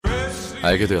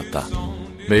알게 되었다.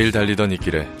 매일 달리던 이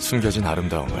길에 숨겨진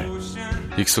아름다움을,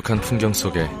 익숙한 풍경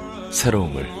속에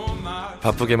새로움을,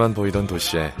 바쁘게만 보이던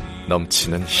도시에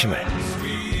넘치는 힘을.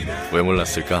 왜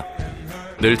몰랐을까?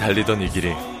 늘 달리던 이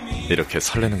길이 이렇게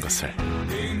설레는 것을.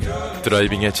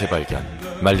 드라이빙의 재발견,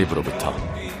 말리부로부터.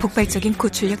 폭발적인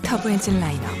고출력 터보 엔진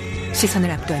라인업,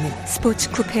 시선을 압도하는 스포츠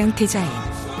쿠페형 디자인,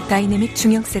 다이내믹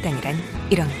중형 세단이란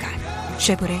이런 것.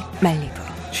 쉐보레 말리부.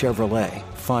 Chevrolet,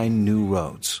 find new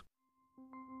roads.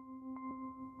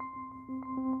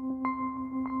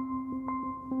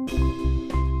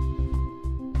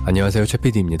 안녕하세요,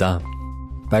 최PD입니다.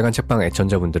 빨간 책방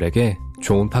애청자분들에게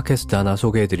좋은 팟캐스트 하나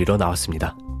소개해드리러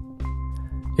나왔습니다.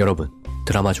 여러분,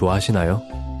 드라마 좋아하시나요?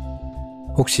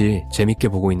 혹시 재밌게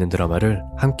보고 있는 드라마를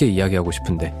함께 이야기하고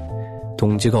싶은데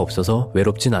동지가 없어서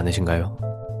외롭진 않으신가요?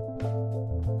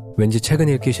 왠지 책은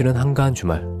읽기 싫은 한가한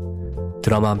주말,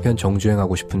 드라마 한 편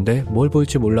정주행하고 싶은데 뭘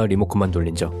볼지 몰라 리모컨만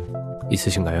돌린 적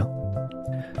있으신가요?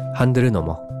 한들을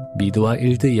넘어 미드와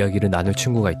일드 이야기를 나눌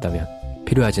친구가 있다면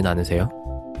필요하진 않으세요?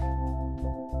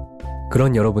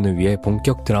 그런 여러분을 위해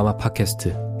본격 드라마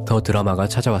팟캐스트 더 드라마가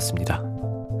찾아왔습니다.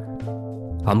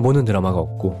 안 보는 드라마가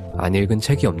없고 안 읽은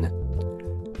책이 없는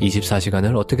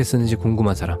 24시간을 어떻게 쓰는지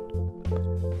궁금한 사람,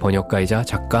 번역가이자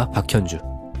작가 박현주,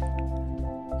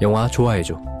 영화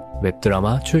좋아해줘,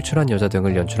 웹드라마 출출한 여자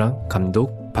등을 연출한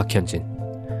감독 박현진,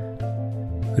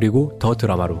 그리고 더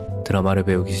드라마로 드라마를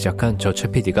배우기 시작한 저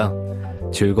최PD가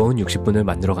즐거운 60분을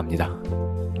만들어갑니다.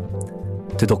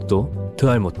 드덕도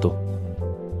드알못도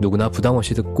누구나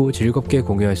부담없이 듣고 즐겁게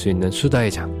공유할 수 있는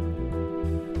수다의 장,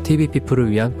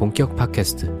 TV피플을 위한 본격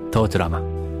팟캐스트 더 드라마,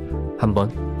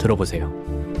 한번 들어보세요.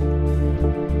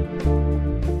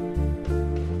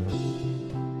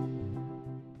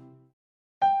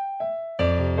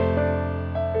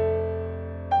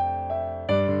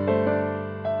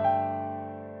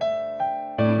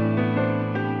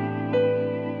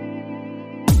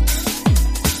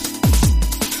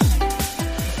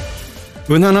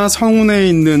 은하나 성운에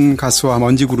있는 가스와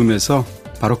먼지구름에서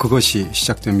바로 그것이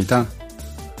시작됩니다.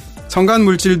 성간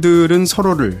물질들은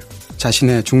서로를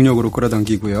자신의 중력으로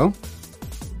끌어당기고요.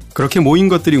 그렇게 모인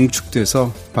것들이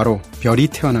응축돼서 바로 별이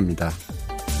태어납니다.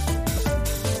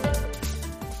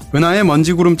 은하의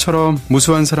먼지구름처럼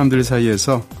무수한 사람들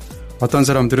사이에서 어떤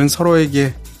사람들은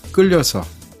서로에게 끌려서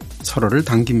서로를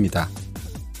당깁니다.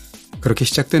 그렇게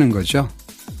시작되는 거죠.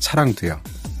 사랑도요.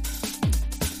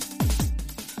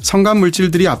 성간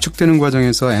물질들이 압축되는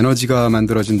과정에서 에너지가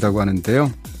만들어진다고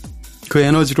하는데요. 그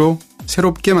에너지로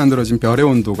새롭게 만들어진 별의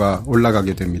온도가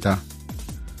올라가게 됩니다.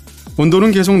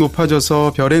 온도는 계속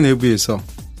높아져서 별의 내부에서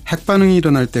핵반응이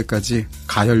일어날 때까지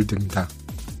가열됩니다.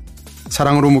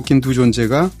 사랑으로 묶인 두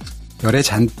존재가 별에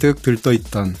잔뜩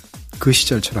들떠있던 그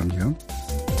시절처럼요.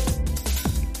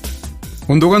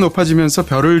 온도가 높아지면서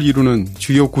별을 이루는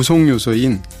주요 구성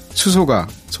요소인 수소가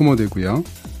소모되고요.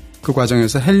 그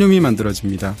과정에서 헬륨이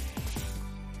만들어집니다.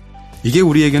 이게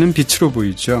우리에게는 빛으로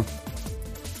보이죠.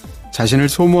 자신을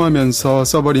소모하면서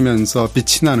써버리면서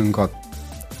빛이 나는 것.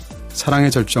 사랑의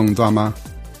절정도 아마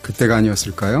그때가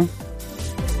아니었을까요?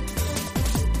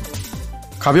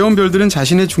 가벼운 별들은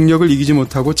자신의 중력을 이기지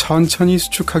못하고 천천히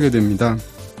수축하게 됩니다.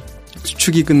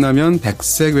 수축이 끝나면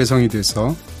백색 외성이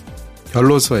돼서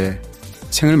별로서의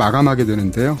생을 마감하게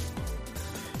되는데요.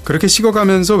 그렇게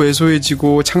식어가면서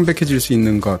왜소해지고 창백해질 수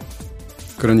있는 것.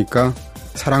 그러니까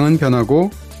사랑은 변하고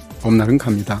봄날은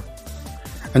갑니다.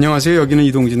 안녕하세요. 여기는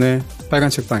이동진의 빨간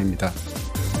책방입니다.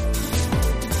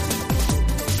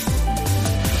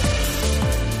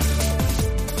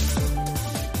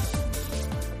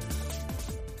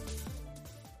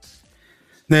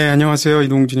 네, 안녕하세요.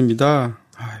 이동진입니다.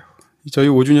 저희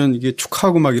 5주년 이게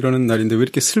축하하고 막 이러는 날인데 왜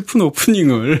이렇게 슬픈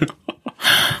오프닝을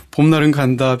봄날은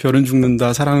간다, 별은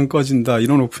죽는다, 사랑은 꺼진다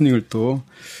이런 오프닝을 또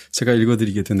제가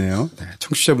읽어드리게 되네요. 네,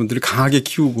 청취자분들이 강하게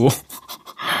키우고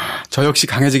저 역시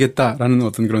강해지겠다라는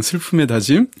어떤 그런 슬픔의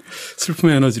다짐,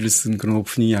 슬픔의 에너지를 쓴 그런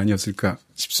오프닝이 아니었을까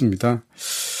싶습니다.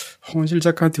 홍원실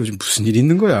작가한테 요즘 무슨 일이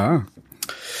있는 거야.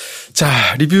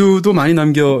 자, 리뷰도 많이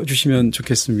남겨주시면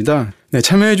좋겠습니다. 네,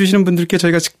 참여해주시는 분들께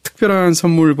저희가 특별한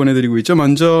선물 보내드리고 있죠.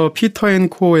 먼저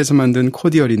피터앤코에서 만든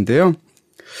코디얼인데요.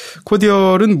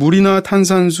 코디얼은 물이나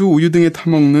탄산수, 우유 등에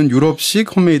타먹는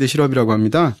유럽식 홈메이드 시럽이라고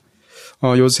합니다.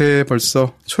 요새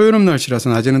벌써 초여름 날씨라서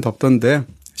낮에는 덥던데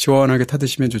시원하게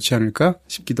타드시면 좋지 않을까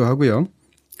싶기도 하고요.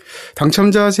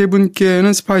 당첨자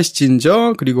 3분께는 스파이시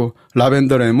진저 그리고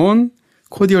라벤더 레몬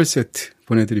코디얼 세트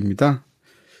보내드립니다.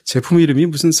 제품 이름이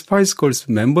무슨 스파이스 걸스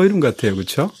멤버 이름 같아요.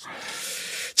 그렇죠?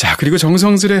 자, 그리고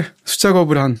정성스레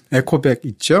수작업을 한 에코백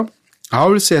있죠?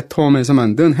 아울스 애톰에서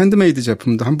만든 핸드메이드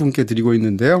제품도 한 분께 드리고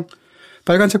있는데요.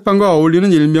 빨간 책방과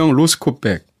어울리는 일명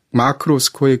로스코백, 마크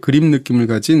로스코의 그림 느낌을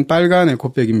가진 빨간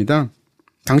에코백입니다.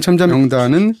 당첨자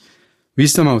명단은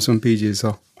위스덤 하우스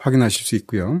홈페이지에서 확인하실 수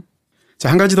있고요. 자,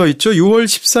 한 가지 더 있죠. 6월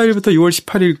 14일부터 6월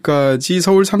 18일까지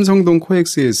서울 삼성동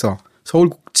코엑스에서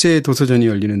서울국제도서전이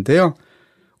열리는데요.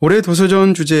 올해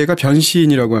도서전 주제가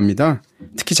변신이라고 합니다.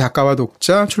 특히 작가와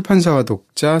독자, 출판사와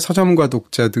독자, 서점과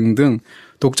독자 등등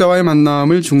독자와의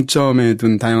만남을 중점에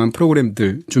둔 다양한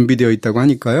프로그램들 준비되어 있다고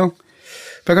하니까요.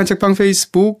 빨간 책방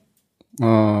페이스북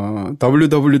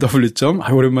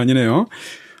오랜만이네요.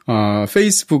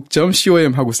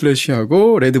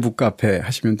 facebook.com/하고 레드북 카페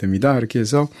하시면 됩니다. 이렇게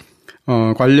해서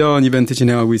관련 이벤트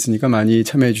진행하고 있으니까 많이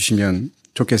참여해 주시면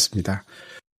좋겠습니다.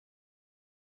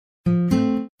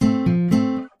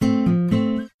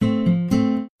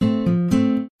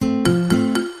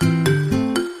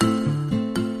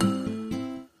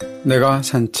 내가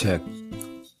산 책.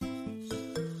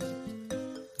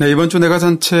 네, 이번 주 내가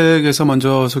산 책에서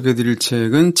먼저 소개해드릴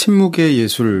책은 침묵의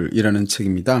예술이라는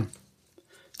책입니다.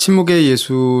 침묵의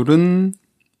예술은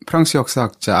프랑스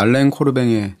역사학자 알랭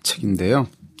코르뱅의 책인데요.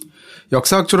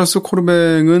 역사학자로서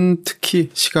코르뱅은 특히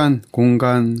시간,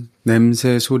 공간,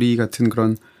 냄새, 소리 같은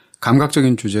그런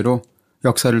감각적인 주제로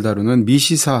역사를 다루는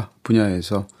미시사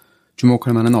분야에서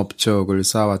주목할 만한 업적을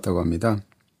쌓아왔다고 합니다.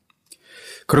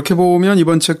 그렇게 보면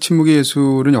이번 책 침묵의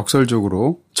예술은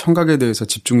역설적으로 청각에 대해서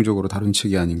집중적으로 다룬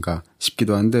책이 아닌가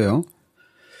싶기도 한데요.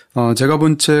 제가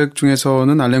본 책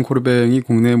중에서는 알랭 코르뱅이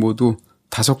국내에 모두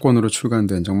 5권으로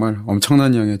출간된 정말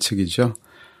엄청난 양의 책이죠.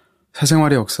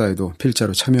 사생활의 역사에도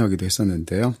필자로 참여하기도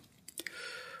했었는데요.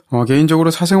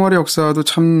 개인적으로 사생활의 역사도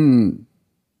참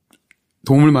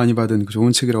도움을 많이 받은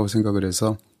좋은 책이라고 생각을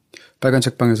해서 빨간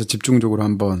책방에서 집중적으로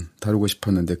한번 다루고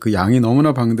싶었는데 그 양이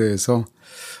너무나 방대해서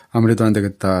아무래도 안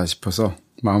되겠다 싶어서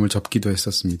마음을 접기도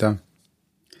했었습니다.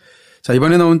 자,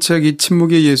 이번에 나온 책 이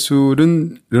침묵의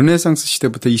예술은 르네상스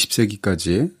시대부터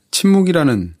 20세기까지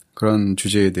침묵이라는 그런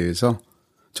주제에 대해서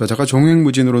저자가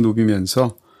종횡무진으로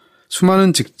누비면서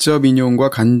수많은 직접 인용과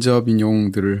간접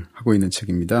인용들을 하고 있는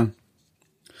책입니다.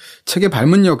 책의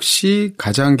발문 역시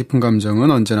가장 깊은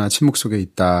감정은 언제나 침묵 속에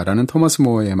있다라는 토마스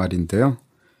모어의 말인데요.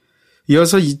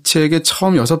 이어서 이 책의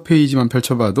처음 6페이지만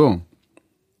펼쳐봐도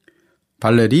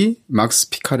발레리, 막스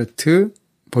피카르트,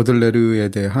 보들레르에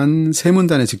대한 세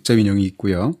문단의 직접 인용이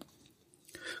있고요.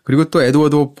 그리고 또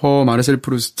에드워드 호퍼, 마르셀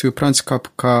프루스트, 프란츠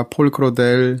카프카, 폴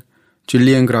크로델,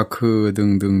 줄리엔 그라크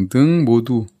등등등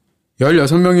모두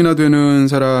 16명이나 되는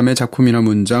사람의 작품이나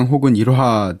문장 혹은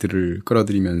일화들을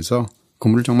끌어들이면서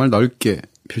그물을 정말 넓게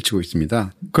펼치고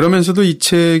있습니다. 그러면서도 이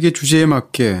책의 주제에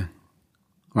맞게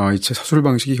이 책 서술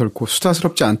방식이 결코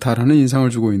수다스럽지 않다라는 인상을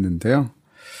주고 있는데요.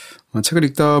 책을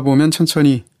읽다 보면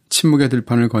천천히 침묵의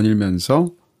들판을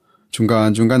거닐면서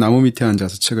중간중간 나무 밑에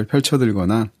앉아서 책을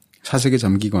펼쳐들거나 사색에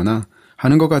잠기거나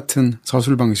하는 것 같은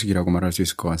서술 방식이라고 말할 수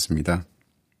있을 것 같습니다.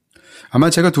 아마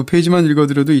제가 2페이지만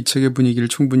읽어드려도 이 책의 분위기를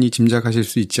충분히 짐작하실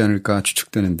수 있지 않을까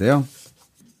추측되는데요.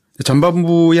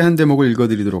 전반부의 한 대목을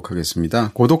읽어드리도록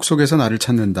하겠습니다. 고독 속에서 나를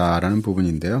찾는다라는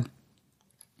부분인데요.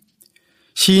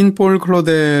 시인 폴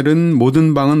클로델은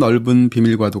모든 방은 넓은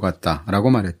비밀과도 같다라고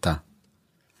말했다.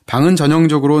 방은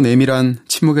전형적으로 내밀한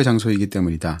침묵의 장소이기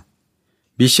때문이다.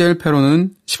 미셸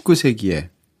페로는 19세기에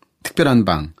특별한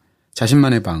방,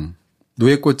 자신만의 방,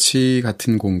 누에꽃이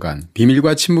같은 공간,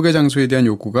 비밀과 침묵의 장소에 대한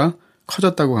욕구가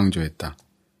커졌다고 강조했다.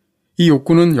 이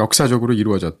욕구는 역사적으로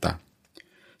이루어졌다.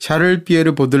 샤를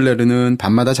피에르 보들레르는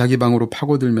밤마다 자기 방으로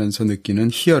파고들면서 느끼는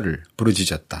희열을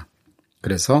부르짖었다.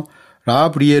 그래서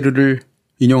라 브리에르를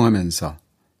인용하면서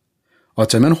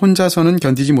어쩌면 혼자서는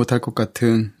견디지 못할 것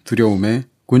같은 두려움에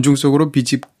곤중 속으로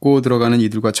비집고 들어가는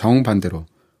이들과 정반대로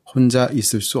혼자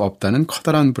있을 수 없다는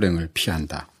커다란 불행을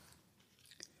피한다.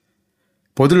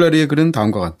 보들레르의 글은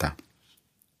다음과 같다.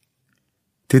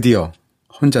 드디어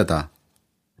혼자다.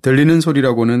 들리는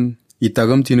소리라고는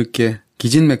이따금 뒤늦게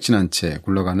기진맥진한 채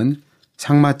굴러가는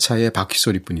상마차의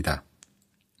바퀴소리뿐이다.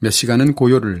 몇 시간은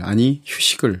고요를 아니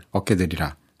휴식을 얻게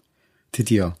되리라.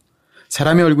 드디어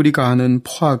사람의 얼굴이 가하는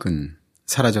포악은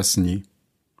사라졌으니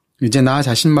이제 나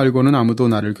자신 말고는 아무도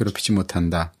나를 괴롭히지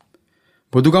못한다.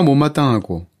 모두가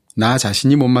못마땅하고 나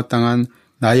자신이 못마땅한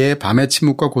나의 밤의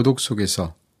침묵과 고독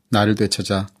속에서 나를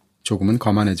되찾아 조금은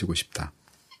거만해지고 싶다.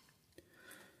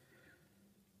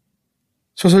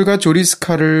 소설가 조리스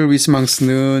카를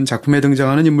위스망스는 작품에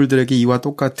등장하는 인물들에게 이와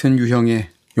똑같은 유형의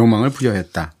욕망을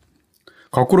부여했다.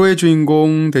 거꾸로의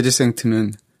주인공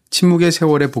데즈생트는 침묵의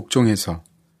세월에 복종해서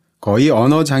거의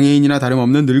언어 장애인이나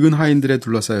다름없는 늙은 하인들에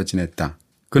둘러싸여 지냈다.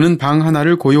 그는 방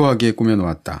하나를 고요하게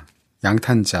꾸며놓았다.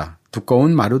 양탄자,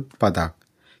 두꺼운 마룻바닥,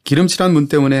 기름칠한 문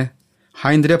때문에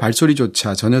하인들의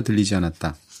발소리조차 전혀 들리지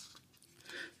않았다.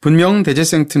 분명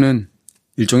데제생트는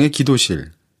일종의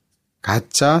기도실,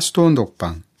 가짜 수도원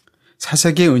독방,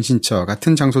 사색의 은신처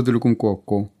같은 장소들을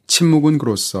꿈꾸었고 침묵은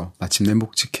그로써 마침내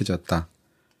묵직해졌다.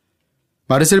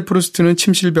 마르셀 프루스트는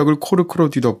침실벽을 코르크로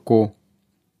뒤덮고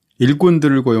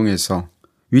일꾼들을 고용해서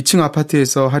위층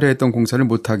아파트에서 하려 했던 공사를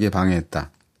못하게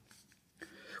방해했다.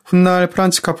 훗날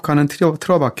프란츠 카프카는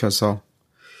틀어박혀서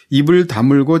입을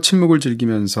다물고 침묵을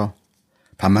즐기면서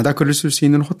밤마다 글을 쓸 수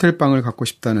있는 호텔방을 갖고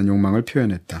싶다는 욕망을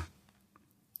표현했다.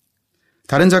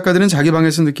 다른 작가들은 자기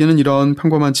방에서 느끼는 이런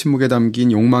평범한 침묵에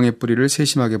담긴 욕망의 뿌리를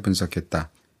세심하게 분석했다.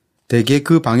 대개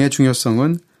그 방의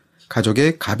중요성은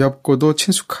가족의 가볍고도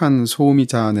친숙한 소음이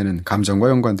자아내는 감정과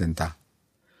연관된다.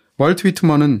 월트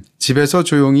위트먼은 집에서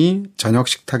조용히 저녁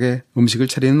식탁에 음식을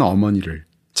차리는 어머니를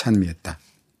찬미했다.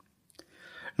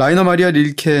 라이너 마리아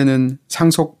릴케는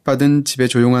상속받은 집의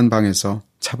조용한 방에서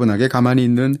차분하게 가만히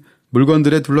있는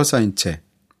물건들에 둘러싸인 채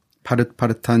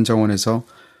파릇파릇한 정원에서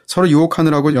서로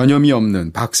유혹하느라고 여념이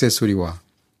없는 박새 소리와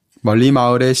멀리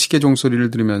마을의 시계 종소리를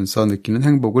들으면서 느끼는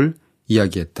행복을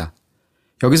이야기했다.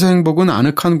 여기서 행복은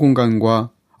아늑한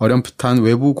공간과 어렴풋한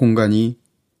외부 공간이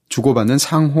주고받는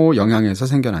상호 영향에서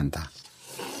생겨난다.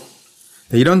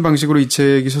 네, 이런 방식으로 이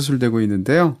책이 서술되고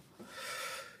있는데요.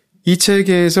 이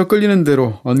책에서 끌리는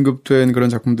대로 언급된 그런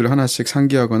작품들을 하나씩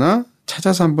상기하거나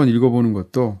찾아서 한번 읽어보는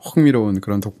것도 흥미로운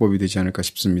그런 독법이 되지 않을까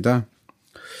싶습니다.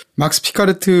 막스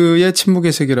피카르트의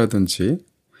침묵의 세계라든지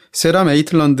세람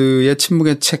에이틀런드의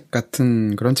침묵의 책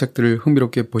같은 그런 책들을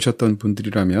흥미롭게 보셨던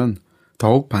분들이라면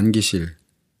더욱 반기실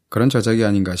그런 저작이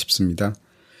아닌가 싶습니다.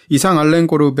 이상 알렌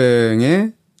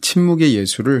고르뱅의 침묵의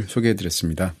예술을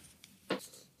소개해드렸습니다.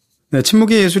 네,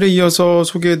 침묵의 예술에 이어서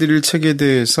소개해드릴 책에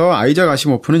대해서 아이작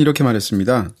아시모프는 이렇게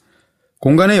말했습니다.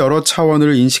 공간의 여러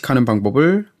차원을 인식하는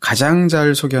방법을 가장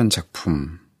잘 소개한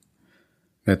작품.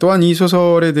 네, 또한 이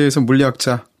소설에 대해서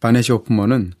물리학자 바네시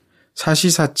호프먼은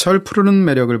사시사철 푸르른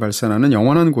매력을 발산하는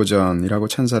영원한 고전이라고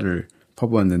찬사를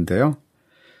퍼부었는데요.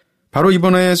 바로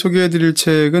이번에 소개해드릴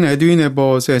책은 에드윈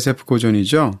에버스의 SF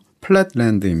고전이죠.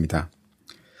 플랫랜드입니다.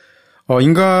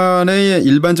 인간의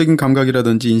일반적인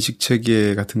감각이라든지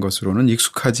인식체계 같은 것으로는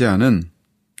익숙하지 않은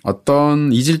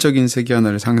어떤 이질적인 세계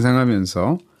하나를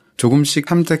상상하면서 조금씩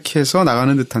탐색해서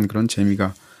나가는 듯한 그런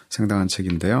재미가 상당한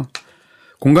책인데요.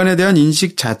 공간에 대한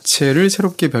인식 자체를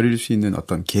새롭게 벼릴 수 있는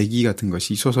어떤 계기 같은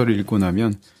것이 이 소설을 읽고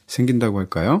나면 생긴다고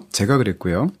할까요? 제가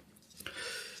그랬고요.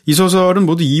 이 소설은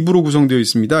모두 2부로 구성되어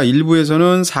있습니다.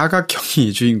 1부에서는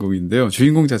사각형이 주인공인데요.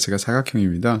 주인공 자체가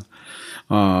사각형입니다.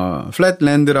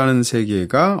 플랫랜드라는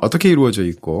세계가 어떻게 이루어져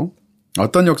있고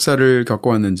어떤 역사를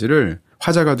겪어왔는지를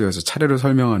화자가 되어서 차례로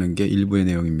설명하는 게 1부의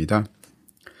내용입니다.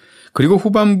 그리고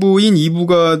후반부인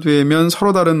 2부가 되면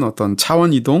서로 다른 어떤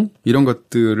차원 이동 이런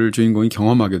것들을 주인공이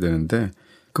경험하게 되는데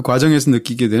그 과정에서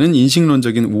느끼게 되는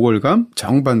인식론적인 우월감,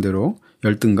 정반대로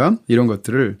열등감 이런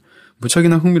것들을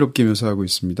무척이나 흥미롭게 묘사하고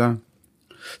있습니다.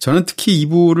 저는 특히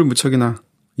 2부를 무척이나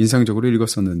인상적으로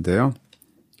읽었었는데요.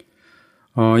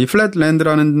 이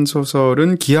플랫랜드라는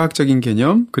소설은 기하학적인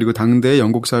개념 그리고 당대의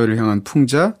영국 사회를 향한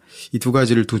풍자 이 두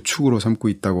가지를 두 축으로 삼고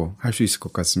있다고 할 수 있을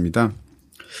것 같습니다.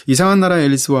 이상한 나라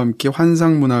앨리스와 함께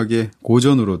환상문학의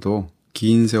고전으로도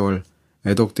긴 세월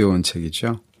애독되어 온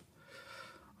책이죠.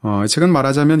 이 책은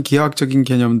말하자면 기하학적인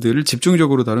개념들을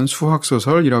집중적으로 다룬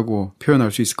수학소설이라고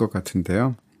표현할 수 있을 것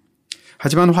같은데요.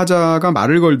 하지만 화자가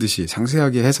말을 걸듯이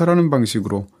상세하게 해설하는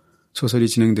방식으로 소설이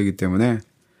진행되기 때문에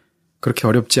그렇게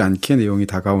어렵지 않게 내용이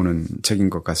다가오는 책인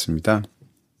것 같습니다.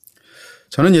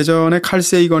 저는 예전에 칼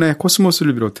세이건의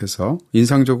코스모스를 비롯해서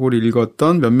인상적으로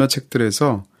읽었던 몇몇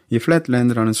책들에서 이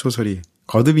플랫랜드라는 소설이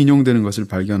거듭 인용되는 것을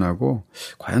발견하고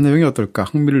과연 내용이 어떨까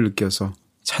흥미를 느껴서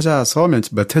찾아서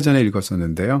몇 해 전에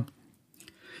읽었었는데요.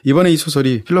 이번에 이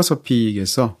소설이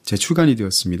필로소픽에서 재출간이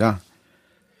되었습니다.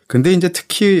 근데 이제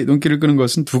특히 눈길을 끄는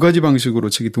것은 두 가지 방식으로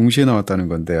책이 동시에 나왔다는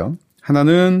건데요.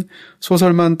 하나는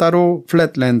소설만 따로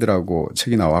플랫랜드라고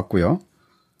책이 나왔고요.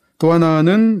 또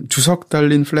하나는 주석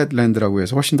달린 플랫랜드라고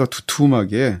해서 훨씬 더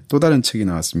두툼하게 또 다른 책이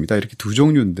나왔습니다. 이렇게 두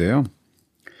종류인데요.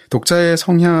 독자의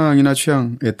성향이나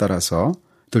취향에 따라서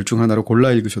둘 중 하나로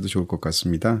골라 읽으셔도 좋을 것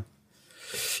같습니다.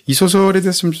 이 소설에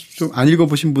대해서 좀 안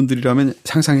읽어보신 분들이라면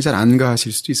상상이 잘 안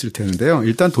가실 수도 있을 텐데요.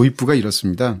 일단 도입부가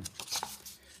이렇습니다.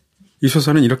 이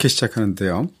소설은 이렇게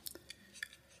시작하는데요.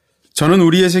 저는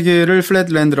우리의 세계를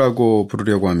플랫랜드라고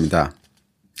부르려고 합니다.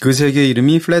 그 세계의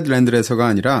이름이 플랫랜드에서가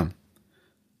아니라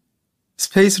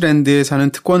스페이스랜드에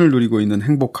사는 특권을 누리고 있는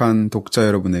행복한 독자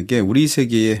여러분에게 우리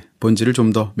세계의 본질을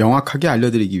좀 더 명확하게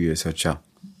알려드리기 위해서죠.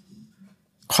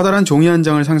 커다란 종이 한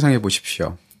장을 상상해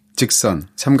보십시오. 직선,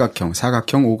 삼각형,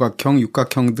 사각형, 오각형,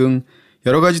 육각형 등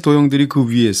여러 가지 도형들이 그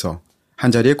위에서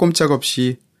한자리에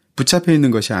꼼짝없이 붙잡혀 있는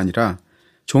것이 아니라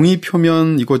종이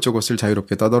표면 이곳저곳을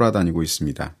자유롭게 떠돌아다니고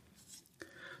있습니다.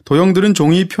 도형들은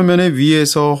종이 표면의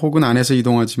위에서 혹은 안에서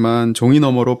이동하지만 종이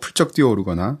너머로 풀쩍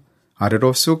뛰어오르거나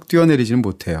아래로 쑥 뛰어내리지는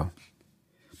못해요.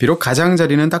 비록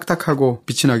가장자리는 딱딱하고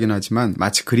빛이 나긴 하지만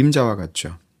마치 그림자와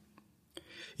같죠.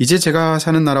 이제 제가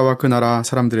사는 나라와 그 나라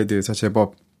사람들에 대해서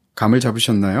제법 감을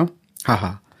잡으셨나요?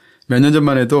 하하. 몇 년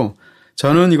전만 해도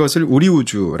저는 이것을 우리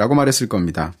우주라고 말했을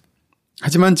겁니다.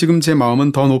 하지만 지금 제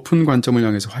마음은 더 높은 관점을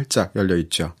향해서 활짝 열려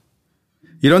있죠.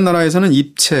 이런 나라에서는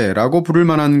입체라고 부를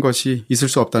만한 것이 있을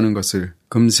수 없다는 것을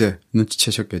금세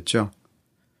눈치채셨겠죠.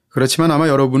 그렇지만 아마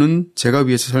여러분은 제가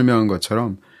위에서 설명한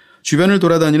것처럼 주변을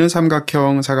돌아다니는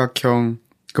삼각형, 사각형,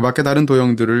 그 밖에 다른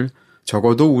도형들을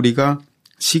적어도 우리가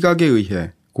시각에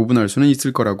의해 구분할 수는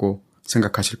있을 거라고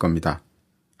생각하실 겁니다.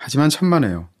 하지만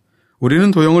천만에요. 우리는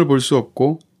도형을 볼 수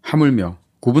없고 하물며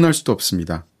구분할 수도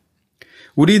없습니다.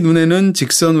 우리 눈에는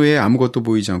직선 외에 아무것도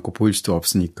보이지 않고 보일 수도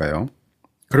없으니까요.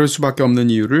 그럴 수밖에 없는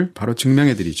이유를 바로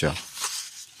증명해드리죠.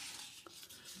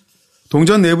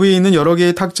 동전 내부에 있는 여러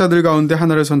개의 탁자들 가운데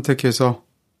하나를 선택해서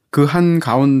그 한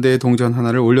가운데에 동전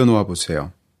하나를 올려놓아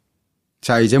보세요.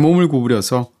 자, 이제 몸을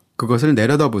구부려서 그것을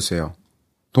내려다 보세요.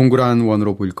 동그란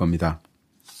원으로 보일 겁니다.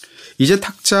 이제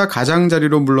탁자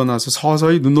가장자리로 물러나서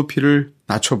서서히 눈높이를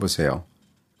낮춰보세요.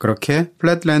 그렇게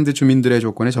플랫랜드 주민들의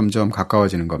조건에 점점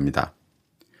가까워지는 겁니다.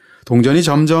 동전이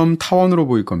점점 타원으로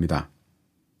보일 겁니다.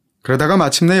 그러다가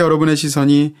마침내 여러분의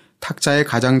시선이 탁자의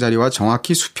가장자리와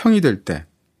정확히 수평이 될 때,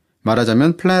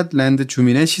 말하자면 플랫랜드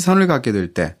주민의 시선을 갖게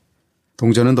될 때,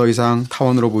 동전은 더 이상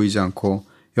타원으로 보이지 않고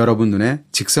여러분 눈에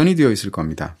직선이 되어 있을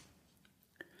겁니다.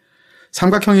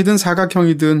 삼각형이든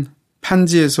사각형이든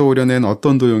판지에서 오려낸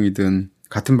어떤 도형이든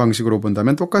같은 방식으로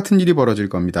본다면 똑같은 일이 벌어질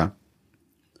겁니다.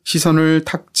 시선을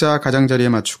탁자 가장자리에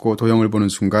맞추고 도형을 보는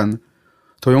순간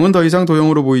도형은 더 이상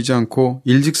도형으로 보이지 않고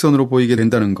일직선으로 보이게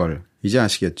된다는 걸 이제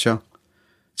아시겠죠?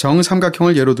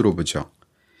 정삼각형을 예로 들어보죠.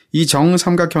 이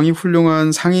정삼각형이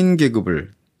훌륭한 상인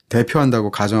계급을 대표한다고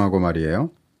가정하고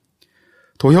말이에요.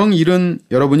 도형 1은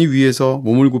여러분이 위에서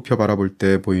몸을 굽혀 바라볼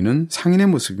때 보이는 상인의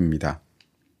모습입니다.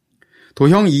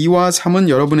 도형 2와 3은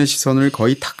여러분의 시선을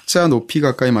거의 탁자 높이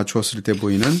가까이 맞추었을 때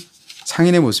보이는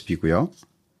상인의 모습이고요.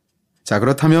 자,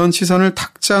 그렇다면 시선을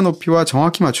탁자 높이와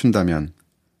정확히 맞춘다면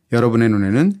여러분의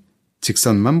눈에는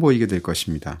직선만 보이게 될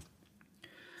것입니다.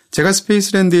 제가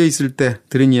스페이스랜드에 있을 때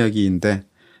들은 이야기인데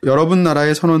여러분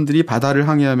나라의 선원들이 바다를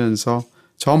항해하면서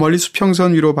저 멀리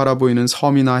수평선 위로 바라보이는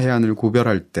섬이나 해안을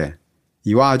구별할 때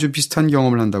이와 아주 비슷한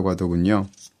경험을 한다고 하더군요.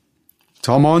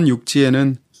 저 먼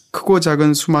육지에는 크고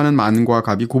작은 수많은 만과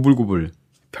갑이 구불구불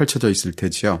펼쳐져 있을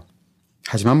테지요.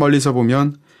 하지만 멀리서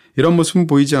보면 이런 모습은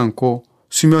보이지 않고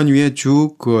수면 위에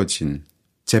쭉 그어진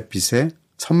잿빛의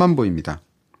섬만 보입니다.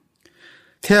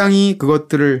 태양이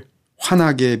그것들을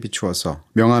환하게 비추어서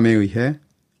명암에 의해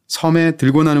섬에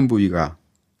들고 나는 부위가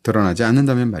드러나지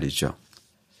않는다면 말이죠.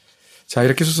 자,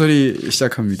 이렇게 소설이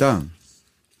시작합니다.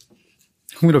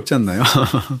 흥미롭지 않나요?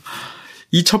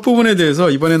 이 첫 부분에 대해서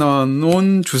이번에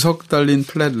나온 주석 달린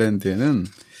플랫랜드에는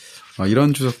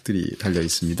이런 주석들이 달려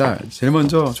있습니다. 제일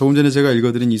먼저 조금 전에 제가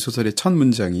읽어드린 이 소설의 첫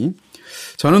문장이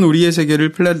저는 우리의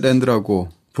세계를 플랫랜드라고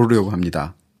부르려고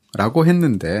합니다. 라고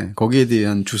했는데 거기에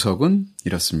대한 주석은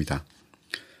이렇습니다.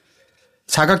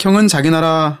 사각형은 자기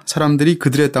나라 사람들이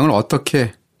그들의 땅을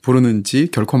어떻게 부르는지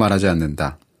결코 말하지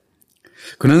않는다.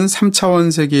 그는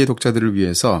 3차원 세계의 독자들을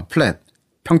위해서 플랫,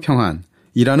 평평한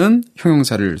이라는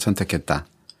형용사를 선택했다.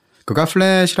 그가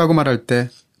플랫이라고 말할 때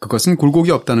그것은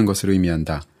굴곡이 없다는 것을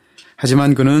의미한다.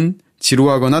 하지만 그는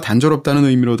지루하거나 단조롭다는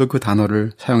의미로도 그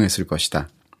단어를 사용했을 것이다.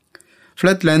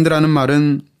 플랫랜드라는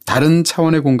말은 다른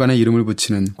차원의 공간에 이름을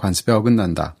붙이는 관습에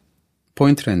어긋난다.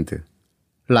 포인트랜드,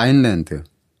 라인랜드,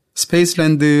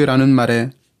 스페이스랜드라는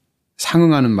말에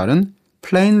상응하는 말은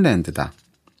플레인랜드다.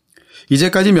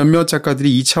 이제까지 몇몇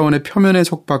작가들이 2차원의 표면에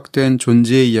속박된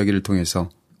존재의 이야기를 통해서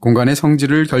공간의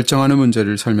성질을 결정하는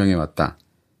문제를 설명해왔다.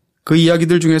 그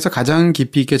이야기들 중에서 가장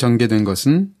깊이 있게 전개된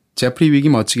것은 제프리 윅이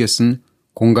멋지게 쓴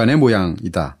공간의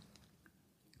모양이다.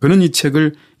 그는 이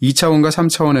책을 2차원과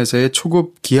 3차원에서의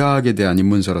초급 기하학에 대한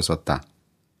입문서로 썼다.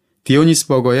 디오니스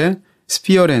버거의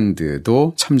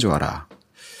스피어랜드도 참조하라.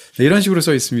 네, 이런 식으로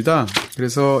써 있습니다.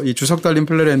 그래서 이 주석 달린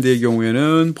플랫랜드의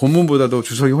경우에는 본문보다도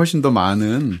주석이 훨씬 더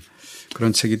많은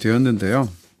그런 책이 되었는데요.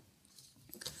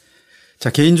 자,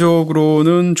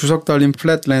 개인적으로는 주석 달린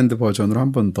플랫랜드 버전으로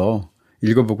한 번 더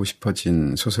읽어보고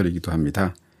싶어진 소설이기도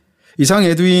합니다. 이상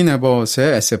에드윈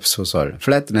에버스의 SF 소설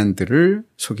플랫랜드를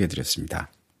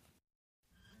소개해드렸습니다.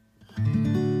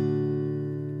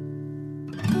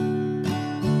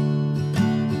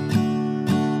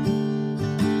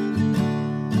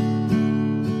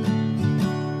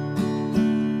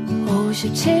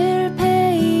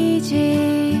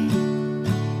 (57페이지)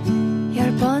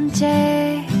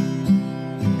 10번째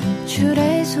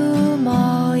줄에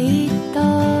숨어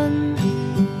있던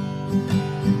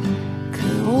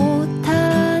그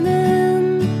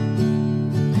오타는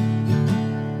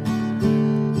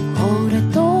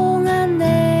오랫동안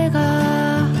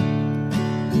내가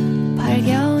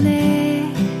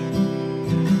발견해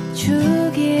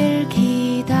주길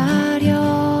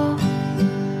기다려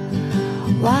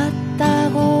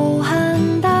왔다고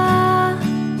한다.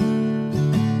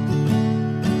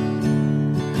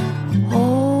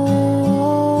 오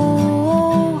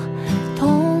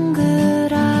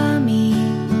동그라미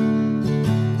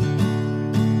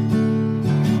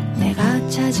내가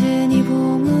찾은 이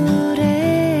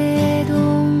보물의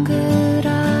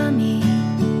동그라미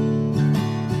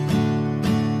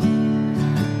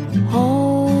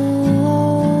오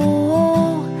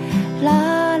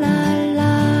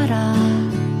라라라라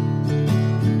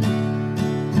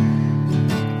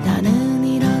나는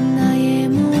이런 나의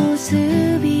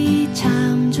모습이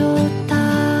참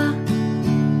좋다.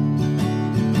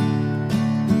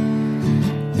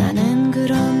 나는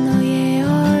그런 너의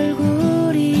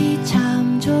얼굴이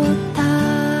참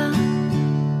좋다.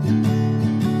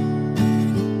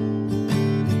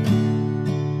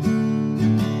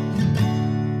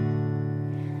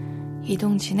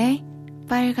 이동진의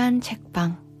빨간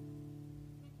책방.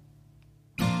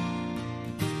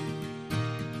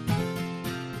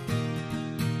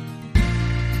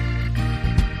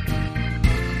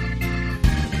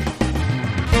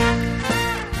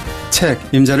 책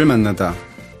임자를 만나다.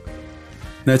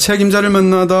 네, 책 임자를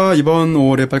만나다 이번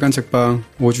 5월의 빨간 책방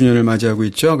 5주년을 맞이하고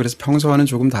있죠. 그래서 평소와는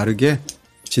조금 다르게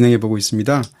진행해보고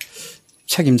있습니다.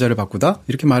 책 임자를 바꾸다?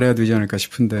 이렇게 말해야 되지 않을까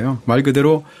싶은데요. 말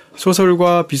그대로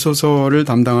소설과 비소설을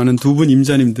담당하는 두 분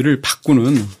임자님들을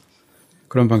바꾸는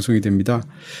그런 방송이 됩니다.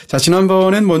 자,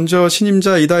 지난번엔 먼저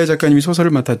신임자 이다혜 작가님이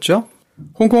소설을 맡았죠.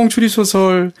 홍콩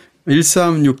추리소설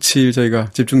 1367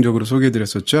 저희가 집중적으로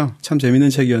소개해드렸었죠. 참 재미있는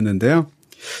책이었는데요.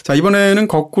 자, 이번에는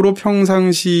거꾸로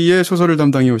평상시에 소설을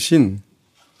담당해 오신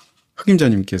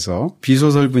흑임자님께서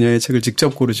비소설 분야의 책을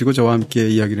직접 고르시고 저와 함께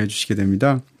이야기를 해주시게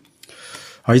됩니다.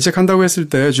 이 책 한다고 했을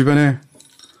때 주변에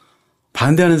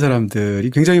반대하는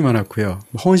사람들이 굉장히 많았고요.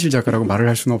 허은실 작가라고 말을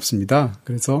할 수는 없습니다.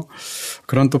 그래서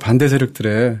그런 또 반대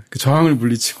세력들의 그 저항을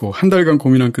물리치고 한 달간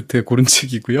고민한 끝에 고른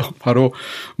책이고요. 바로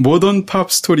모던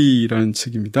팝 스토리라는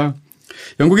책입니다.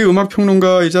 영국의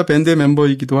음악평론가이자 밴드의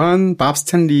멤버이기도 한 밥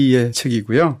스탠리의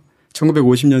책이고요.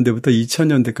 1950년대부터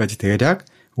 2000년대까지 대략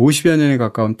 50여 년에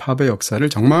가까운 팝의 역사를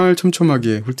정말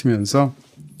촘촘하게 훑으면서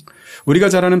우리가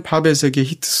잘 아는 팝의 세계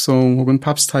히트송 혹은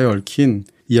팝스타에 얽힌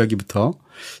이야기부터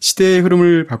시대의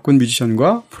흐름을 바꾼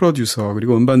뮤지션과 프로듀서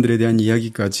그리고 음반들에 대한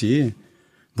이야기까지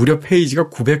무려 페이지가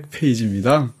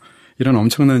 900페이지입니다. 이런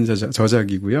엄청난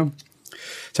저작이고요.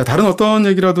 자, 다른 어떤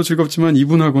얘기라도 즐겁지만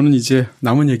이분하고는 이제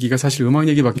남은 얘기가 사실 음악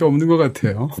얘기밖에 없는 것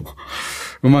같아요.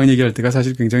 음악 얘기할 때가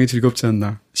사실 굉장히 즐겁지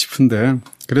않나 싶은데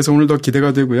그래서 오늘 더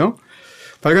기대가 되고요.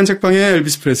 빨간 책방의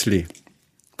엘비스 프레슬리,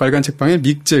 빨간 책방의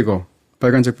믹 제거,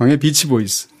 빨간 책방의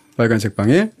비치보이스, 빨간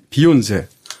책방의 비욘세,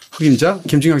 흑임자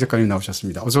김중혁 작가님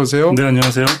나오셨습니다. 어서 오세요. 네,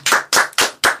 안녕하세요.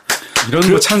 이런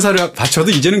뭐 찬사를 바쳐도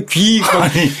이제는 귀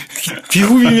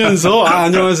후비면서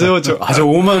안녕하세요. 저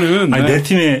오마는 아니, 내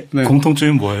팀의 네.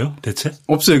 공통점이 뭐예요, 대체?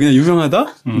 없어요. 그냥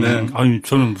유명하다? 네. 아니,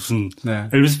 저는 무슨 네.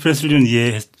 엘비스 프레슬리는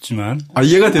이해했지만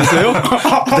이해가 됐어요?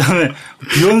 그다음에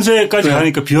비욘세까지 네.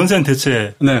 가니까 비욘세는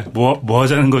대체 네. 뭐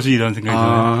하자는 거지 이런 생각이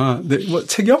들어요. 네. 뭐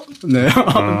체격? 네.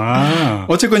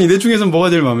 어쨌건 이 네 중에서 뭐가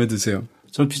제일 마음에 드세요?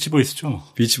 전 비치보이스죠.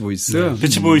 비치보이스? 네.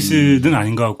 비치보이스는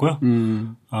아닌 것 같고요.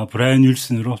 브라이언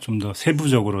윌슨으로 좀 더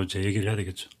세부적으로 이제 얘기를 해야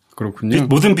되겠죠. 그렇군요.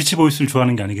 모든 비치보이스를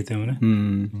좋아하는 게 아니기 때문에.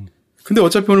 근데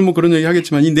어차피 오늘 뭐 그런 얘기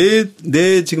하겠지만 이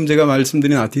네 지금 제가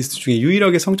말씀드린 아티스트 중에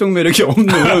유일하게 성적 매력이 없는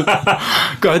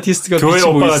그 아티스트가 교회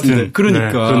오빠 같은 그러니까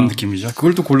네, 그런 느낌이죠.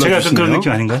 그걸 또 골라주시네요. 제가 약간 그런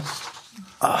느낌 아닌가요?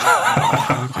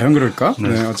 과연 그럴까? 네.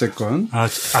 네, 어쨌건.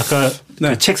 아까 네.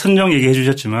 그 책 선정 얘기해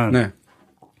주셨지만 네.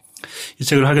 이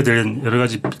책을 하게 된 여러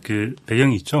가지 그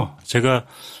배경이 있죠. 제가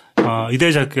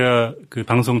이다혜 작가 그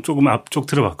방송 조금 앞쪽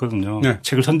들어봤거든요. 네.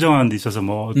 책을 선정하는 데 있어서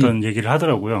뭐 어떤 얘기를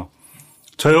하더라고요.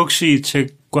 저 역시 이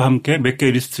책과 함께 몇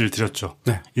개의 리스트를 드렸죠.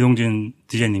 네. 이동진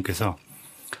DJ님께서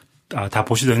다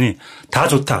보시더니 다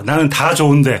좋다. 나는 다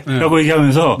좋은데 네. 라고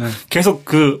얘기하면서 네. 계속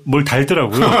뭘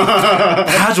달더라고요.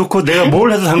 다 좋고 내가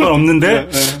뭘 해도 상관없는데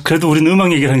그래도 우리는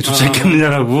음악 얘기를 하는 게 좋지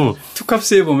않겠느냐라고.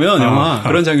 투캅스에 보면 영화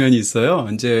그런 장면이 있어요.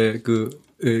 이제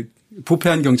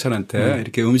부패한 경찰한테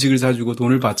이렇게 음식을 사주고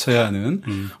돈을 바쳐야 하는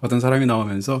어떤 사람이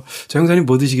나오면서 저 형사님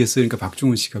뭐 드시겠어요? 그러니까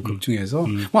박중훈 씨가 극 중에서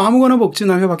뭐 아무거나 먹지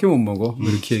나 회밖에 못 먹어.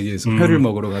 이렇게 얘기해서 회를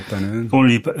먹으러 갔다는.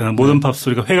 오늘 이 모던 팝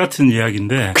스토리가 회 같은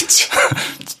이야기인데 그쵸.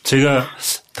 제가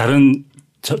다른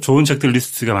좋은 책들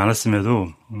리스트가 많았음에도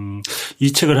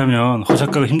이 책을 하면 허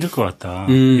작가가 힘들 것 같다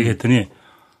얘기했더니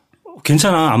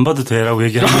괜찮아 안 봐도 돼라고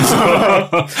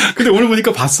얘기하면서 근데 오늘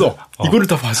보니까 봤어. 이거를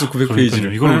다 봤어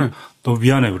 900페이지를. 이걸 너무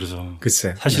미안해 그래서.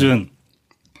 글쎄. 사실은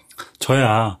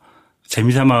저야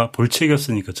재미삼아 볼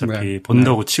책이었으니까 어차피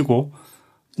본다고 치고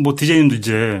뭐 DJ님도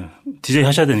이제 DJ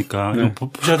하셔야 되니까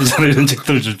보셔야 되잖아요 이런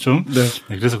책들을 좀. 네.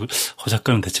 그래서 허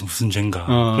작가는 대체 무슨 죄인가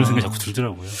그런 생각이 자꾸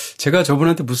들더라고요. 제가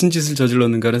저분한테 무슨 짓을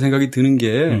저질렀는가라는 생각이 드는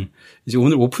게 이제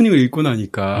오늘 오프닝을 읽고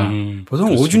나니까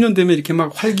보통 그렇죠. 5주년 되면 이렇게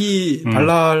막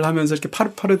활기발랄하면서 이렇게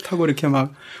파릇파릇하고 이렇게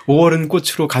막 5월은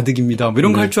꽃으로 가득입니다. 뭐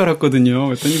이런 거 할 줄 알았거든요.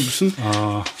 그랬더니 무슨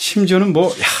심지어는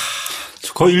뭐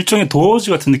거의 일종의 도어즈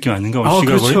같은 느낌 아닌가?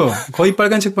 그렇죠. 거의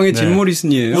빨간 책방의 짐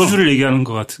모리슨이에요. 우주를 얘기하는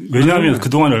것 같은. 왜냐하면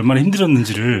그동안 얼마나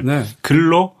힘들었는지를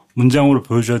글로 문장으로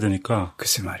보여줘야 되니까.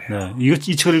 글쎄 말이에요.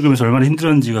 이 책을 읽으면서 얼마나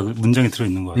힘들었는지가 문장에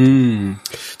들어있는 것 같아요.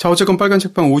 자, 어쨌건 빨간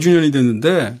책방 5주년이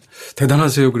됐는데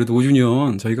대단하세요. 그래도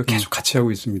 5주년 저희가 계속 같이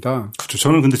하고 있습니다. 그렇죠.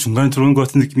 저는 근데 중간에 들어온 것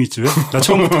같은 느낌이 있죠. 나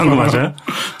처음부터 한 거 맞아요?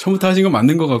 처음부터 하신 거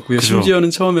맞는 것 같고요. 그죠? 심지어는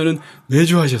처음에는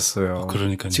매주 하셨어요.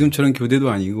 그러니까요. 지금처럼 교대도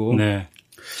아니고. 네.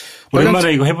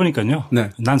 오랜만에 이거 해보니까요.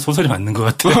 난 소설이 맞는 것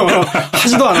같아요.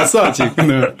 하지도 않았어 아직.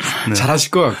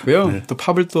 잘하실 것 같고요. 또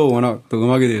팝을 또 워낙 또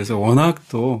음악에 대해서 워낙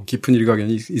또 깊은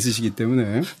일가견이 있으시기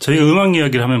때문에 저희가 음악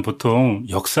이야기를 하면 보통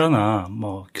역사나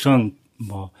뭐 그런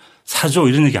뭐 사조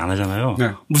이런 얘기 안 하잖아요.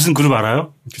 무슨 그룹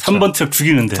알아요? 그쵸. 3번 트랙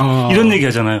죽이는데 이런 얘기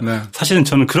하잖아요. 사실은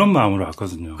저는 그런 마음으로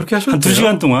왔거든요. 그렇게 하셔도 한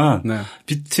 2시간 동안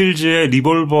비틀즈의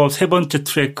리볼버 3번째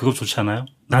트랙 그거 좋지 않아요?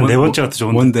 난 4번째가 더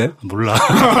좋은데. 뭔데? 몰라.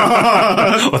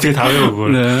 어떻게 다 외워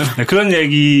그걸. 그런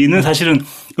얘기는 사실은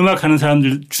음악하는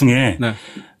사람들 중에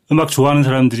음악 좋아하는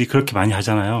사람들이 그렇게 많이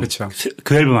하잖아요. 그렇죠.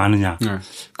 그 앨범 아느냐.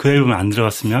 그 앨범에 안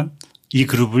들어갔으면 이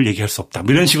그룹을 얘기할 수 없다.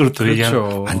 뭐 이런 식으로 또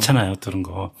얘기하는 많잖아요. 그런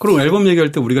거. 그럼 앨범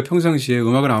얘기할 때 우리가 평상시에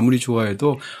음악을 아무리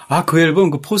좋아해도 그 앨범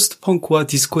그 포스트 펑크와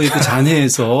디스코의 그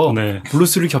잔해에서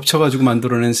블루스를 겹쳐가지고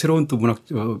만들어낸 새로운 또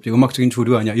음악적인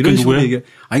조류 아니야. 이런 식으로 얘기.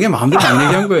 이게 마음대로 안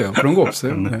얘기한 거예요. 그런 거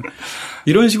없어요.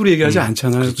 이런 식으로 얘기하지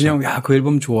않잖아요. 그렇죠. 그냥 그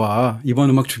앨범 좋아. 이번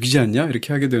음악 죽이지 않냐?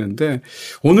 이렇게 하게 되는데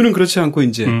오늘은 그렇지 않고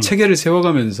이제 체계를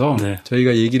세워가면서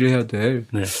저희가 얘기를 해야 될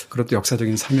그런 또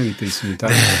역사적인 사명이 또 있습니다.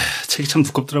 책이 참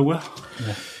두껍더라고요.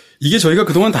 이게 저희가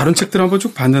그동안 다룬 책들을 한번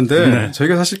쭉 봤는데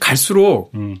저희가 사실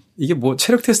갈수록 이게 뭐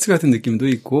체력 테스트 같은 느낌도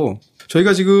있고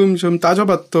저희가 지금 좀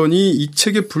따져봤더니 이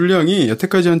책의 분량이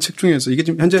여태까지 한 책 중에서 이게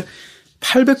지금 현재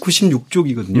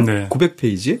 896쪽이거든요.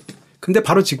 900페이지. 근데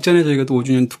바로 직전에 저희가 또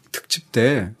 5주년 특집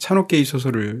때 찬옥계의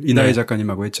소설을 이다혜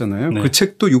작가님하고 했잖아요. 그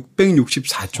책도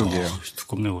 664쪽이에요.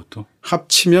 두껍네 그것도.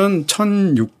 합치면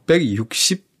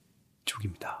 1660쪽입니다.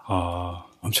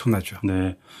 엄청나죠.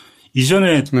 네.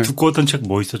 이전에 두꺼웠던 책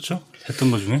뭐 있었죠?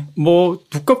 했던 것 중에? 뭐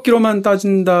두껍기로만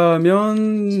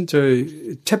따진다면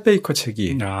챗 베이커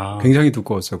책이 굉장히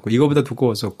두꺼웠었고 이거보다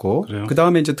두꺼웠었고 그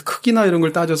다음에 이제 또 크기나 이런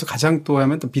걸 따져서 가장 또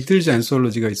하면 또 비틀즈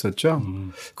앤솔로지가 있었죠.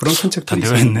 그런 큰 책들이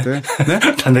있었는데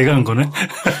다 내가 한 거네.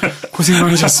 고생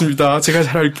많으셨습니다. 제가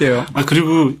잘할게요.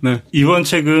 그리고 이번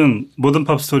책은 모던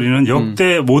팝 스토리는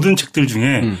역대 모든 책들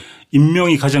중에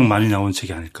인명이 가장 많이 나온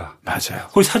책이 아닐까. 맞아요.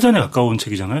 거의 사전에 가까운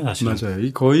책이잖아요, 사실.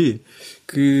 맞아요. 거의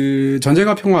그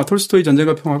전쟁과 평화, 톨스토이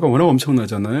전쟁과 평화가 워낙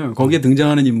엄청나잖아요. 거기에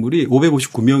등장하는 인물이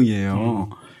 559명이에요.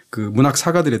 그 문학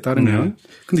사가들에 따르면.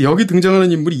 근데 여기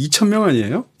등장하는 인물이 2,000명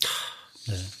아니에요?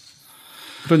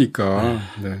 그러니까.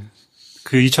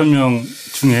 그 2,000명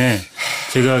중에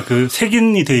제가 그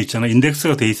색인이 돼 있잖아요.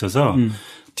 인덱스가 돼 있어서.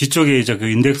 뒤쪽에 이제 그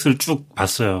인덱스를 쭉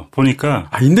봤어요.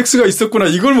 보니까. 인덱스가 있었구나.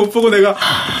 이걸 못 보고 내가.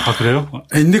 그래요?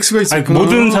 인덱스가 있었구나.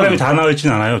 모든 사람이 다 나와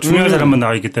있지는 않아요. 중요한 사람만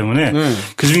나와 있기 때문에.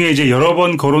 그 중에 이제 여러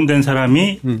번 거론된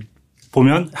사람이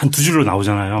보면 한 2줄로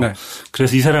나오잖아요.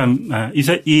 그래서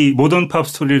이 모던 팝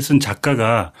스토리를 쓴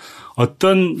작가가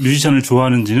어떤 뮤지션을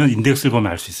좋아하는지는 인덱스를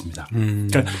보면 알 수 있습니다.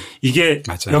 그러니까 이게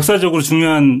맞아요. 역사적으로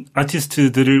중요한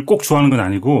아티스트들을 꼭 좋아하는 건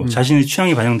아니고 자신의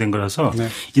취향이 반영된 거라서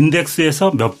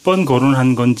인덱스에서 몇 번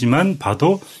거론한 건지만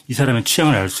봐도 이 사람의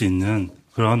취향을 알 수 있는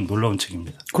그런 놀라운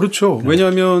책입니다. 그렇죠.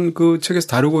 왜냐하면 그 책에서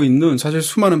다루고 있는 사실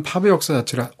수많은 팝의 역사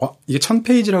자체를 이게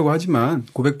 1000페이지라고 하지만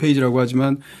 900페이지라고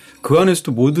하지만 그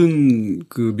안에서도 모든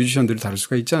그 뮤지션들을 다룰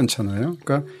수가 있지 않잖아요.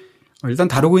 그러니까 일단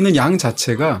다루고 있는 양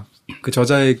자체가 그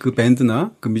저자의 그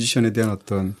밴드나 그 뮤지션에 대한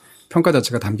어떤 평가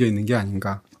자체가 담겨 있는 게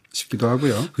아닌가 싶기도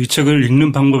하고요. 이 책을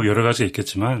읽는 방법이 여러 가지가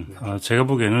있겠지만 제가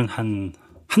보기에는 한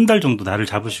달 정도 날을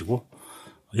잡으시고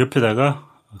옆에다가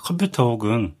컴퓨터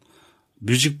혹은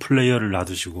뮤직 플레이어를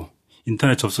놔두시고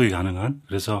인터넷 접속이 가능한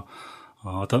그래서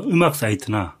어떤 음악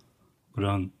사이트나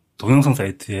그런 동영상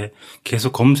사이트에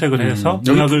계속 검색을 해서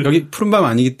여기 푸른밤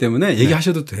아니기 때문에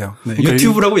얘기하셔도 돼요. 네. 그러니까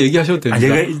유튜브라고 얘기하셔도 됩니다.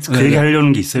 그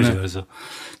얘기하려는 게 있어요.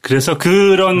 그래서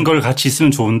그런 걸 같이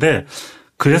있으면 좋은데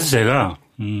그래서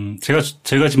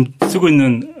제가 지금 쓰고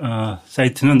있는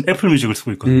사이트는 애플 뮤직을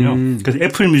쓰고 있거든요. 그래서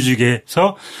애플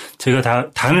뮤직에서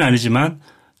제가 다는 아니지만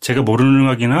제가 모르는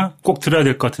음악이나 꼭 들어야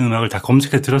될 것 같은 음악을 다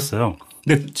검색해 들었어요.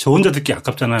 근데 저 혼자 듣기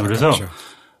아깝잖아요. 그래서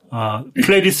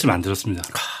플레이리스트를 만들었습니다.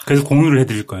 그래서 공유를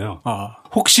해드릴 거예요.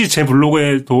 혹시 제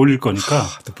블로그에도 올릴 거니까.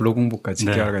 또 블로그 홍보까지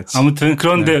깨알같이. 아무튼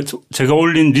그런데 제가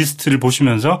올린 리스트를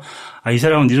보시면서 이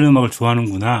사람은 이런 음악을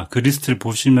좋아하는구나. 그 리스트를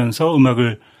보시면서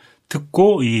음악을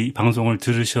듣고 이 방송을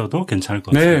들으셔도 괜찮을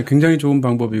것 같아요. 네, 굉장히 좋은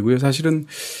방법이고요. 사실은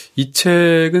이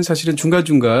책은 사실은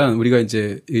중간중간 우리가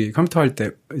이제 이 컴퓨터 할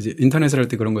때, 이제 인터넷을 할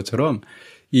때 그런 것처럼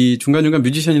이 중간중간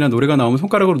뮤지션이나 노래가 나오면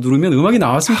손가락으로 누르면 음악이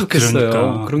나왔으면 좋겠어요.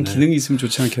 그러니까. 그런 기능이 있으면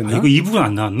좋지 않겠나? 이거 이북은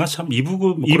안 나왔나? 참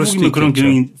이북이면 그런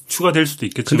기능이 추가될 수도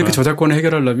있겠지만. 근데 그 저작권을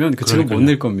해결하려면 그 책을 못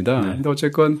낼 겁니다. 근데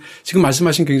어쨌건 지금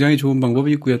말씀하신 굉장히 좋은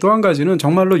방법이 있고요. 또 한 가지는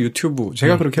정말로 유튜브.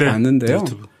 제가 그렇게 봤는데요.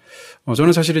 유튜브.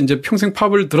 저는 사실 이제 평생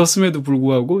팝을 들었음에도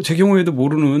불구하고 제 경우에도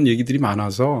모르는 얘기들이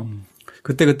많아서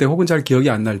그때 혹은 잘 기억이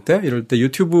안 날 때 이럴 때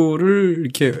유튜브를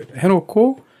이렇게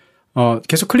해놓고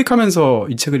계속 클릭하면서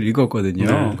이 책을 읽었거든요.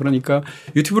 네. 그러니까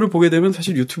유튜브를 보게 되면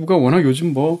사실 유튜브가 워낙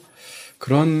요즘 뭐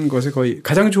그런 것에 거의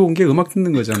가장 좋은 게 음악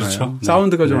듣는 거잖아요. 그렇죠.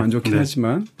 사운드가 좀 안 좋긴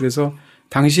하지만 그래서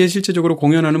당시에 실제적으로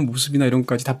공연하는 모습이나 이런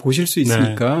것까지 다 보실 수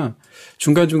있으니까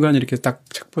중간중간 이렇게 딱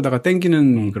책 보다가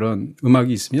땡기는 그런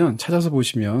음악이 있으면 찾아서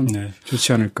보시면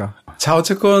좋지 않을까. 자,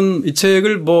 어쨌건 이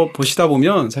책을 뭐 보시다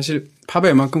보면 사실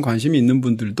팝에 이만큼 관심이 있는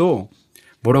분들도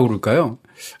뭐라 그럴까요?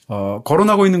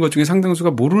 거론하고 있는 것 중에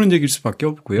상당수가 모르는 얘기일 수밖에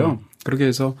없고요. 그렇게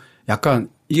해서 약간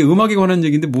이게 음악에 관한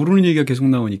얘기인데 모르는 얘기가 계속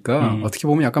나오니까 어떻게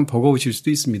보면 약간 버거우실 수도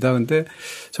있습니다. 근데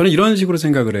저는 이런 식으로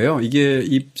생각을 해요.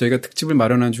 이게 저희가 특집을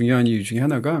마련한 중요한 이유 중에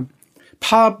하나가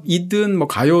팝이든 뭐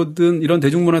가요든 이런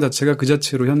대중문화 자체가 그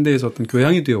자체로 현대에서 어떤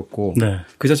교양이 되었고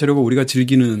그 자체로 우리가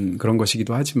즐기는 그런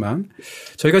것이기도 하지만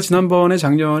저희가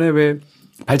작년에 왜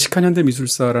발칙한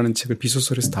현대미술사라는 책을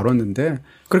비소설에서 다뤘는데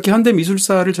그렇게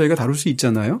현대미술사를 저희가 다룰 수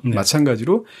있잖아요.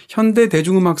 마찬가지로 현대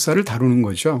대중음악사를 다루는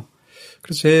거죠.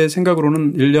 그래서 제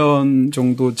생각으로는 1년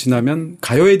정도 지나면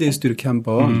가요에 대해서도 이렇게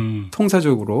한번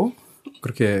통사적으로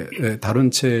그렇게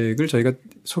다룬 책을 저희가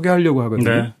소개하려고 하거든요.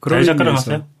 네. 그런 작가랑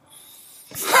하세요?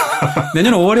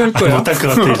 내년 5월에 할 거예요. 못할 것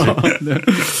같아요. 네.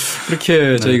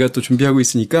 그렇게 저희가 또 준비하고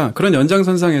있으니까 그런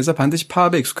연장선상에서 반드시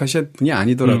팝에 익숙하신 분이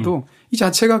아니더라도 이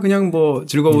자체가 그냥 뭐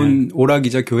즐거운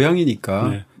오락이자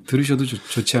교양이니까 들으셔도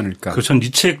좋지 않을까. 전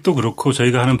이 책도 그렇고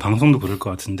저희가 하는 방송도 그럴 것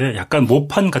같은데 약간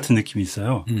모판 같은 느낌이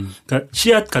있어요. 그러니까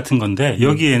씨앗 같은 건데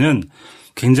여기에는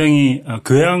굉장히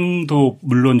교양도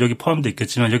물론 여기 포함되어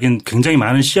있겠지만 여기는 굉장히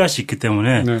많은 씨앗이 있기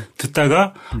때문에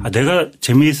듣다가 내가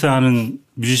재미있어하는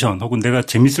뮤지션 혹은 내가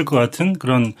재밌을 것 같은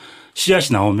그런 씨앗이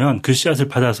나오면 그 씨앗을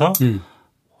받아서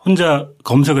혼자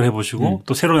검색을 해보시고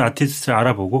또 새로운 아티스트를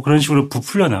알아보고 그런 식으로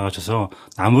부풀려 나가셔서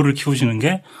나무를 키우시는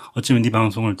게 어쩌면 이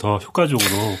방송을 더 효과적으로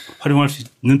활용할 수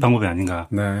있는 방법이 아닌가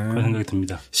그런 생각이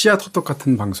듭니다. 씨앗 호떡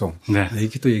같은 방송.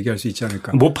 이렇게 또 얘기할 수 있지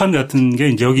않을까. 모판 같은 게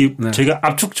이제 여기 저희가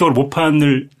압축적으로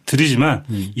모판을 드리지만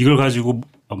이걸 가지고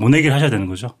모내기를 하셔야 되는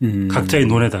거죠. 각자의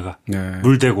논에다가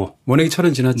물대고. 모내기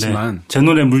철은 지났지만. 제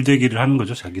논에 물대기를 하는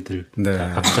거죠. 자기들.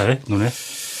 각자의 논에.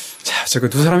 자, 제가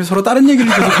두 사람이 서로 다른 얘기를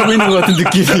계속 하고 있는 것 같은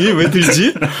느낌이 왜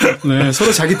들지?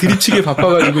 서로 자기 드립치기에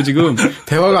바빠가지고 지금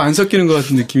대화가 안 섞이는 것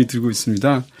같은 느낌이 들고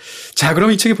있습니다. 자,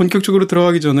 그럼 이 책에 본격적으로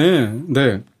들어가기 전에,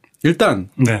 일단,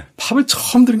 팝을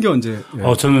처음 들은 게 언제?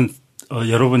 저는,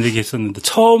 여러 번 얘기했었는데,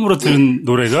 처음으로 들은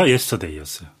노래가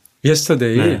Yesterday였어요.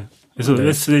 Yesterday? 그래서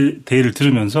Yesterday를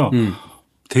들으면서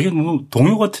되게 뭐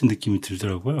동요 같은 느낌이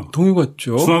들더라고요. 동요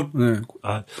같죠?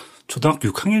 초등학교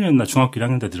 6학년이었나 중학교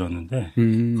 1학년 때 들었는데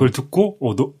그걸 듣고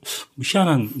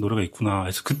희한한 노래가 있구나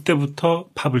해서 그때부터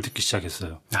팝을 듣기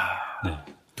시작했어요.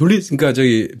 그러니까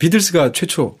비틀스가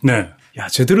최초. 야,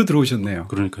 제대로 들어오셨네요.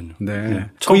 그러니까요.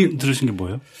 처음 들으신 게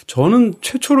뭐예요? 저는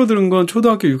최초로 들은 건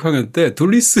초등학교 6학년 때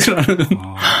둘리스라는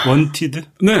원티드?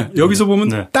 여기서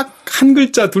보면 딱 한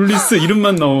글자 둘리스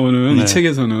이름만 나오는 이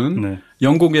책에서는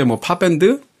영국의 뭐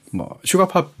팝밴드 뭐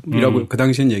슈가팝이라고 그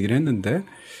당시엔 얘기를 했는데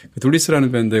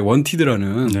둘리스라는 밴드의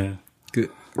원티드라는 그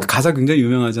가사 굉장히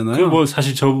유명하잖아요. 뭐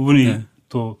사실 저분이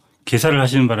또 개사를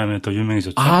하시는 바람에 더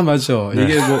유명해졌죠. 맞아.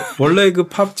 이게 뭐 원래 그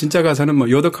팝 진짜 가사는 뭐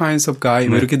You're the kinds of guy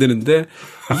뭐 이렇게 되는데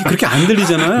이게 그렇게 안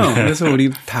들리잖아요. 그래서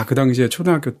우리 다 그 당시에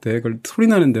초등학교 때 그걸 소리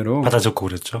나는 대로 받아 적고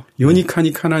그랬죠.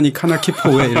 요니카니 카나니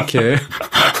카나키포에 이렇게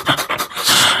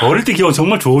어릴 때 기억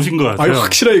정말 좋으신 것 같아요.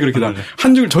 확실하게 그렇게 다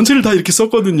한 줄 전체를 다 이렇게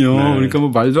썼거든요. 네. 그러니까 뭐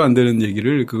말도 안 되는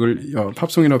얘기를 그걸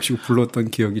팝송이랍시고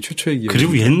불렀던 기억이 최초의 기억이.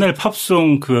 그리고 옛날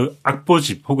팝송 그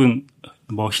악보집 혹은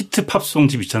뭐 히트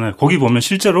팝송집 있잖아요. 거기 보면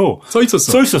실제로 써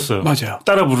있었어요. 맞아요.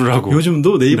 따라 부르라고.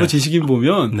 요즘도 네이버 지식인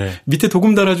보면 밑에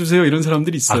도금 달아주세요 이런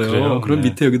사람들이 있어요. 그럼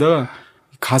밑에 여기다가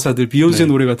가사들 비욘세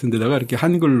노래 같은 데다가 이렇게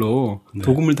한글로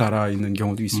도금을 달아 있는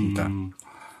경우도 있습니다.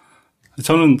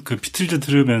 저는 그 비틀즈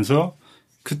들으면서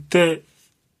그때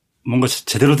뭔가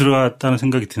제대로 들어갔다는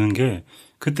생각이 드는 게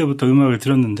그때부터 음악을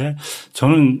들었는데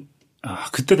저는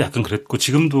그때도 약간 그랬고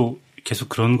지금도 계속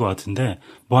그런 것 같은데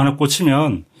뭐 하나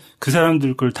꽂히면 그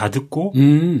사람들 걸 다 듣고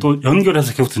또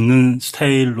연결해서 계속 듣는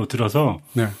스타일로 들어서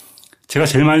제가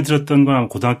제일 많이 들었던 건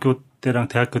고등학교 때랑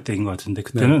대학교 때인 것 같은데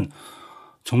그때는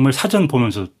정말 사전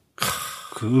보면서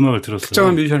그 음악을 들었어요.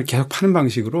 특정한 뮤지션을 계속 파는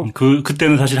방식으로?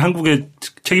 그때는 사실 한국에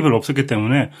책이 별로 없었기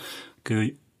때문에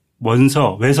그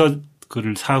외서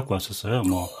글을 사갖고 왔었어요.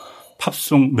 뭐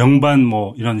팝송 명반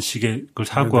뭐 이런 식의 걸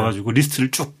사갖고 와가지고 리스트를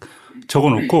쭉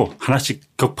적어놓고 하나씩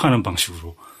격파하는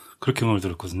방식으로 그렇게 음악을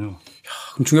들었거든요.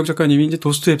 그럼 중혁 작가님이 이제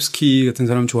도스토옙스키 같은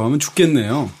사람 좋아하면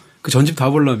죽겠네요. 그 전집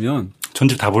다 보려면.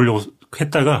 전집 다 보려고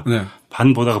했다가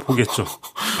반 보다가 포기했죠.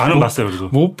 반은 봤어요, 그래도.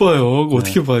 못 봐요.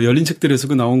 어떻게 봐요. 열린 책들에서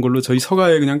그 나온 걸로 저희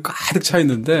서가에 그냥 가득 차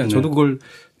있는데 저도 그걸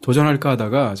도전할까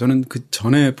하다가 저는 그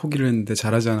전에 포기를 했는데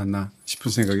잘하지 않았나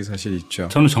싶은 생각이 사실 있죠.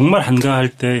 저는 정말 한가할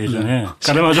때 예전에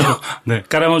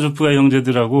까라마조프가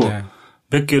형제들하고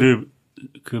몇 개를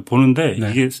보는데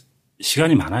이게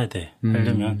시간이 많아야 돼.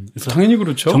 하려면. 그래서 당연히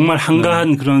그렇죠. 정말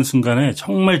한가한 그런 순간에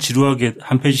정말 지루하게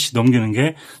한 페이지씩 넘기는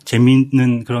게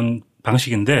재미있는 그런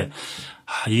방식인데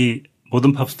이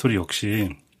모던 팝 스토리 역시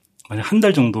만약 한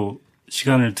달 정도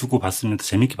시간을 두고 봤으면 더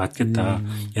재밌게 봤겠다.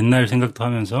 옛날 생각도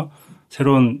하면서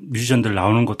새로운 뮤지션들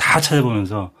나오는 거 다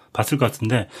찾아보면서 봤을 것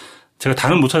같은데 제가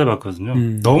다는 못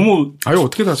찾아봤거든요. 너무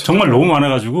어떻게 다 정말 너무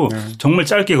많아가지고 정말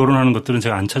짧게 거론하는 것들은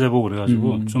제가 안 찾아보고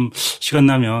그래가지고 좀 시간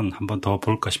나면 한번 더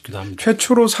볼까 싶기도 합니다.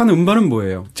 최초로 산 음반은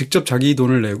뭐예요? 직접 자기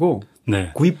돈을 내고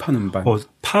구입한 음반.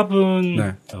 팝은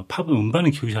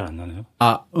음반은 기억이 잘 안 나네요.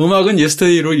 음악은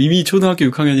예스터데이로 이미 초등학교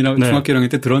 6학년이나 중학교 1학년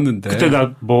때 들었는데 그때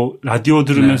나 뭐 라디오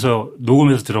들으면서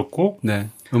녹음해서 들었고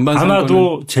음반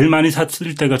아마도 제일 많이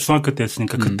샀을 때가 중학교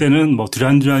때였으니까 그때는 뭐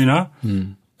듀란듀란이나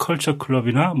컬처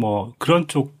클럽이나 뭐 그런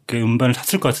쪽의 음반을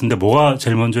샀을 것 같은데 뭐가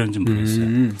제일 먼저였는지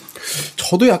모르겠어요.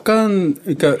 저도 약간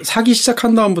그러니까 사기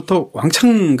시작한 다음부터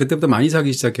왕창 그때부터 많이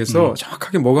사기 시작해서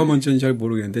정확하게 뭐가 먼저인지 잘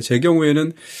모르겠는데 제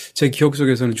경우에는 제 기억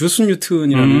속에서는 주스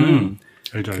뉴튼이라는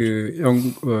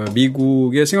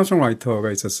미국의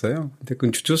싱어송라이터가 있었어요. 근데 그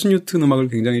주스 뉴튼 음악을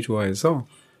굉장히 좋아해서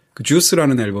그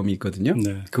주스라는 앨범이 있거든요.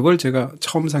 그걸 제가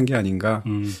처음 산 게 아닌가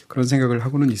그런 생각을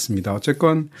하고는 있습니다.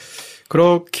 어쨌건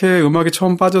그렇게 음악에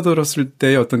처음 빠져들었을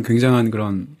때 어떤 굉장한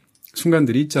그런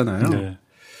순간들이 있잖아요.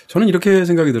 저는 이렇게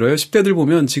생각이 들어요. 10대들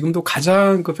보면 지금도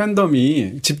가장 그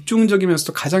팬덤이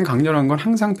집중적이면서도 가장 강렬한 건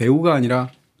항상 배우가 아니라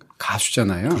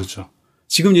가수잖아요. 그렇죠.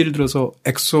 지금 예를 들어서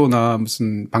엑소나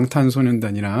무슨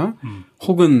방탄소년단이나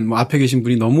혹은 뭐 앞에 계신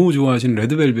분이 너무 좋아하시는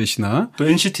레드벨벳이나 또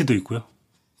NCT도 있고요.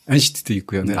 NCT도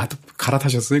있고요. 또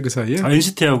갈아타셨어요, 그 사이에?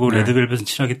 NCT하고 레드벨벳은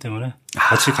친하기 때문에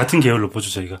같은 계열로 보죠,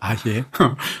 저희가. 예.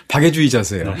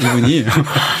 박애주의자세요, 이분이.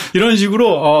 이런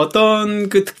식으로 어떤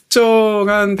그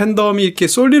특정한 팬덤이 이렇게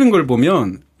쏠리는 걸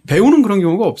보면 배우는 그런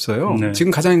경우가 없어요.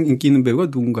 지금 가장 인기 있는 배우가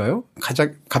누군가요?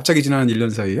 갑자기 지난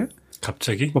 1년 사이에?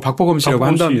 갑자기? 뭐 박보검 씨라고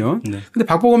한다면. 근데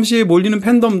박보검 씨에 몰리는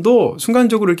팬덤도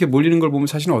순간적으로 이렇게 몰리는 걸 보면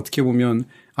사실은 어떻게 보면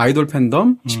아이돌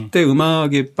팬덤, 10대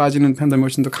음악에 빠지는 팬덤이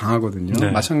훨씬 더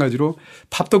강하거든요. 마찬가지로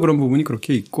팝도 그런 부분이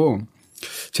그렇게 있고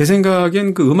제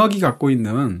생각엔 그 음악이 갖고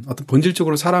있는 어떤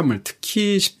본질적으로 사람을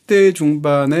특히 10대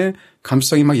중반에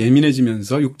감수성이 막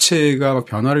예민해지면서 육체가 막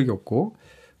변화를 겪고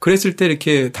그랬을 때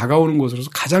이렇게 다가오는 것으로서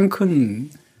가장 큰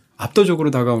압도적으로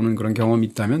다가오는 그런 경험이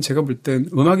있다면 제가 볼 땐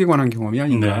음악에 관한 경험이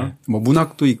아닌가. 뭐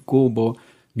문학도 있고 뭐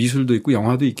미술도 있고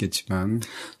영화도 있겠지만.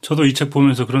 저도 이 책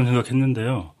보면서 그런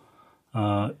생각했는데요.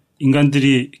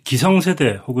 인간들이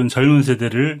기성세대 혹은 젊은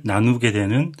세대를 나누게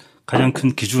되는 가장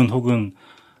큰 기준 혹은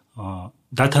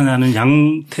나타나는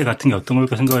양태 같은 게 어떤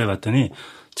걸까 생각해 봤더니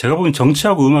제가 보기엔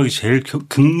정치하고 음악이 제일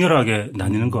극렬하게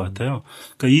나뉘는 것 같아요.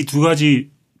 그러니까 이 두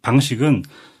가지 방식은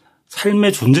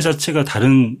삶의 존재 자체가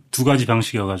다른 두 가지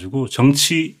방식이어가지고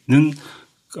정치는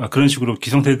그런 식으로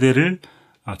기성세대를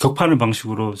격파하는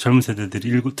방식으로 젊은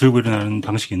세대들이 들고 일어나는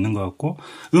방식이 있는 것 같고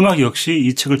음악 역시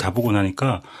이 책을 다 보고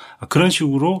나니까 그런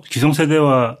식으로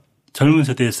기성세대와 젊은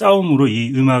세대의 싸움으로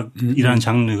이 음악이라는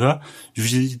장르가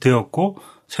유지되었고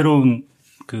새로운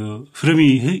그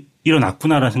흐름이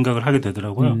일어났구나라는 생각을 하게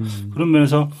되더라고요. 그런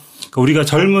면에서 우리가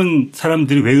젊은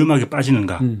사람들이 왜 음악에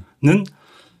빠지는가는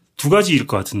두 가지일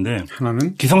것 같은데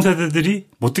하나는 기성세대들이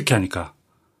못 듣게 하니까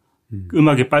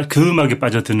그 음악에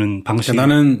빠져드는 방식.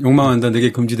 그러니까 나는 욕망한다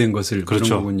내게 금지된 것을 그렇죠.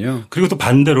 그런 거군요. 그리고 또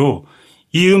반대로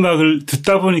이 음악을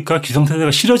듣다 보니까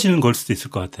기성세대가 싫어지는 걸 수도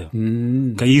있을 것 같아요.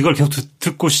 그러니까 이걸 계속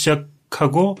듣고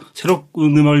시작하고 새로운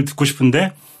음악을 듣고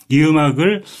싶은데 이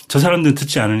음악을 저 사람들은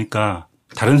듣지 않으니까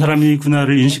다른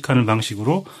사람이구나를 인식하는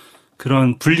방식으로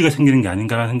그런 분리가 생기는 게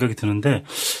아닌가라는 생각이 드는데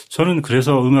저는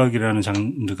그래서 음악이라는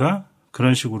장르가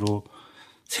그런 식으로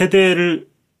세대를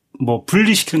뭐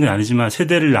분리시키는 건 아니지만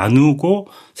세대를 나누고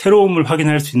새로움을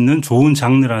확인할 수 있는 좋은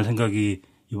장르라는 생각이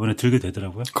이번에 들게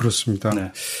되더라고요. 그렇습니다.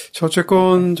 네.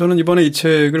 어쨌건 저는 이번에 이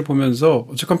책을 보면서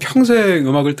어쨌건 평생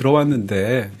음악을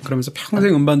들어왔는데 그러면서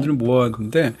평생 음반들을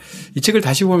모아왔는데 이 책을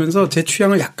다시 보면서 제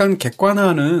취향을 약간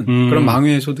객관화하는 그런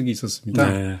망회의 소득이 있었습니다.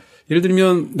 네. 예를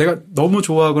들면 내가 너무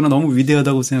좋아하거나 너무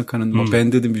위대하다고 생각하는 뭐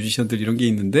밴드든 뮤지션들 이런 게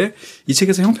있는데 이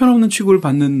책에서 형편없는 취급을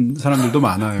받는 사람들도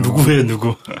많아요. 누구예요,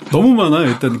 누구? 너무 많아요.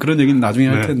 일단 그런 얘기는 나중에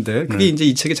할 텐데 그게 이제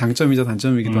이 책의 장점이자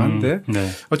단점이기도 한데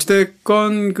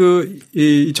어찌됐건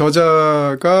이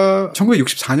저자가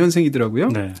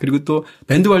 1964년생이더라고요. 네. 그리고 또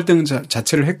밴드 활동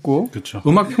자체를 했고 그렇죠.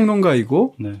 음악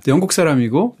평론가이고 영국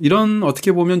사람이고 이런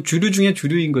어떻게 보면 주류 중에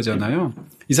주류인 거잖아요.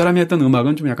 이 사람이 했던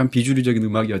음악은 좀 약간 비주류적인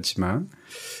음악이었지만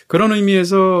그런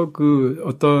의미에서 그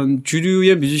어떤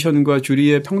주류의 뮤지션과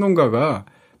주류의 평론가가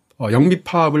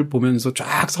영미팝을 보면서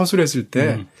쫙 서술했을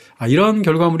때 아, 이런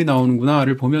결과물이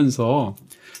나오는구나를 보면서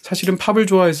사실은 팝을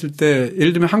좋아했을 때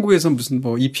예를 들면 한국에서 무슨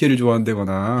뭐 EPL을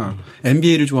좋아한다거나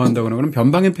NBA를 좋아한다거나 그런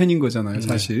변방의 팬인 거잖아요,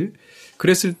 사실.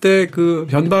 그랬을 때 그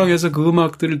변방에서 그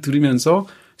음악들을 들으면서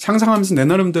상상하면서 내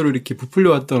나름대로 이렇게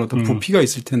부풀려왔던 어떤 부피가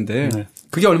있을 텐데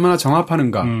그게 얼마나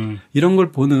정합하는가 이런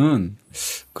걸 보는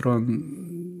그런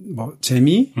뭐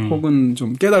재미 혹은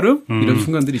좀 깨달음 이런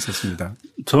순간들이 있었습니다.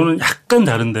 저는 약간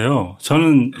다른데요.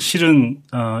 저는 실은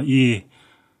이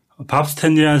밥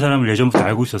스탠리라는 사람을 예전부터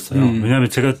알고 있었어요. 왜냐하면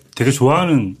제가 되게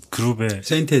좋아하는 그룹의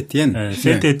세인트 에티엔, 네,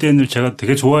 세인트 에티엔을 제가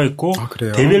되게 좋아했고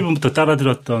데뷔 앨범부터 따라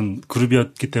들었던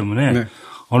그룹이었기 때문에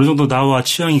어느 정도 나와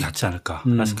취향이 같지 않을까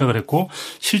생각을 했고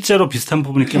실제로 비슷한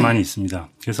부분이 꽤 많이 있습니다.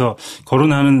 그래서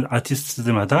거론하는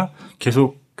아티스트들마다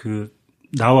계속 그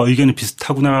나와 의견이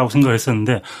비슷하구나라고 생각을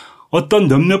했었는데 어떤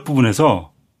몇몇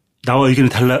부분에서 나와 의견이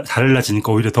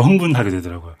달라지니까 오히려 더 흥분하게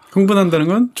되더라고요. 흥분한다는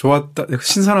건 좋았다,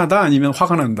 신선하다 아니면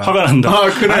화가 난다. 화가 난다. 아,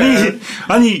 그래.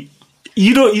 아니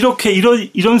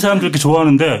이런 사람들 이렇게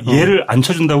좋아하는데 얘를 안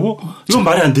쳐준다고? 이건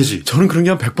말이 안 되지. 저는 그런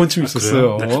게 한 100번쯤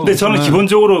있었어요. 네. 근데 저는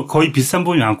기본적으로 거의 비슷한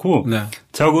부분이 많고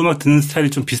저하고 음악 듣는 스타일이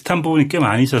좀 비슷한 부분이 꽤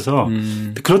많이 있어서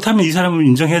그렇다면 이 사람을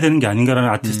인정해야 되는 게 아닌가라는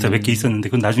아티스트가 몇 개 있었는데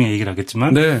그건 나중에 얘기를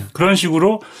하겠지만 그런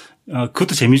식으로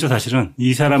그것도 재미죠 사실은.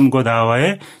 이 사람과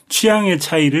나와의 취향의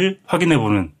차이를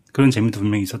확인해보는 그런 재미도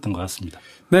분명히 있었던 것 같습니다.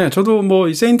 네, 저도 뭐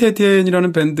이 세인트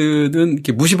에티엔이라는 밴드는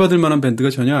이렇게 무시받을 만한 밴드가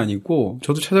전혀 아니고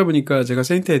저도 찾아보니까 제가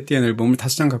세인트 에티엔 앨범을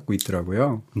 5장 갖고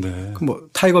있더라고요. 네. 그 뭐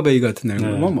타이거 베이 같은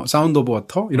앨범, 뭐 사운드 오브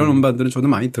워터 이런 음반들은 저도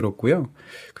많이 들었고요.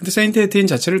 근데 세인트 에티엔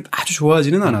자체를 아주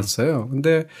좋아하지는 않았어요.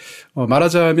 근데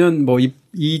말하자면 뭐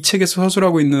이 책에서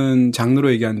서술하고 있는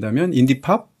장르로 얘기한다면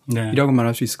인디팝 이라고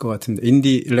말할 수 있을 것 같은데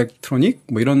인디 일렉트로닉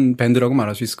뭐 이런 밴드라고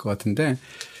말할 수 있을 것 같은데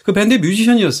그 밴드의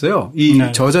뮤지션이었어요. 이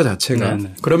저자 자체가.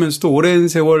 그러면서도 오랜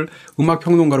세월 음악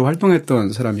평론가로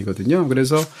활동했던 사람이거든요.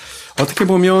 그래서 어떻게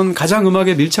보면 가장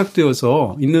음악에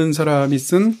밀착되어서 있는 사람이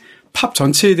쓴 팝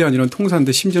전체에 대한 이런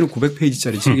통사인데 심지어는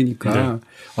 900페이지짜리 책이니까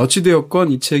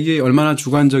어찌되었건 이 책이 얼마나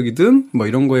주관적이든 뭐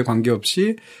이런 거에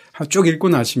관계없이 쭉 읽고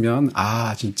나시면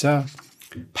아 진짜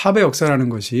팝의 역사라는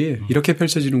것이 이렇게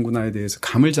펼쳐지는구나에 대해서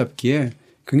감을 잡기에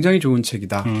굉장히 좋은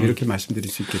책이다. 이렇게 말씀드릴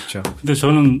수 있겠죠. 근데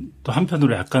저는 또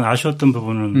한편으로 약간 아쉬웠던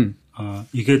부분은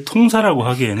이게 통사라고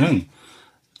하기에는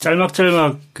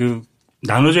짤막짤막 그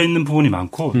나눠져 있는 부분이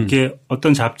많고 이게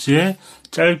어떤 잡지에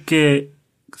짧게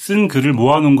쓴 글을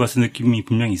모아놓은 것 같은 느낌이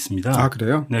분명히 있습니다. 아,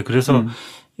 그래요? 네. 그래서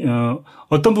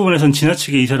어떤 부분에서는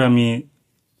지나치게 이 사람이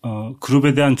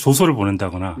그룹에 대한 조소를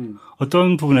보낸다거나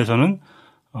어떤 부분에서는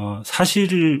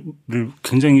사실을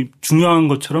굉장히 중요한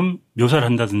것처럼 묘사를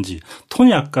한다든지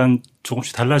톤이 약간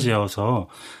조금씩 달라져서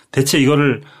대체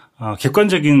이거를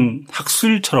객관적인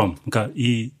학술처럼 그러니까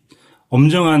이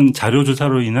엄정한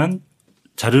자료조사로 인한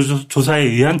자료조사에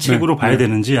의한 책으로 봐야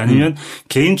되는지 아니면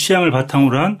개인 취향을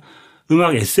바탕으로 한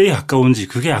음악 에세이에 가까운지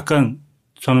그게 약간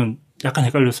저는 약간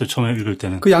헷갈렸어요. 처음에 읽을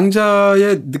때는. 그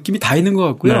양자의 느낌이 다 있는 것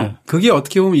같고요. 그게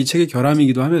어떻게 보면 이 책의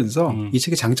결함이기도 하면서 이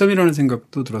책의 장점이라는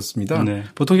생각도 들었습니다.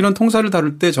 보통 이런 통사를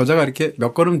다룰 때 저자가 이렇게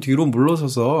몇 걸음 뒤로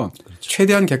물러서서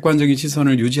최대한 객관적인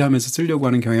시선을 유지하면서 쓰려고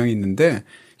하는 경향이 있는데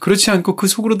그렇지 않고 그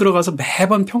속으로 들어가서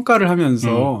매번 평가를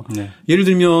하면서 예를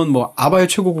들면 뭐 아바의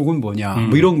최고곡은 뭐냐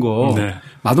뭐 이런 거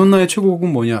마돈나의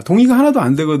최고곡은 뭐냐 동의가 하나도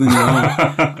안 되거든요.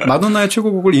 마돈나의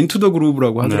최고곡을 인투 더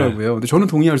그루브라고 하더라고요. 근데 저는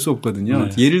동의할 수 없거든요.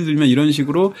 예를 들면 이런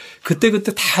식으로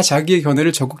그때그때 다 자기의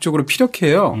견해를 적극적으로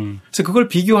피력해요. 그래서 그걸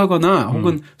비교하거나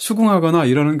혹은 수긍하거나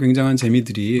이러는 굉장한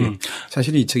재미들이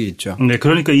사실은 이 책에 있죠. 네,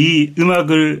 그러니까 이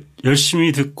음악을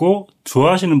열심히 듣고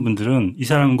좋아하시는 분들은 이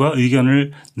사람과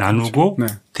의견을 나누고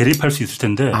대립할 수 있을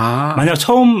텐데 만약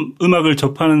처음 음악을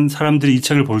접하는 사람들이 이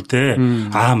책을 볼 때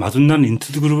마돈나는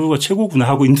인투 더 그루브가 최고구나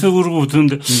하고 인투 더 그루브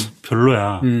듣는데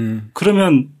별로야.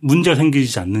 그러면 문제가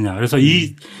생기지 않느냐. 그래서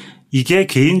이게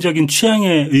개인적인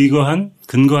취향에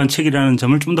근거한 책이라는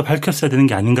점을 좀 더 밝혔어야 되는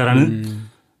게 아닌가라는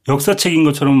역사책인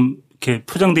것처럼 이렇게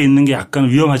포장되어 있는 게 약간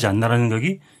위험하지 않나라는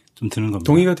생각이 좀 드는 겁니다.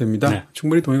 동의가 됩니다. 네.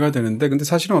 충분히 동의가 되는데 근데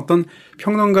사실은 어떤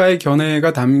평론가의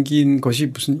견해가 담긴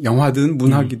것이 무슨 영화든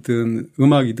문학이든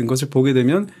음악이든 것을 보게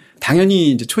되면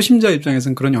당연히 이제 초심자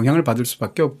입장에서는 그런 영향을 받을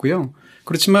수밖에 없고요.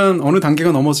 그렇지만 어느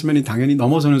단계가 넘었으면 당연히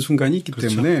넘어서는 순간이 있기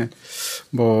때문에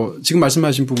뭐 지금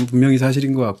말씀하신 부분 분명히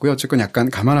사실인 것 같고요. 어쨌건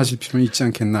약간 감안하실 필요는 있지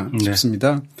않겠나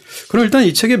싶습니다. 그럼 일단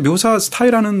이 책의 묘사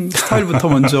스타일부터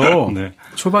먼저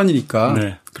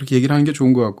초반이니까 그렇게 얘기를 하는 게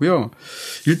좋은 것 같고요.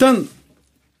 일단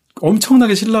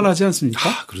엄청나게 신랄하지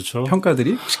않습니까? 그렇죠.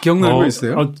 평가들이 혹시 기억나는 거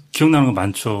있어요? 기억나는 거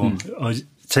많죠.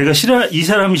 제가 이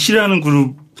사람이 싫어하는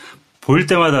그룹 보일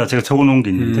때마다 제가 적어놓은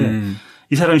게 있는데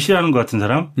이 사람이 싫어하는 것 같은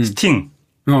사람 스팅,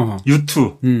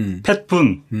 U2,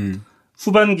 팻분,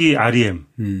 후반기 R.E.M.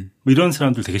 뭐 이런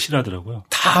사람들 되게 싫어하더라고요.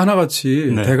 다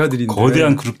하나같이 대가들인데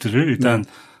거대한 그룹들을 일단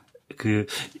그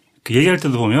얘기할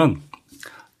때도 보면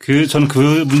저는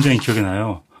그 문장이 기억이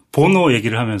나요. 보노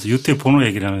얘기를 하면서 U2의 보노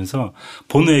얘기를 하면서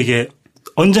보노에게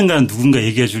언젠가는 누군가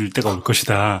얘기해 줄 때가 올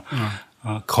것이다.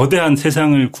 거대한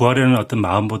세상을 구하려는 어떤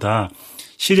마음보다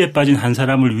시리에 빠진 한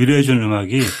사람을 위로해 주는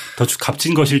음악이 더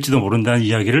값진 것일지도 모른다는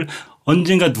이야기를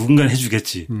언젠가 누군가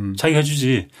해주겠지. 자기가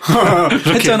해주지.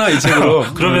 했잖아 이 책으로.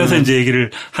 그러면서 이제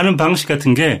얘기를 하는 방식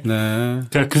같은 게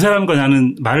그러니까 그 사람과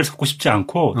나는 말을 섞고 싶지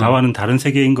않고 나와는 다른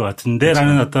세계인 것 같은데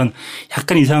라는 어떤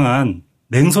약간 이상한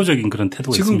냉소적인 그런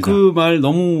태도가 지금 있습니다. 그 말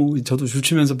너무 저도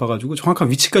줄치면서 봐가지고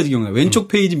정확한 위치까지 기억나요. 왼쪽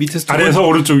페이지 밑에서 아래에서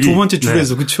오른쪽이 두 번째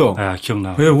줄에서 그렇죠.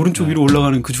 기억나. 왜 오른쪽 위로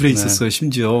올라가는 그 줄에 있었어요.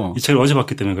 심지어. 이 책을 어제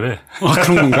봤기 때문에 그래.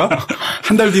 그런 건가?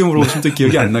 한 달 뒤에 물어보시면 또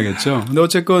기억이 안 나겠죠. 근데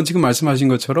어쨌건 지금 말씀하신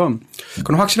것처럼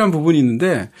그런 확실한 부분이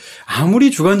있는데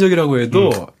아무리 주관적이라고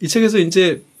해도 이 책에서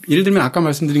이제 예를 들면 아까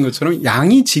말씀드린 것처럼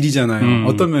양이 질이잖아요.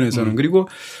 어떤 면에서는. 그리고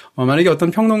만약에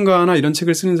어떤 평론가나 이런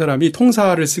책을 쓰는 사람이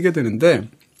통사를 쓰게 되는데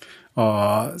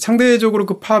상대적으로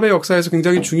그 팝의 역사에서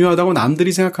굉장히 중요하다고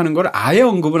남들이 생각하는 걸 아예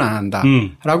언급을 안 한다.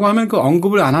 라고 하면 그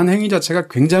언급을 안 한 행위 자체가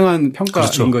굉장한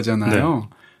평가인 거잖아요.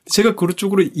 제가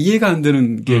그쪽으로 이해가 안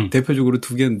되는 게 대표적으로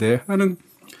두 개인데 하나는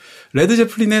레드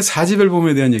제플린의 4집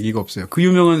앨범에 대한 얘기가 없어요. 그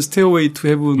유명한 스테어웨이 투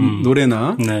헤븐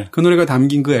노래나 그 노래가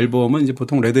담긴 그 앨범은 이제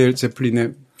보통 레드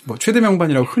제플린의 뭐 최대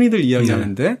명반이라고 흔히들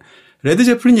이야기하는데 레드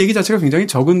제플린 얘기 자체가 굉장히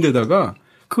적은 데다가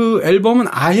그 앨범은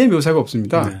아예 묘사가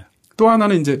없습니다. 또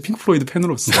하나는 이제 핑크플로이드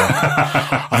팬으로서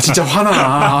진짜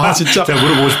화나. 진짜 제가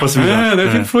물어보고 싶었습니다.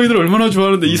 네, 핑크플로이드를 얼마나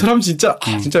좋아하는데 이 사람 진짜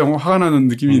영화 화가 나는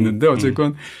느낌이 있는데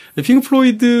어쨌건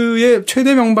핑크플로이드의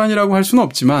최대 명반이라고 할 수는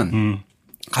없지만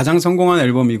가장 성공한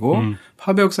앨범이고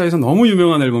팝의 역사에서 너무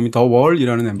유명한 앨범이 더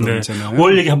월이라는 앨범이잖아요.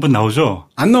 월 얘기 한번 나오죠?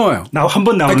 안 나와요. 한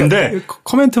번 나오는데 그러니까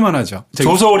코멘트만 하죠.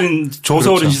 조서어린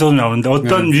시선으로 나오는데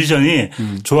어떤 뮤지션이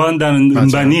좋아한다는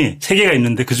음반이 3개가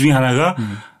있는데 그 중에 하나가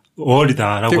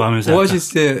월이다라고 하면서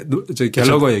오아시스의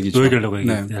갤러거 얘기죠. 노예 갤러거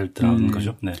얘기를 나오는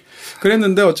거죠. 네.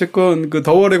 그랬는데 어쨌건 그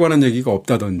더 월에 관한 얘기가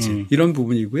없다든지 이런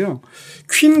부분이고요.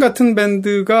 퀸 같은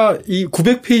밴드가 이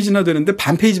 900페이지나 되는데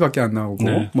반 페이지밖에 안 나오고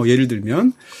뭐 예를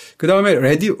들면 그다음에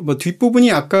라디오 뭐 뒷부분이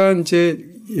약간 이제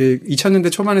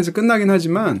 2000년대 초반에서 끝나긴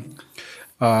하지만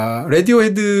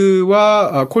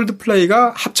레디오헤드와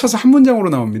콜드플레이가 합쳐서 한 문장으로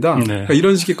나옵니다. 그러니까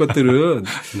이런 식의 것들은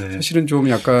사실은 좀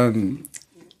약간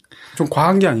좀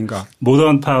과한 게 아닌가.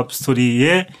 모던 팝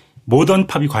스토리의 모던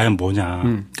팝이 과연 뭐냐.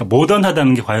 그러니까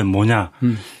모던하다는 게 과연 뭐냐.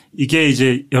 이게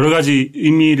이제 여러 가지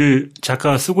의미를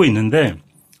작가가 쓰고 있는데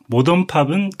모던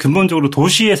팝은 근본적으로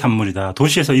도시의 산물이다.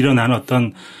 도시에서 일어나는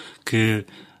어떤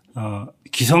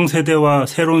기성세대와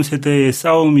새로운 세대의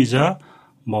싸움이자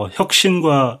뭐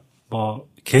혁신과 뭐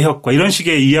개혁과 이런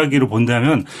식의 이야기로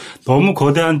본다면 너무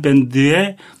거대한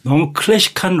밴드에 너무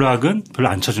클래식한 락은 별로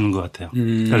안 쳐주는 것 같아요.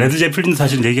 레드 제플린도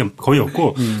사실 얘기가 거의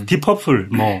없고 딥퍼플,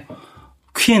 뭐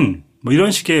퀸, 뭐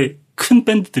이런 식의 큰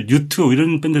밴드들, U2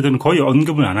 이런 밴드들은 거의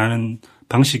언급을 안 하는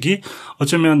방식이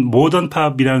어쩌면 모던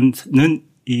팝이라는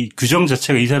이 규정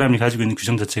자체가 이 사람이 가지고 있는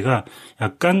규정 자체가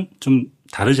약간 좀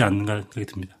다르지 않는가 생각이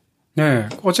듭니다. 네.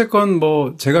 어쨌건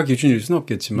뭐 제가 기준일 수는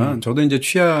없겠지만 저도 이제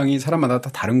취향이 사람마다 다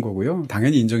다른 거고요.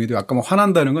 당연히 인정이 돼요. 아까 뭐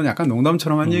화난다는 건 약간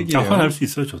농담처럼 한 얘기예요. 화날 수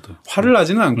있어요, 저도. 화를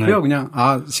나지는 않고요. 그냥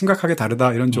심각하게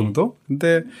다르다 이런 정도.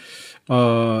 근데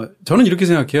저는 이렇게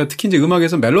생각해요. 특히 이제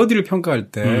음악에서 멜로디를 평가할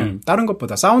때 다른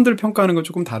것보다 사운드를 평가하는 건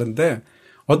조금 다른데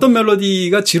어떤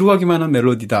멜로디가 지루하기만 한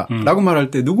멜로디다라고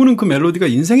말할 때 누구는 그 멜로디가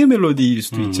인생의 멜로디일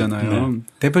수도 있잖아요.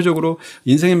 대표적으로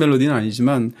인생의 멜로디는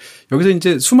아니지만 여기서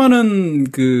이제 수많은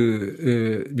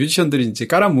뮤지션들이 이제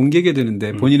깔아뭉개게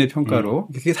되는데 본인의 평가로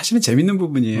그게 사실은 재밌는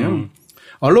부분이에요.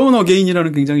 Alone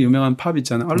Again이라는 굉장히 유명한 팝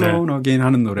있잖아요. Alone Again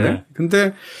하는 노래. 네.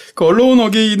 근데 그 Alone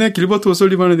Again의 길버트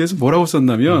오설리반에 대해서 뭐라고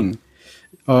썼냐면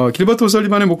길버트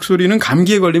오설리반의 목소리는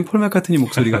감기에 걸린 폴 맥카트니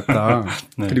목소리 같다.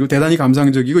 네. 그리고 대단히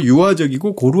감상적이고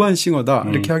유화적이고 고루한 싱어다.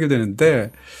 이렇게 하게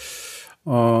되는데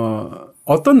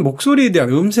어떤 목소리에 대한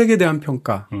음색에 대한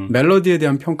평가, 멜로디에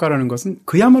대한 평가라는 것은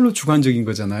그야말로 주관적인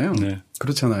거잖아요. 네.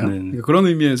 그렇잖아요. 그러니까 그런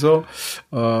의미에서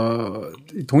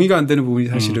동의가 안 되는 부분이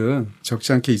사실은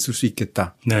적지 않게 있을 수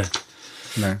있겠다. 네.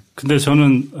 네. 근데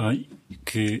저는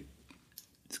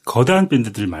거대한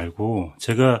밴드들 말고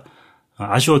제가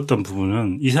아쉬웠던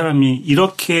부분은 이 사람이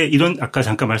이런 아까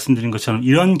잠깐 말씀드린 것처럼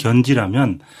이런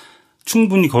견지라면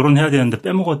충분히 거론해야 되는데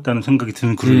빼먹었다는 생각이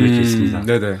드는 그룹이 이렇게 있습니다.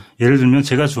 네네. 예를 들면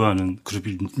제가 좋아하는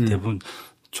그룹이 대부분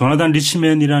조나단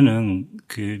리치맨이라는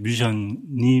그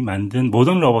뮤지션이 만든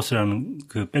모던 러버스라는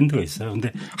그 밴드가 있어요.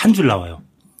 근데 한 줄 나와요.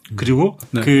 그리고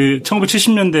네.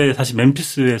 1970년대 사실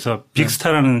멤피스에서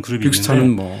빅스타라는 그룹이 빅스타는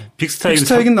있는데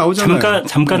빅스타이긴 나오잖아요.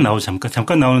 잠깐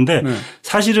나오는데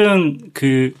사실은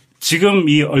지금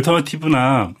이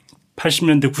얼터너티브나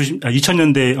 80년대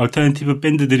 2000년대 얼터너티브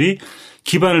밴드들이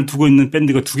기반을 두고 있는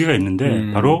밴드가 두 개가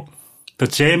있는데 바로 더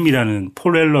잼이라는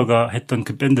폴 웰러가 했던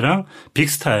그 밴드랑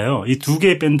빅스타예요. 이 두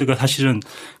개의 밴드가 사실은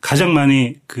가장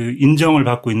많이 인정을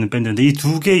받고 있는 밴드인데 이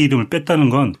두 개의 이름을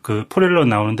뺐다는 건 폴 웰러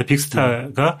나오는데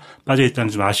빅스타가 빠져 있다는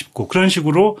게 좀 아쉽고 그런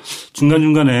식으로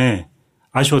중간중간에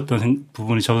아쉬웠던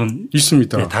부분이 저는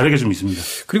있습니다. 네, 다르게 좀 있습니다.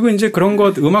 그리고 이제 그런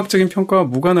것 음악적인 평가와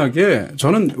무관하게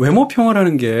저는 외모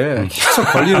평을 게 계속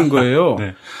걸리는 거예요.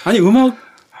 네. 아니 음악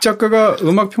작가가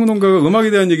음악 평론가가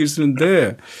음악에 대한 얘기를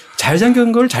쓰는데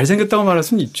잘생긴 걸 잘생겼다고 말할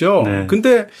수는 있죠. 네.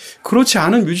 근데 그렇지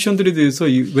않은 뮤지션들에 대해서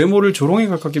이 외모를 조롱에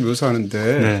가깝게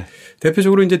묘사하는데 네.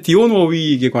 대표적으로 이제 디온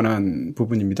워윅에 관한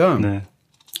부분입니다. 네.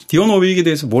 디온 워윅에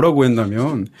대해서 뭐라고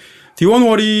했냐면 디온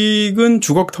워윅은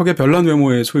주걱턱의 별난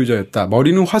외모의 소유자였다.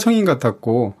 머리는 화성인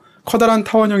같았고 커다란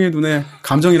타원형의 눈에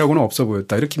감정이라고는 없어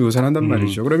보였다. 이렇게 묘사를 한단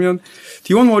말이죠. 그러면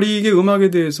디온 워윅의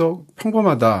음악에 대해서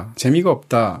평범하다. 재미가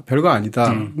없다. 별거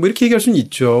아니다. 뭐 이렇게 얘기할 수는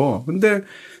있죠. 근데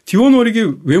디온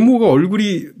워릭의 외모가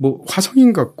얼굴이 뭐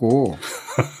화성인 같고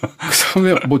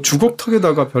그다음에 뭐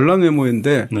주걱턱에다가 별난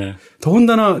외모인데 네.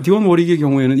 더군다나 디온 워릭의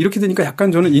경우에는 이렇게 되니까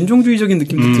약간 저는 인종주의적인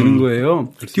느낌도 드는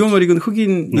거예요. 디온 워릭은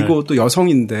흑인이고 네. 또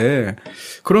여성인데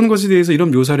그런 것에 대해서 이런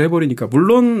묘사를 해버리니까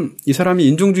물론 이 사람이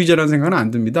인종주의자라는 생각은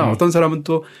안 듭니다. 어떤 사람은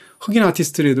또 흑인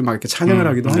아티스트라도 막 이렇게 찬양을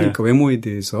하기도 하니까 네. 외모에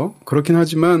대해서 그렇긴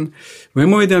하지만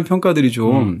외모에 대한 평가들이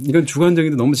좀 이건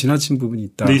주관적인데 너무 지나친 부분이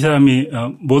있다. 근데 이 사람이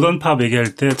모던 팝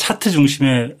얘기할 때 차트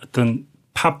중심의 어떤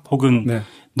팝 혹은 네.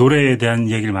 노래에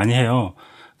대한 얘기를 많이 해요.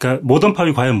 그러니까 모던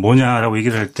팝이 과연 뭐냐라고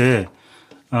얘기를 할 때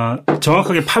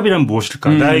정확하게 팝이란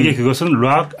무엇일까? 나에게 그것은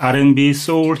락, R&B,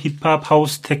 소울, 힙합,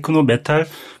 하우스, 테크노, 메탈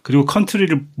그리고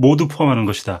컨트리를 모두 포함하는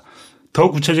것이다. 더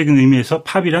구체적인 의미에서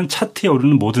팝이란 차트에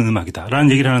오르는 모든 음악이다.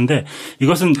 라는 얘기를 하는데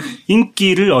이것은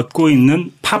인기를 얻고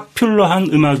있는 파퓰러한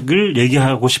음악을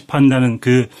얘기하고 싶어 한다는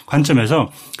그 관점에서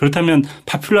그렇다면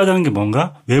파퓰러하다는 게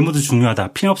뭔가? 외모도 중요하다.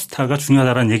 핀업 스타가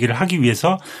중요하다라는 얘기를 하기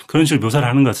위해서 그런 식으로 묘사를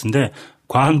하는 것 같은데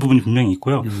과한 부분이 분명히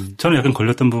있고요. 저는 약간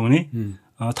걸렸던 부분이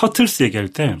터틀스 얘기할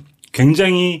때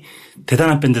굉장히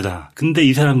대단한 밴드다. 근데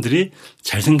이 사람들이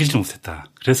잘생기지 못했다.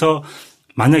 그래서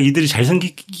만약 이들이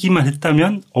잘생기기만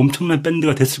했다면 엄청난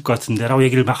밴드가 됐을 것 같은데 라고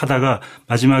얘기를 막 하다가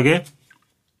마지막에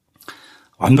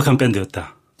완벽한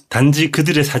밴드였다. 단지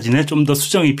그들의 사진에 좀 더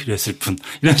수정이 필요했을 뿐.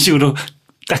 이런 식으로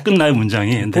딱 끝나요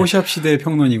문장이. 포샵 시대의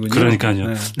평론이군요. 그러니까요.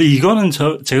 네. 근데 이거는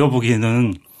제가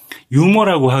보기에는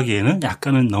유머라고 하기에는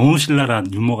약간은 너무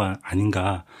신랄한 유머가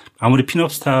아닌가. 아무리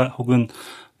핀업스타 혹은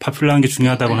파퓰러한 게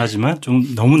중요하다고는 하지만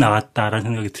좀 너무 나갔다라는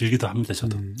생각이 들기도 합니다.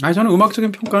 저도. 아니 저는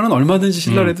음악적인 평가는 얼마든지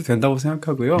신랄해도 된다고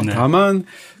생각하고요. 네. 다만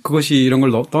그것이 이런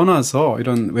걸 떠나서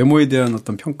이런 외모에 대한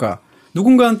어떤 평가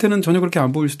누군가한테는 전혀 그렇게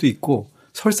안 보일 수도 있고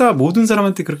설사 모든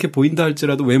사람한테 그렇게 보인다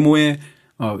할지라도 외모에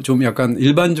좀 약간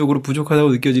일반적으로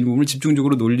부족하다고 느껴지는 부분을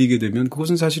집중적으로 놀리게 되면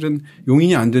그것은 사실은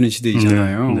용인이 안 되는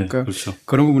시대이잖아요. 네. 그러니까 그렇죠.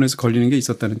 그런 부분에서 걸리는 게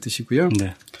있었다는 뜻이고요.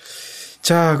 네.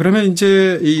 자 그러면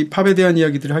이제 이 팝에 대한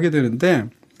이야기들을 하게 되는데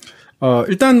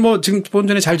일단 뭐 지금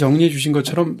본전에 잘 정리해 주신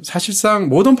것처럼 사실상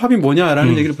모던 팝이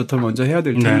뭐냐라는 얘기를부터 먼저 해야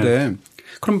될 텐데 네.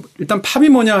 그럼 일단 팝이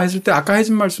뭐냐 했을 때 아까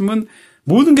해준 말씀은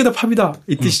모든 게 다 팝이다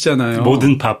이 뜻이잖아요.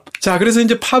 모든 팝. 자, 그래서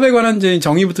이제 팝에 관한 이제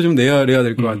정의부터 좀 내야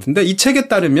될 것 같은데 이 책에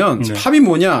따르면 네. 팝이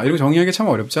뭐냐 이렇게 정의하기 참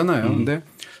어렵잖아요. 근데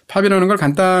팝이라는 걸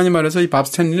간단히 말해서 이 밥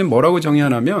스탠리는 뭐라고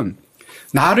정의하냐면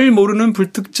나를 모르는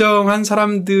불특정한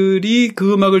사람들이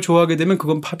그 음악을 좋아하게 되면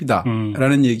그건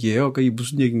팝이다라는 얘기예요. 그게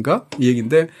무슨 얘기인가? 이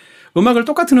얘기인데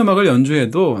똑같은 음악을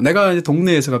연주해도 내가 이제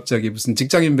동네에서 갑자기 무슨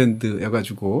직장인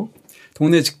밴드여가지고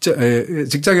동네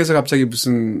직장에서 갑자기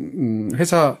무슨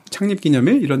회사 창립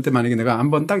기념일 이런 때 만약에 내가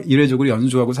한번 딱 이례적으로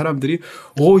연주하고 사람들이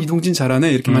이동진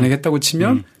잘하네 이렇게 만약에 했다고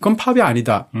치면 그건 팝이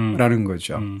아니다라는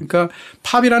거죠. 그러니까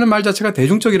팝이라는 말 자체가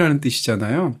대중적이라는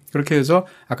뜻이잖아요. 그렇게 해서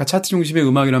아까 차트 중심의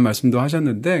음악이라는 말씀도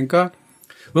하셨는데 그러니까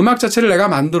음악 자체를 내가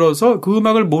만들어서 그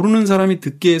음악을 모르는 사람이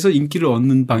듣게 해서 인기를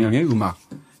얻는 방향의 음악.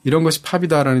 이런 것이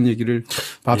팝이다라는 얘기를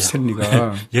밥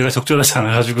스탠리가. 얘가 적절하지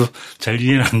않아가지고 잘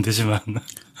이해는 안 되지만.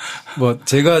 뭐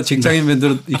제가 직장인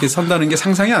밴드로 이렇게 선다는 게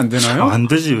상상이 안 되나요? 안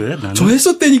되지 왜? 나는. 저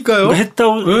했었다니까요.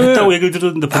 했다고 얘기를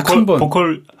들었는데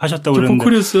보컬 하셨다고 그랬는데.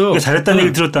 보컬이었어요. 잘했다는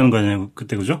얘기를 들었다는 거 아니에요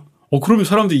그때 그죠? 그러면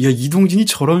사람들이 야 이동진이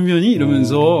저러면이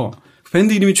이러면서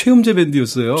밴드 이름이 최음제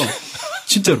밴드였어요.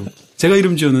 진짜로. 제가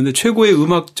이름 지었는데 최고의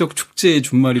음악적 축제의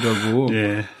준말이라고.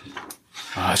 예.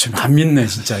 좀 안 믿네,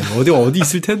 진짜. 어디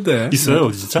있을 텐데. 있어요,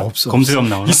 어디 진짜? 없어. 검색하면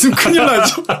나오나? 있으면 큰일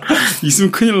나죠.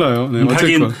 있으면 큰일 나요. 네,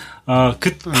 하긴,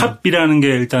 그 팝이라는 게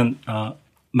일단,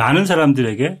 많은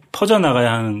사람들에게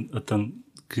퍼져나가야 하는 어떤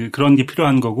그런 게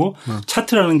필요한 거고,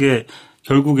 차트라는 게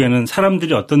결국에는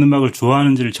사람들이 어떤 음악을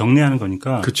좋아하는지를 정리하는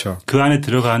거니까. 그렇죠. 그 안에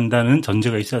들어간다는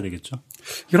전제가 있어야 되겠죠.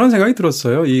 이런 생각이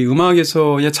들었어요. 이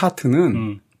음악에서의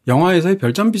차트는 영화에서의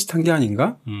별점 비슷한 게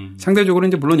아닌가? 상대적으로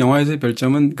이제 물론 영화에서의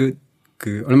별점은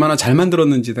얼마나 잘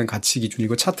만들었는지에 대한 가치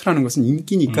기준이고 차트라는 것은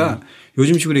인기니까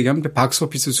요즘식으로 얘기하면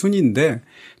박스오피스 순위인데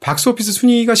박스오피스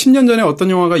순위가 10년 전에 어떤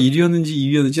영화가 1위였는지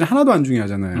 2위였는지는 하나도 안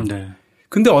중요하잖아요. 네.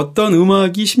 근데 어떤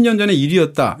음악이 10년 전에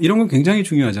 1위였다 이런 건 굉장히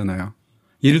중요하잖아요.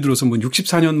 예를 들어서 뭐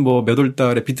 64년 뭐 몇 월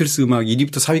달에 비틀스 음악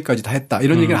 1위부터 4위까지 다 했다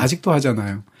이런 얘기는 아직도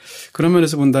하잖아요. 그런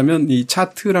면에서 본다면 이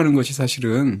차트라는 것이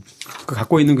사실은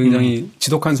갖고 있는 굉장히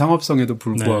지독한 상업성에도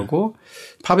불구하고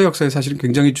네. 팝의 역사에 사실은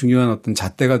굉장히 중요한 어떤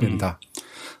잣대가 된다.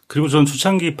 그리고 전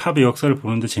초창기 팝의 역사를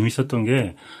보는데 재밌었던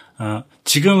게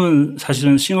지금은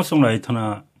사실은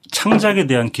싱어송라이터나 창작에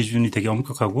대한 기준이 되게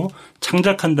엄격하고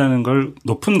창작한다는 걸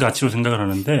높은 가치로 생각을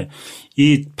하는데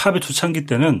이 팝의 초창기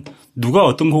때는 누가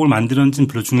어떤 곡을 만들었는지는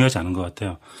별로 중요하지 않은 것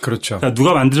같아요. 그렇죠. 그러니까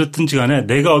누가 만들었든지 간에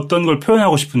내가 어떤 걸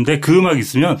표현하고 싶은데 그 음악이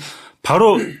있으면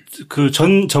바로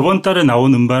저번 달에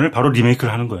나온 음반을 바로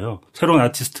리메이크를 하는 거예요. 새로운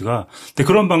아티스트가. 근데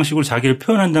그런 방식으로 자기를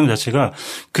표현한다는 자체가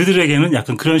그들에게는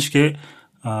약간 그런 식의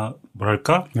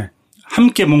뭐랄까? 네.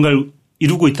 함께 뭔가를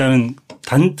이루고 있다는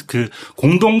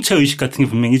공동체 의식 같은 게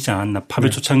분명히 있지 않았나. 팝의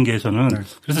네. 초창기에서는. 네.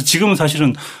 그래서 지금은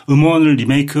사실은 음원을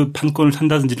리메이크 판권을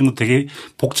산다든지 이런 거 되게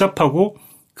복잡하고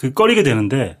꺼리게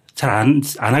되는데 잘 안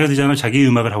하게 되잖아요. 자기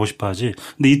음악을 하고 싶어 하지.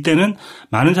 근데 이때는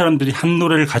많은 사람들이 한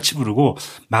노래를 같이 부르고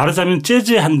말하자면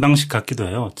재즈의 한 방식 같기도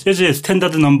해요. 재즈의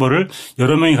스탠다드 넘버를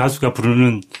여러 명의 가수가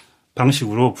부르는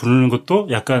방식으로 부르는 것도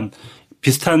약간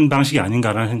비슷한 방식이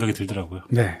아닌가라는 생각이 들더라고요.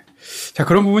 네. 자,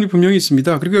 그런 부분이 분명히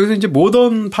있습니다. 그리고 여기서 이제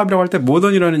모던 팝이라고 할 때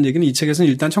모던이라는 얘기는 이 책에서는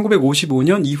일단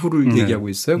 1955년 이후를 얘기하고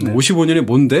있어요. 네. 55년에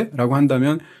뭔데? 라고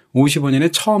한다면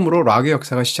 55년에 처음으로 락의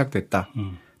역사가 시작됐다.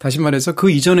 다시 말해서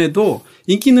그 이전에도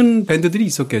인기 있는 밴드들이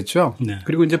있었겠죠. 네.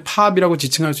 그리고 이제 팝이라고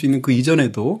지칭할 수 있는 그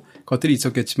이전에도 것들이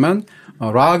있었겠지만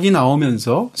락이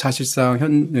나오면서 사실상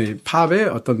팝의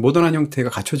어떤 모던한 형태가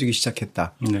갖춰지기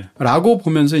시작했다. 네. 라고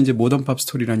보면서 이제 모던 팝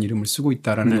스토리라는 이름을 쓰고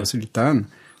있다라는 네. 것을 일단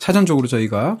사전적으로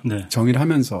저희가 네. 정의를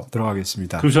하면서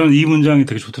들어가겠습니다. 그리고 저는 이 문장이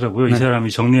되게 좋더라고요. 네. 이 사람이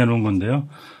정리해 놓은 건데요.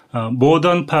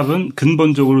 모던 팝은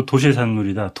근본적으로 도시에 사는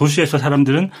놀이다. 도시에서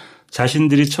사람들은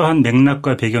자신들이 처한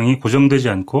맥락과 배경이 고정되지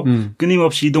않고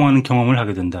끊임없이 이동하는 경험을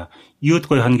하게 된다.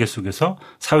 이웃과의 관계 속에서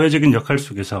사회적인 역할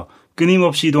속에서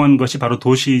끊임없이 이동하는 것이 바로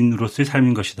도시인으로서의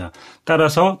삶인 것이다.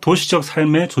 따라서 도시적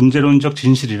삶의 존재론적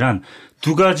진실이란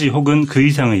두 가지 혹은 그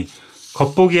이상의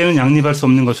겉보기에는 양립할 수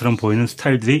없는 것처럼 보이는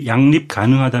스타일들이 양립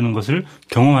가능하다는 것을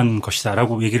경험하는 것이다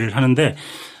라고 얘기를 하는데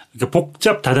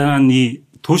복잡 다단한 이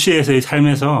도시에서의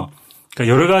삶에서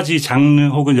그러니까 여러 가지 장르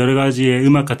혹은 여러 가지의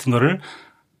음악 같은 거를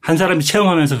한 사람이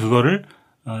체험하면서 그거를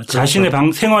그렇죠. 자신의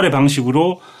생활의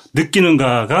방식으로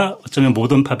느끼는가가 어쩌면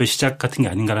모던 팝의 시작 같은 게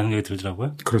아닌가라는 생각이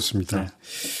들더라고요. 그렇습니다. 네.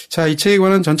 자, 이 책에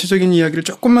관한 전체적인 이야기를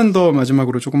조금만 더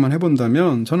마지막으로 조금만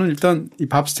해본다면 저는 일단 이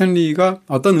밥 스탠리가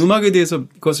어떤 음악에 대해서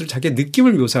그것을 자기의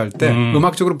느낌을 묘사할 때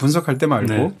음악적으로 분석할 때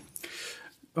말고 네.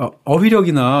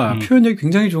 어휘력이나 표현력이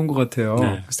굉장히 좋은 것 같아요.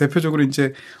 네. 그래서 대표적으로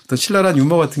이제 어떤 신랄한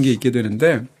유머 같은 게 있게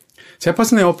되는데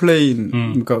제퍼슨 에어플레인,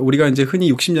 그러니까 우리가 이제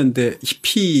흔히 60년대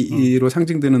히피로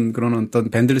상징되는 그런 어떤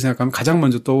밴드를 생각하면 가장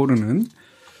먼저 떠오르는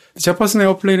제퍼슨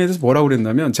에어플레인에 대해서 뭐라고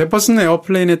그랬냐면 제퍼슨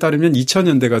에어플레인에 따르면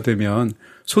 2000년대가 되면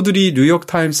소들이 뉴욕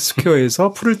타임스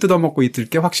스퀘어에서 풀을 뜯어먹고 있을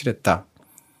게 확실했다.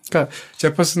 그러니까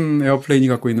제퍼슨 에어플레인이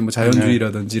갖고 있는 뭐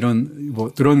자연주의라든지 이런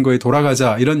뭐 그런 거에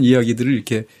돌아가자 이런 이야기들을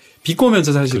이렇게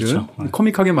비꼬면서 사실은 그렇죠.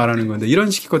 코믹하게 말하는 건데 이런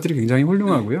식의 것들이 굉장히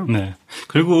훌륭하고요. 네.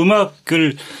 그리고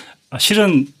음악을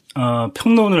실은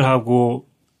평론을 하고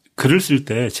글을 쓸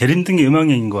때 제일 힘든 게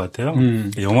음악력인 것 같아요.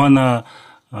 영화나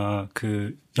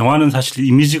영화는 사실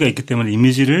이미지가 있기 때문에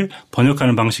이미지를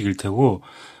번역하는 방식일 테고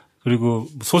그리고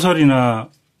소설이나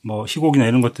뭐 희곡이나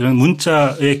이런 것들은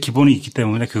문자의 기본이 있기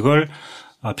때문에 그걸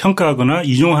평가하거나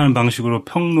인용하는 방식으로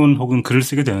평론 혹은 글을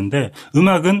쓰게 되는데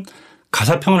음악은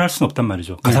가사평을 할 수는 없단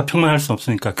말이죠. 가사평만 할 수는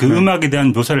없으니까 그 음악에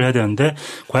대한 묘사를 해야 되는데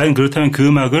과연 그렇다면 그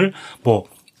음악을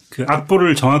그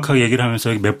악보를 정확하게 얘기를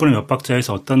하면서 몇 분의 몇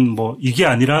박자에서 어떤 이게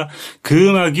아니라 그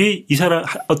음악이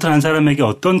어떤 한 사람에게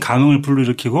어떤 감흥을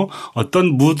불러일으키고 어떤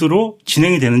무드로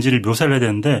진행이 되는지를 묘사를 해야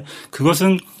되는데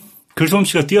그것은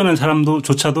글솜씨가 뛰어난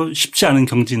사람조차도 쉽지 않은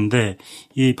경지인데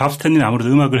이 밥 스탠리는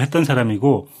아무래도 음악을 했던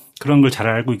사람이고 그런 걸 잘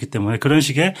알고 있기 때문에 그런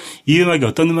식의 이 음악이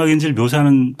어떤 음악인지를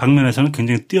묘사하는 방면에서는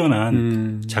굉장히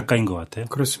뛰어난 작가인 것 같아요.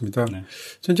 그렇습니다. 네.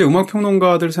 이제 음악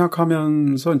평론가들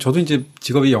생각하면서 저도 이제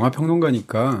직업이 영화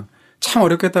평론가니까 참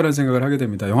어렵겠다는 생각을 하게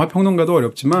됩니다. 영화 평론가도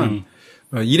어렵지만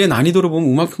일의 난이도로 보면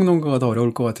음악 평론가가 더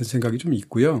어려울 것 같은 생각이 좀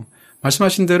있고요.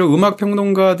 말씀하신 대로 음악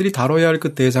평론가들이 다뤄야 할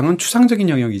그 대상은 추상적인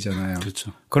영역이잖아요.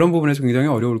 그렇죠. 그런 부분에서 굉장히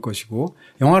어려울 것이고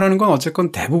영화라는 건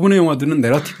어쨌건 대부분의 영화들은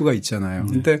내러티브가 있잖아요.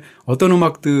 그런데 어떤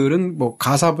음악들은 뭐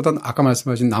가사보단 아까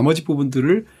말씀하신 나머지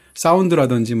부분들을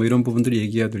사운드라든지 뭐 이런 부분들을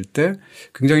얘기해야 될 때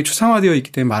굉장히 추상화되어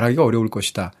있기 때문에 말하기가 어려울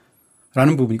것이다.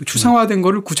 라는 부분이고 추상화된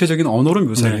거를 구체적인 언어로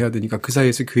묘사를 해야 되니까 그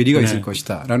사이에서 괴리가 있을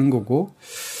것이다. 라는 거고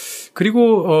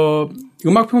그리고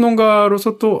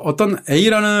음악평론가로서 또 어떤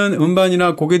A라는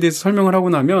음반이나 곡에 대해서 설명을 하고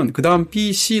나면 그다음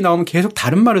B, C 나오면 계속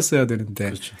다른 말을 써야 되는데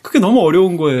그렇죠. 그게 너무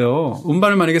어려운 거예요.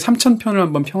 음반을 만약에 3,000편을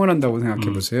한번 평을 한다고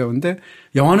생각해 보세요. 근데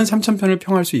영화는 3,000편을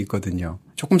평할 수 있거든요.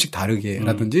 조금씩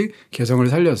다르게라든지 개성을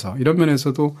살려서 이런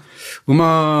면에서도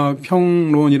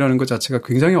음악평론이라는 것 자체가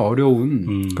굉장히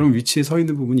어려운 그런 위치에 서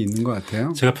있는 부분이 있는 것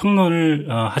같아요. 제가 평론을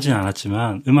하진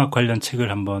않았지만 음악 관련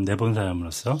책을 한번 내본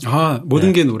사람으로서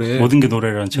모든 게 노래. 모든 게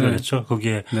노래라는 책을 했죠.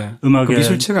 거기에 음악의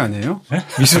미술책 아니에요? 네?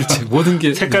 미술책. 모든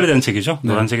게 색깔에 대한 책이죠.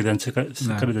 노란색에 대한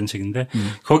색깔에 대한 책인데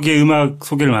거기에 음악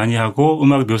소개를 많이 하고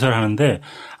음악 묘사를 하는데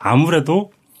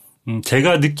아무래도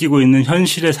제가 느끼고 있는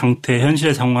현실의 상태,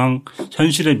 현실의 상황,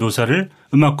 현실의 묘사를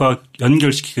음악과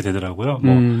연결시키게 되더라고요.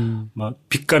 뭐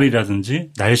빛깔이라든지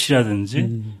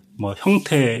날씨라든지 뭐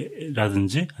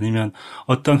형태라든지 아니면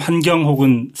어떤 환경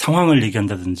혹은 상황을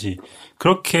얘기한다든지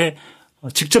그렇게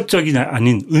직접적이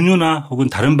아닌 은유나 혹은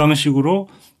다른 방식으로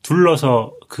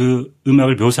둘러서 그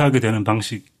음악을 묘사하게 되는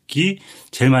방식이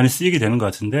제일 많이 쓰이게 되는 것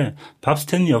같은데 밥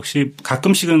스탠리 역시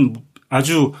가끔씩은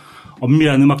아주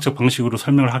엄밀한 음악적 방식으로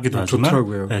설명을 하기도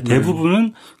하지만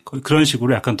대부분은 그런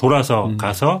식으로 약간 돌아서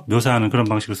가서 묘사하는 그런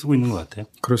방식을 쓰고 있는 것 같아요.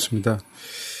 그렇습니다.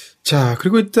 자,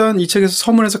 그리고 일단 이 책에서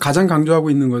서문에서 가장 강조하고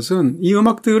있는 것은 이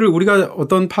음악들을 우리가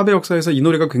어떤 팝의 역사에서 이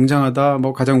노래가 굉장하다,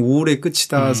 뭐 가장 우울의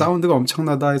끝이다, 사운드가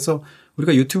엄청나다 해서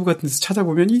우리가 유튜브 같은 데서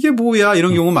찾아보면 이게 뭐야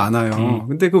이런 경우 많아요.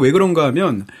 근데 그 왜 그런가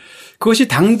하면 그것이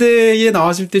당대에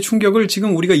나왔을 때 충격을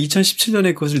지금 우리가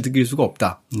 2017년에 그것을 느낄 수가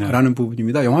없다라는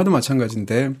부분입니다. 영화도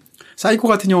마찬가지인데 사이코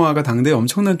같은 영화가 당대에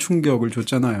엄청난 충격을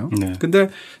줬잖아요. 근데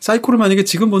사이코를 만약에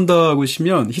지금 본다고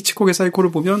하시면 히치콕의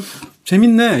사이코를 보면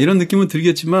재밌네 이런 느낌은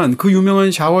들겠지만 그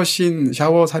유명한 샤워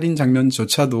살인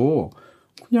장면조차도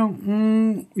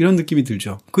그냥 이런 느낌이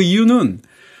들죠. 그 이유는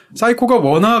사이코가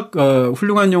워낙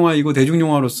훌륭한 영화이고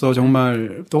대중영화로서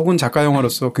정말 또 혹은 작가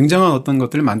영화로서 굉장한 어떤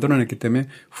것들을 만들어냈기 때문에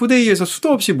후대에 의해서 수도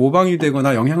없이 모방이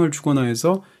되거나 영향을 주거나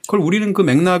해서 그걸 우리는 그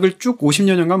맥락을 쭉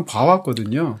 50년간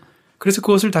봐왔거든요. 그래서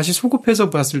그것을 다시 소급해서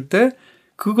봤을 때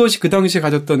그것이 그 당시에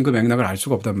가졌던 그 맥락을 알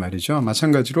수가 없단 말이죠.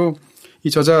 마찬가지로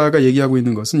이 저자가 얘기하고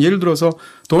있는 것은 예를 들어서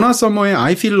도나 서머의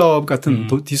I Feel Love 같은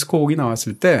디스코 곡이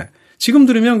나왔을 때 지금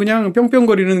들으면 그냥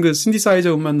뿅뿅거리는 그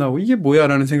신디사이저 음만 나오고 이게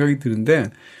뭐야라는 생각이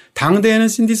드는데 당대에는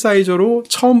신디사이저로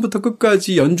처음부터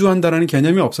끝까지 연주한다라는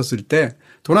개념이 없었을 때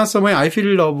도나 서머의 I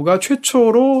Feel Love가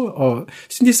최초로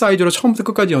신디사이저로 처음부터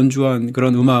끝까지 연주한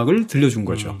그런 음악을 들려준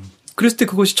거죠. 그랬을 때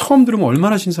그것이 처음 들으면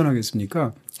얼마나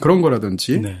신선하겠습니까? 그런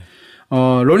거라든지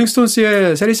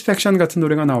롤링스톤스의 Satisfaction 같은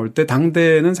노래가 나올 때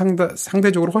당대에는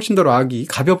상대적으로 훨씬 더 락이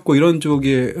가볍고 이런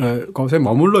쪽의 것에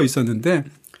머물러 있었는데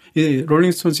이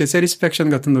롤링스톤스의 Satisfaction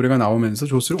같은 노래가 나오면서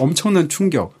줬을 엄청난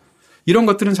충격. 이런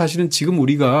것들은 사실은 지금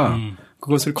우리가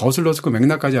그것을 거슬러서 그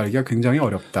맥락까지 알기가 굉장히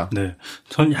어렵다. 네.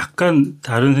 저는 약간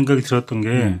다른 생각이 들었던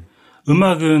게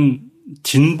음악은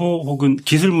진보 혹은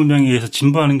기술 문명에 의해서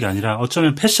진보하는 게 아니라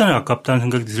어쩌면 패션에 가깝다는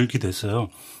생각이 들기도 했어요.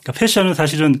 그러니까 패션은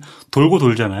사실은 돌고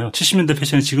돌잖아요. 70년대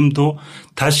패션이 지금도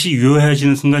다시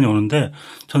유효해지는 순간이 오는데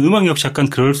전 음악 역시 약간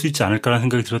그럴 수 있지 않을까라는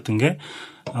생각이 들었던 게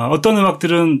어떤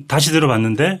음악들은 다시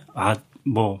들어봤는데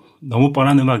뭐 너무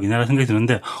뻔한 음악이냐라는 생각이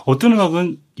드는데 어떤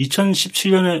음악은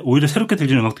 2017년에 오히려 새롭게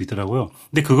들리는 음악도 있더라고요.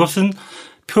 근데 그것은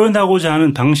표현하고자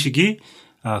하는 방식이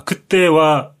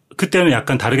그때는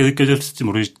약간 다르게 느껴졌을지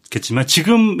모르겠지만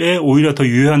지금의 오히려 더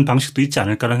유효한 방식도 있지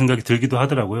않을까라는 생각이 들기도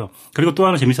하더라고요. 그리고 또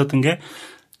하나 재밌었던 게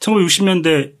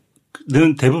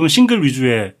 1960년대는 대부분 싱글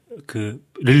위주의 그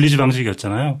릴리즈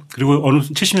방식이었잖아요. 그리고 어느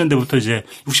 70년대부터 이제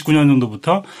 69년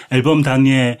정도부터 앨범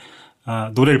단위의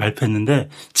노래를 발표했는데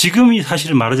지금이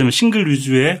사실은 말하자면 싱글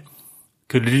위주의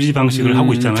그 릴리즈 방식을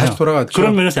하고 있잖아요. 다시 돌아갔죠.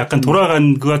 그런 면에서 약간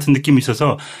돌아간 것 같은 느낌이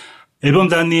있어서 앨범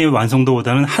단위의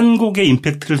완성도보다는 한 곡의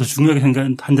임팩트를 더 중요하게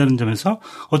생각한다는 점에서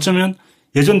어쩌면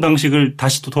예전 방식을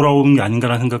다시 또 돌아오는 게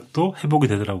아닌가라는 생각도 해보게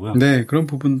되더라고요. 네, 그런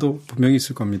부분도 분명히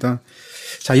있을 겁니다.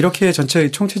 자, 이렇게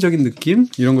전체 총체적인 느낌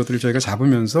이런 것들을 저희가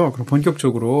잡으면서 그럼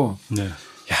본격적으로 네.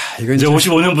 야, 이거 이제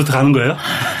 55년부터 가는 거예요?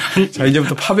 자,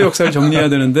 이제부터 팝의 역사를 정리해야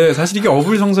되는데 사실 이게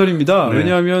어불성설입니다. 네.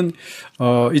 왜냐하면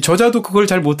이 저자도 그걸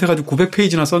잘 못해가지고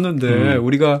 900페이지나 썼는데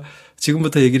우리가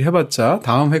지금부터 얘기를 해봤자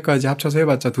다음 회까지 합쳐서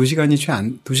해봤자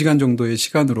 2시간 정도의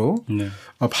시간으로 네.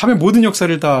 팝의 모든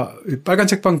역사를 다 빨간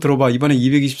책방 들어봐. 이번에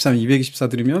 223, 224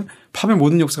 들으면 팝의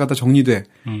모든 역사가 다 정리돼.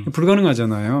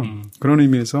 불가능하잖아요. 그런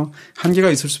의미에서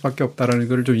한계가 있을 수밖에 없다라는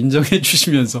걸 좀 인정해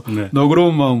주시면서 네.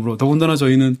 너그러운 마음으로 더군다나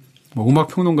저희는 뭐 음악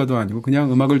평론가도 아니고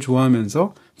그냥 음악을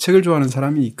좋아하면서 책을 좋아하는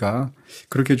사람이니까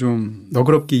그렇게 좀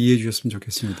너그럽게 이해해 주셨으면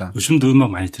좋겠습니다. 요즘도 음악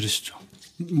많이 들으시죠?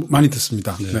 많이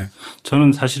듣습니다. 네. 네.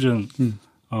 저는 사실은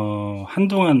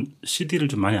한동안 CD를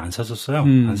좀 많이 안 샀었어요.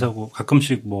 안 사고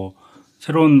가끔씩 뭐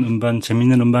새로운 음반,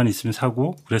 재밌는 음반이 있으면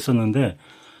사고 그랬었는데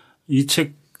이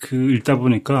책 읽다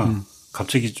보니까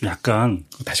갑자기 좀 약간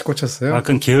다시 꽂혔어요.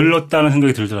 약간 게을렀다는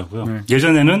생각이 들더라고요. 네.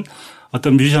 예전에는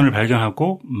어떤 뮤지션을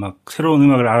발견하고 막 새로운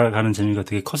음악을 알아가는 재미가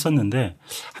되게 컸었는데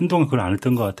한동안 그걸 안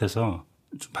했던 것 같아서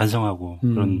좀 반성하고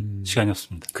그런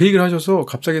시간이었습니다. 그 얘기를 하셔서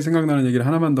갑자기 생각나는 얘기를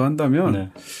하나만 더 한다면 네.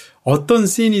 어떤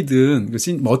씬이든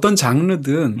어떤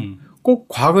장르든 꼭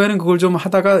과거에는 그걸 좀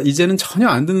하다가 이제는 전혀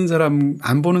안 듣는 사람,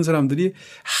 안 보는 사람들이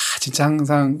진짜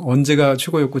항상 언제가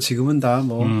최고였고 지금은 다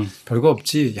뭐 별거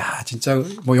없지. 야, 진짜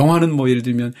뭐 영화는 뭐 예를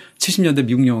들면 70년대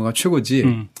미국 영화가 최고지.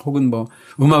 혹은 뭐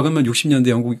음악은 60년대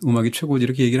영국 음악이 최고지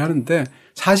이렇게 얘기를 하는데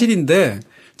사실인데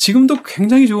지금도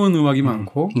굉장히 좋은 음악이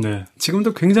많고 네.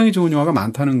 지금도 굉장히 좋은 영화가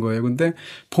많다는 거예요. 근데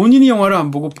본인이 영화를 안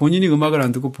보고 본인이 음악을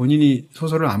안 듣고 본인이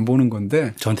소설을 안 보는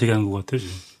건데 저한테 얘기하는 것 같아요.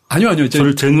 아니요.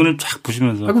 저를 제 눈을 쫙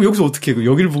보시면서. 그럼 여기서 어떻게 해요?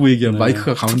 여기를 보고 얘기하면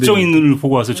마이크가 가운데. 특정인 눈을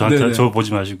보고 와서 저한테 저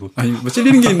보지 마시고. 아니, 뭐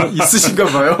찔리는 게 있으신가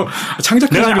봐요.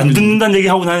 내가 안 듣는다는 얘기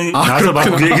하고 나서 막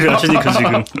그 얘기를 하시니까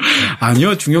지금.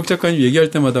 아니요. 중혁 작가님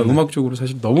얘기할 때마다 음악적으로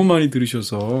사실 너무 많이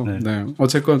들으셔서. 네.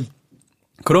 어쨌건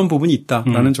그런 부분이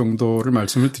있다라는 정도를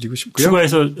말씀을 드리고 싶고요.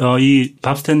 추가해서 이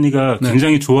밥 스탠리가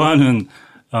굉장히 좋아하는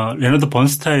레너드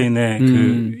번스타인의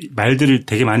그 말들을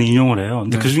되게 많이 인용을 해요.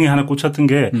 근데 그 중에 하나 꽂혔던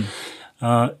게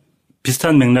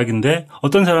비슷한 맥락인데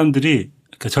어떤 사람들이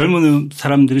그러니까 젊은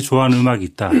사람들이 좋아하는 음악이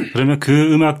있다. 그러면 그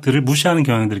음악들을 무시하는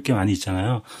경향들이 꽤 많이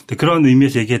있잖아요. 근데 그런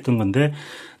의미에서 얘기했던 건데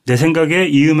내 생각에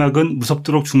이 음악은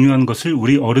무섭도록 중요한 것을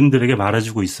우리 어른들에게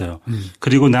말해주고 있어요.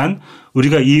 그리고 난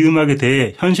우리가 이 음악에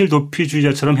대해 현실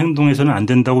도피주의자처럼 행동해서는 안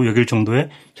된다고 여길 정도의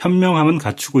현명함은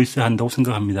갖추고 있어야 한다고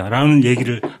생각합니다. 라는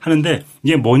얘기를 하는데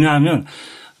이게 뭐냐 하면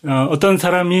어떤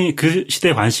사람이 그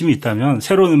시대에 관심이 있다면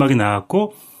새로운 음악이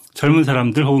나왔고 젊은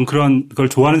사람들 혹은 그런 걸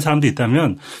좋아하는 사람도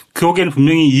있다면 거기에는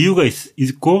분명히 이유가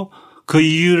있고 그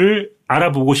이유를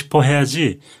알아보고 싶어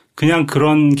해야지 그냥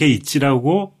그런 게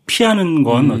있지라고 피하는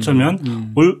건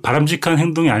어쩌면 바람직한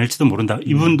행동이 아닐지도 모른다.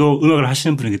 이분도 음악을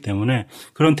하시는 분이기 때문에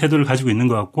그런 태도를 가지고 있는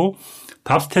것 같고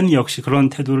밥 스탠리 역시 그런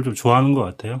태도를 좀 좋아하는 것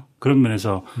같아요. 그런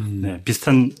면에서 네,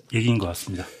 비슷한 얘기인 것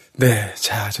같습니다. 네.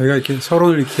 자, 저희가 이렇게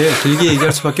서로를 이렇게 길게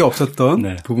얘기할 수밖에 없었던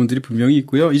네. 부분들이 분명히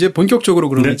있고요. 이제 본격적으로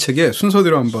그럼 이 책의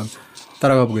순서대로 한번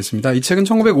따라가 보겠습니다. 이 책은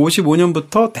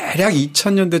 1955년부터 대략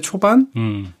 2000년대 초반.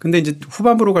 근데 이제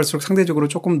후반부로 갈수록 상대적으로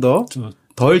조금 더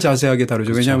덜 자세하게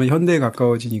다루죠. 그렇죠. 왜냐하면 현대에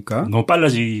가까워지니까. 너무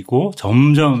빨라지고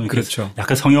점점 그렇죠.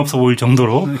 약간 성의 없어 보일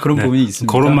정도로 그런 부분이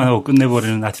있습니다. 거론만 하고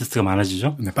끝내버리는 아티스트가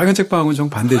많아지죠. 네, 빨간 책방은 좀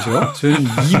반대죠. 저희는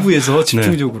 2부에서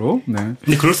집중적으로. 네.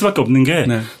 근데 그럴 수밖에 없는 게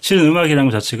실은 음악이라는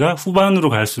것 자체가 후반으로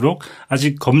갈수록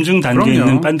아직 검증 단계에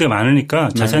있는 밴드가 많으니까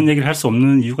자세한 얘기를 할 수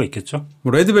없는 이유가 있겠죠.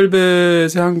 뭐 레드벨벳의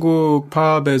한국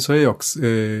팝에서의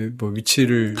뭐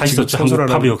위치를 다시 썼죠. 한국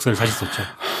팝의 역사를 다시 썼죠.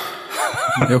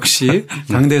 역시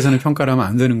당대에서는 평가를 하면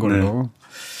안 되는 걸로.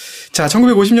 자,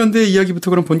 1950년대 이야기부터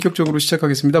그럼 본격적으로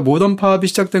시작하겠습니다. 모던 팝이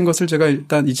시작된 것을 제가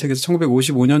일단 이 책에서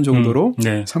 1955년 정도로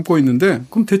삼고 있는데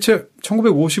그럼 대체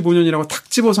 1955년이라고 탁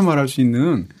집어서 말할 수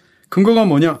있는 근거가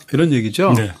뭐냐 이런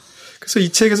얘기죠. 네. 그래서 이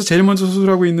책에서 제일 먼저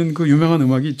소술하고 있는 그 유명한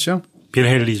음악이 있죠. 빌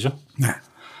헤일리죠. 네.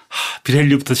 빌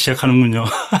헤일리부터 시작하는군요.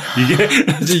 이게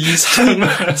이제 이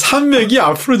산맥이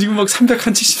앞으로 지금 막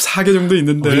 374개 정도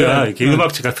있는데 우리가 이렇게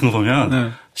음악책 같은 거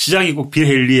보면 시작이 꼭 빌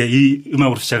헤일리의 이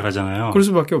음악으로 시작을 하잖아요. 그럴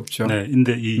수밖에 없죠. 네,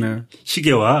 근데 이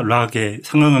시계와 락의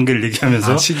상관관계를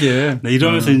얘기하면서 시계. 네,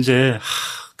 이러면서 이제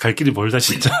갈 길이 멀다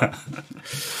진짜.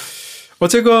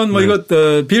 어쨌건 뭐 이거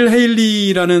빌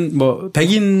헤일리라는 뭐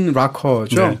백인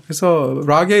락커죠. 그래서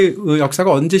락의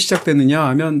역사가 언제 시작됐느냐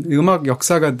하면 음악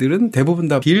역사가들은 대부분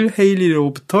다 빌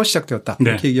헤일리로부터 시작되었다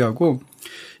이렇게 얘기하고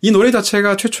이 노래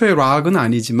자체가 최초의 락은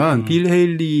아니지만 빌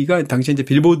헤일리가 당시에 이제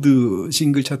빌보드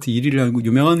싱글 차트 1위를 한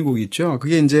유명한 곡이 있죠.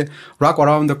 그게 이제 Rock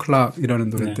Around the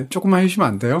Clock이라는 노래인데 조금만 해주시면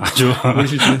안 돼요? 아주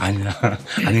아니야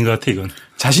아닌 것 같아 이건.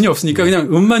 자신이 없으니까 그냥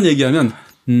음만 얘기하면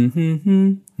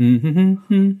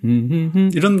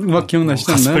이런 음악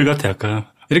기억나시지 않나요? 가스펠 같아 약간.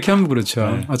 이렇게 하면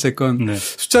그렇죠. 어쨌건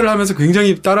숫자를 하면서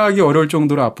굉장히 따라하기 어려울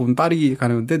정도로 앞부분 빠르게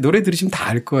가는데 노래 들으시면 다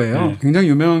알 거예요. 굉장히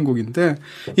유명한 곡인데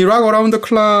이 락 어라운드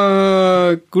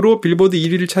클락으로 빌보드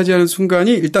 1위를 차지하는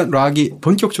순간이 일단 락이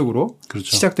본격적으로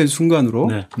시작된 순간으로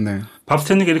밥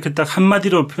스탠리가 이렇게 딱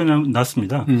한마디로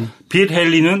표현해놨습니다. 빌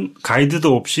헤일리는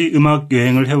가이드도 없이 음악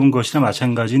여행을 해온 것이나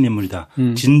마찬가지인 인물이다.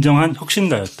 진정한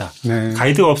혁신가였다.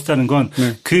 가이드가 없었다는 건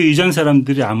그 이전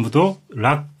사람들이 아무도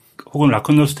락 혹은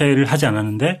락앤롤 스타일을 하지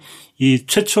않았는데 이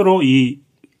최초로 이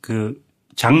그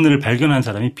장르를 발견한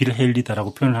사람이 빌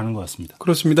헤일리다라고 표현을 하는 것 같습니다.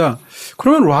 그렇습니다.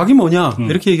 그러면 락이 뭐냐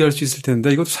이렇게 얘기할 수 있을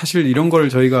텐데 이것도 사실 이런 걸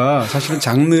저희가 사실은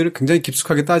장르를 굉장히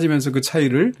깊숙하게 따지면서 그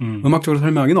차이를 음악적으로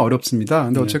설명하기는 어렵습니다.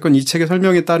 근데 어쨌건 이 책의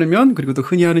설명에 따르면 그리고 또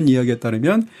흔히 하는 이야기에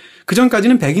따르면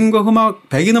그전까지는 백인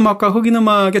음악과 흑인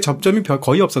음악의 접점이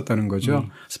거의 없었다는 거죠.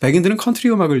 그래서 백인들은 컨트리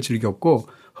음악을 즐겼고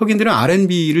흑인들은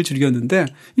R&B를 즐겼는데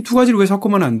이 두 가지를 왜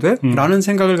섞으면 안 돼? 라는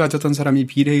생각을 가졌던 사람이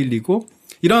빌 헤일리고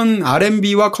이런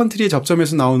R&B와 컨트리의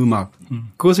접점에서 나온 음악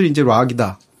그것을 이제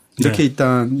락이다. 이렇게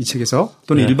일단 이 책에서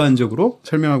또는 일반적으로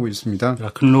설명하고 있습니다.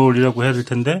 락앤롤이라고 해야 될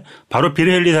텐데 바로 빌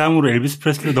헤일리 다음으로 엘비스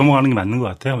프레슬리로 넘어가는 게 맞는 것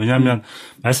같아요. 왜냐하면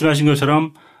말씀하신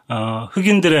것처럼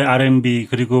흑인들의 R&B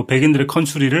그리고 백인들의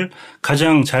컨트리를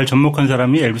가장 잘 접목한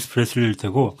사람이 엘비스 프레슬리일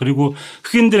테고 그리고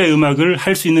흑인들의 음악을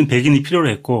할 수 있는 백인이 필요로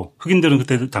했고 흑인들은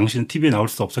그때 당시는 TV에 나올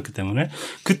수 없었기 때문에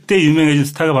그때 유명해진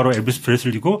스타가 바로 엘비스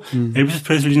프레슬리고 엘비스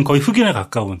프레슬리는 거의 흑인에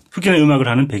가까운 흑인의 음악을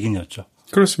하는 백인이었죠.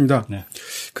 그렇습니다.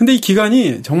 근데 이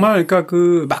기간이 정말 그러니까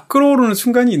그 막 끌어오르는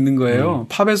순간이 있는 거예요.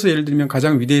 팝에서 예를 들면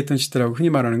가장 위대했던 시대라고 흔히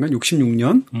말하는 건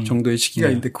 66년 정도의 시기가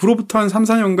있는데 그로부터 한 3,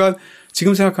 4년간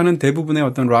지금 생각하는 대부분의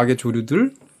어떤 락의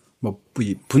조류들 뭐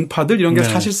분파들 이런 게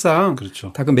사실상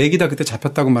다 그 맥이 다 그때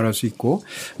잡혔다고 말할 수 있고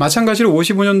마찬가지로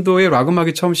 55년도에 락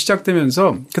음악이 처음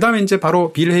시작되면서 그다음에 이제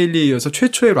바로 빌 헤일리에 이어서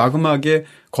최초의 락 음악의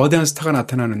거대한 스타가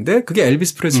나타나는데 그게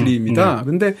엘비스 프레슬리입니다.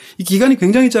 근데 이 기간이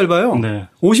굉장히 짧아요.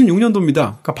 56년도입니다.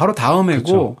 그러니까 바로 다음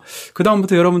해고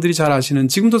그다음부터 여러분들이 잘 아시는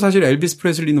지금도 사실 엘비스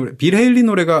프레슬리 노래 빌 헤일리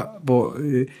노래가 뭐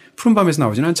푸른밤에서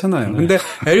나오진 않잖아요. 근데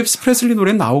엘비스 프레슬리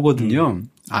노래는 나오거든요.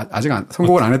 아직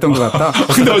선곡을 안 했던 것 같다.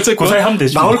 근데 어쨌든 고사에 하면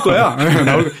되죠. 나올 거야.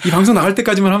 이 방송 나갈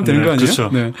때까지만 하면 되는 거 아니에요? 그렇죠.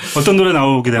 어떤 노래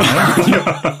나오게 되나요?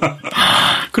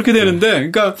 그렇게 되는데,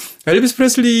 그러니까 엘비스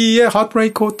프레슬리의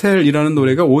Heartbreak Hotel이라는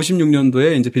노래가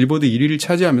 56년도에 이제 빌보드 1위를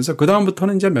차지하면서 그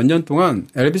다음부터는 이제 몇 년 동안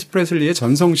엘비스 프레슬리의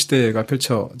전성 시대가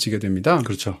펼쳐지게 됩니다.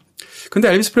 그렇죠. 근데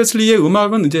엘비스 프레슬리의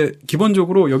음악은 이제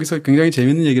기본적으로 여기서 굉장히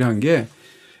재밌는 얘기를 한 게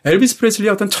엘비스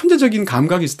프레슬리의 어떤 천재적인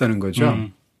감각이 있었다는 거죠.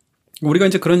 우리가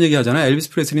이제 그런 얘기 하잖아요. 엘비스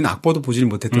프레슬리는 악보도 보질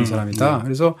못했던 사람이다.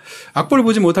 그래서 악보를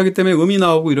보지 못하기 때문에 음이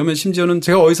나오고 이러면 심지어는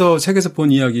제가 어디서 책에서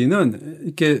본 이야기는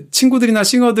이렇게 친구들이나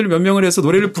싱어들 몇 명을 해서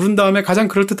노래를 부른 다음에 가장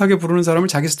그럴듯하게 부르는 사람을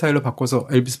자기 스타일로 바꿔서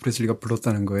엘비스 프레슬리가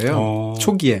불렀다는 거예요.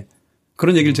 초기에.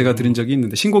 그런 얘기를 제가 들은 적이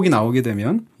있는데 신곡이 나오게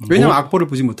되면 왜냐하면 악보를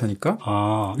보지 못하니까.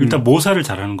 일단 모사를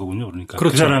잘하는 거군요. 그러니까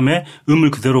그렇죠. 그 사람의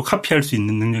음을 그대로 카피할 수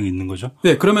있는 능력이 있는 거죠.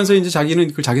 네, 그러면서 이제 자기는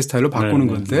그걸 자기 스타일로 바꾸는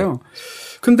건데요.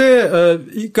 근데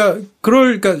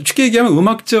그러니까 쉽게 얘기하면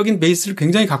음악적인 베이스를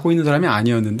굉장히 갖고 있는 사람이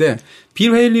아니었는데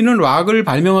빌 헤일리는 락을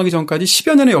발명하기 전까지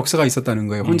 10여 년의 역사가 있었다는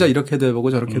거예요. 혼자 이렇게도 해보고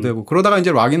저렇게도 해보고 그러다가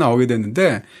이제 락이 나오게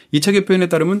됐는데 이 책의 표현에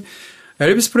따르면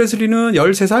엘비스 프레슬리는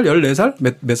 13살,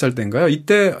 14살? 몇 살 때인가요?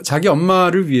 이때 자기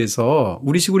엄마를 위해서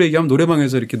우리식으로 얘기하면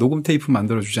노래방에서 이렇게 녹음 테이프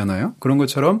만들어주잖아요. 그런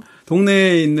것처럼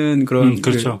동네에 있는 그런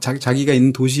그렇죠. 자기가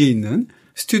있는 도시에 있는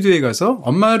스튜디오에 가서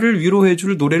엄마를 위로해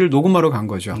줄 노래를 녹음하러 간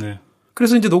거죠. 네.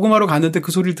 그래서 이제 녹음하러 갔는데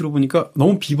그 소리를 들어보니까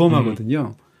너무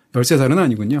비범하거든요. 13살은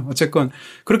아니군요. 어쨌건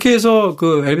그렇게 해서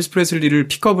그 엘비스 프레슬리를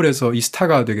픽업을 해서 이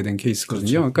스타가 되게 된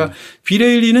케이스거든요. 그렇죠. 그러니까 빌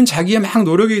헤일리는 자기의 막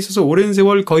노력에 있어서 오랜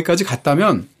세월 거기까지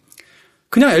갔다면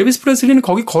그냥 엘비스 프레슬리는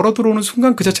거기 걸어 들어오는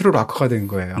순간 그 자체로 락커가 된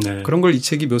거예요. 네. 그런 걸 이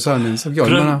책이 묘사하면서 그게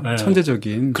얼마나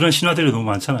천재적인. 그런 신화들이 너무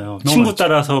많잖아요. 친구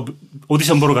따라서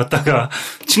오디션 보러 갔다가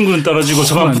친구는 떨어지고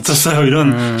저만 붙었어요.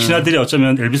 이런 신화들이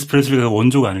어쩌면 엘비스 프레슬리가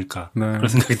원조가 아닐까 그런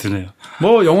생각이 드네요.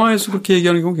 뭐 영화에서 그렇게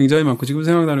얘기하는 경우 굉장히 많고 지금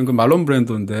생각나는 건 말론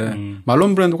브랜도인데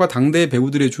말론 브랜도가 당대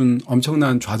배우들에 준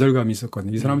엄청난 좌절감이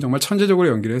있었거든요. 이 사람은 정말 천재적으로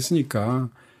연기를 했으니까.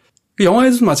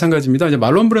 영화에서도 마찬가지입니다. 이제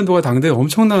말론 브랜도가 당대에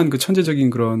엄청난 그 천재적인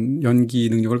그런 연기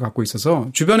능력을 갖고 있어서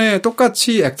주변에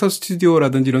똑같이 액터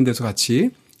스튜디오라든지 이런 데서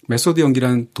같이 메소드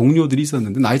연기라는 동료들이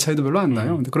있었는데 나이 차이도 별로 안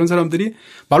나요. 근데 그런 사람들이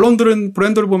말론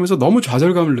브랜도를 보면서 너무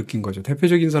좌절감을 느낀 거죠.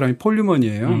 대표적인 사람이 폴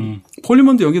뉴먼이에요. 폴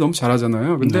뉴먼도 연기 너무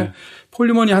잘하잖아요. 근데 폴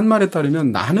뉴먼이 한 말에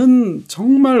따르면 나는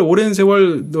정말 오랜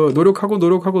세월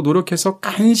노력해서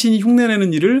간신히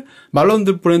흉내내는 일을 말론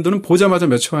브랜도는 보자마자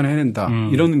몇 초 안에 해낸다.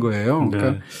 이런 거예요.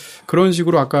 그러니까 그런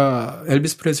식으로 아까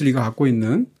엘비스 프레슬리가 갖고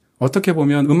있는 어떻게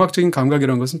보면 음악적인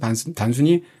감각이라는 것은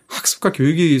단순히 학습과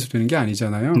교육에 의해서 되는 게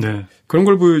아니잖아요. 네. 그런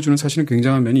걸 보여주는 사실은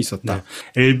굉장한 면이 있었다.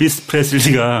 네. 엘비스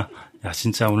프레슬리가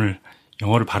진짜 오늘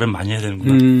영어를 발음 많이 해야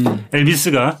되는구나.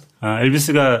 엘비스가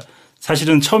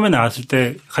사실은 처음에 나왔을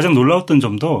때 가장 놀라웠던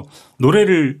점도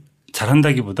노래를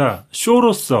잘한다기보다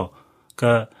쇼로서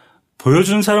그러니까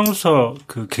보여주는 사람으로서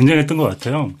굉장했던 것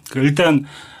같아요. 일단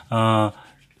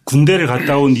군대를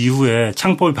갔다 온 이후에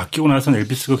창법이 바뀌고 나서는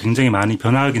엘비스가 굉장히 많이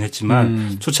변화하긴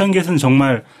했지만 초창기에서는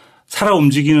정말 살아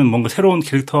움직이는 뭔가 새로운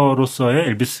캐릭터로서의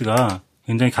엘비스가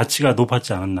굉장히 가치가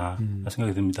높았지 않았나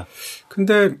생각이 듭니다.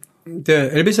 근데 이제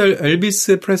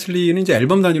엘비스 프레슬리는 이제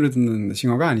앨범 단위로 듣는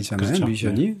싱어가 아니잖아요. 그렇죠.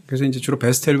 뮤지션이. 네. 그래서 이제 주로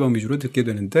베스트 앨범 위주로 듣게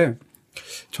되는데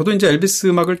저도 이제 엘비스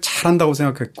음악을 잘한다고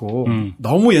생각했고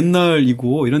너무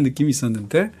옛날이고 이런 느낌이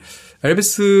있었는데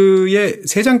엘비스의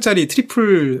 3장짜리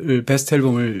트리플 베스트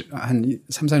앨범을 한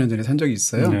 3, 4년 전에 산 적이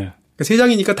있어요. 네. 그러니까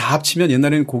 3장이니까 다 합치면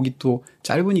옛날에는 곡이 또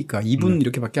짧으니까 2분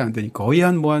이렇게밖에 안 되니까 거의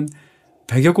한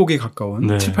 100여 곡에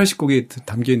가까운 7, 80곡에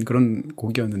담긴 그런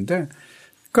곡이었는데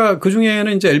그러니까 그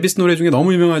중에는 이제 엘비스 노래 중에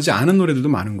너무 유명하지 않은 노래들도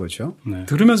많은 거죠. 네.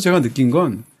 들으면서 제가 느낀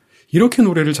건 이렇게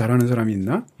노래를 잘하는 사람이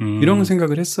있나? 이런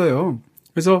생각을 했어요.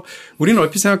 그래서 우리는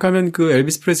얼핏 생각하면 그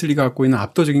엘비스 프레슬리가 갖고 있는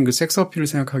압도적인 그 섹스 어필을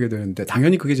생각하게 되는데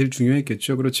당연히 그게 제일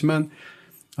중요했겠죠. 그렇지만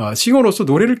싱어로서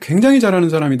노래를 굉장히 잘하는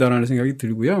사람이다라는 생각이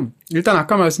들고요. 일단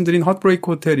아까 말씀드린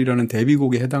헛브레이크 호텔이라는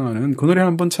데뷔곡에 해당하는 그 노래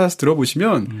한번 찾아서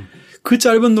들어보시면 그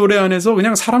짧은 노래 안에서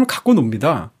그냥 사람을 갖고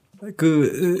놉니다.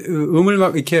 음을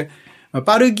막 이렇게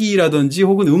빠르기라든지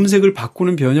혹은 음색을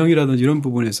바꾸는 변형이라든지 이런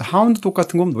부분에서 하운드 독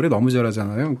같은 건 노래 너무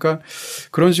잘하잖아요. 그러니까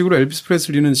그런 식으로 엘비스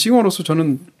프레슬리는 싱어로서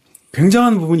저는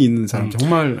굉장한 부분이 있는 사람,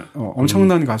 정말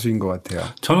엄청난 가수인 것 같아요.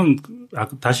 저는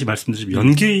다시 말씀드리면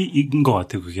연기인 것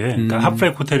같아요, 그게. 그러니까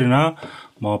핫브레이크 호텔이나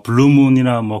뭐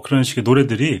블루문이나 뭐 그런 식의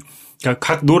노래들이 그러니까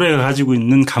각 노래가 가지고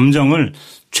있는 감정을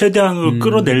최대한으로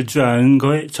끌어낼 줄 아는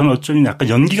거에 저는 어쩌면 약간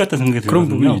연기 같다는 생각이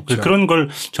들거든요. 그런 걸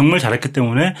정말 잘했기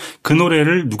때문에 그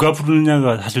노래를 누가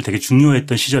부르느냐가 사실 되게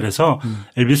중요했던 시절에서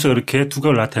엘비스가 그렇게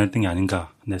두각을 나타냈던 게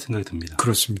아닌가 생각이 듭니다.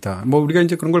 그렇습니다. 뭐 우리가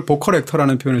이제 그런 걸 보컬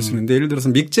액터라는 표현을 쓰는데 예를 들어서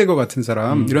믹 제거 같은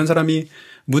사람 이런 사람이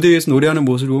무대 위에서 노래하는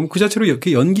모습을 보면 그 자체로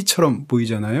이렇게 연기처럼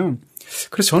보이잖아요.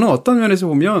 그래서 저는 어떤 면에서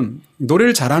보면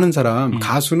노래를 잘하는 사람,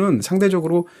 가수는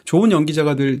상대적으로 좋은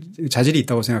연기자가 될 자질이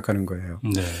있다고 생각하는 거예요.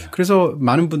 네. 그래서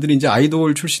많은 분들이 이제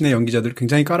아이돌 출신의 연기자들을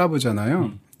굉장히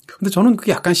깔아보잖아요. 근데 저는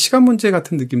그게 약간 시간 문제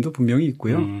같은 느낌도 분명히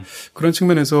있고요. 그런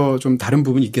측면에서 좀 다른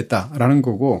부분이 있겠다라는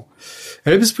거고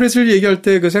엘비스 프레슬리 얘기할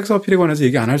때 그 섹스 어필에 관해서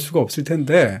얘기 안 할 수가 없을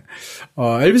텐데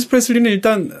엘비스 프레슬리는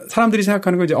일단 사람들이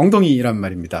생각하는 건 이제 엉덩이란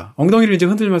말입니다. 엉덩이를 이제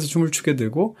흔들면서 춤을 추게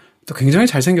되고 또 굉장히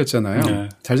잘생겼잖아요. 네.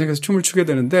 잘생겨서 춤을 추게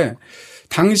되는데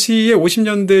당시에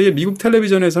 50년대의 미국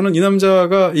텔레비전에서는 이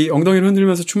남자가 이 엉덩이를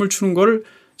흔들면서 춤을 추는 걸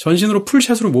전신으로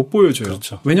풀샷으로 못 보여줘요.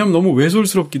 그렇죠. 왜냐하면 너무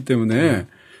외솔스럽기 때문에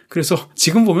그래서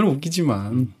지금 보면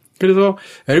웃기지만 그래서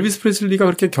엘비스 프레슬리가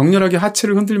그렇게 격렬하게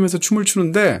하체를 흔들면서 춤을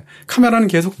추는데 카메라는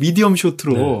계속 미디엄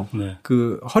숏으로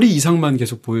그 허리 이상만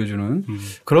계속 보여주는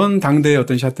그런 당대의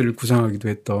어떤 샷들을 구상하기도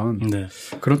했던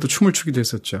그런 또 춤을 추기도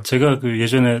했었죠. 제가 그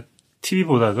예전에 TV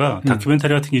보다가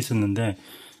다큐멘터리 같은 게 있었는데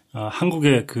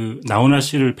한국의 그 나훈아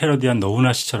씨를 패러디한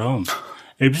너훈아 씨처럼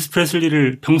엘비스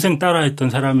프레슬리를 평생 따라했던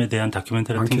사람에 대한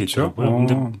다큐멘터리 같은 게 있더라고요.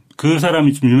 근데 그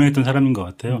사람이 좀 유명했던 사람인 것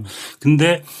같아요.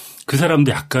 근데 그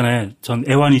사람도 약간의 전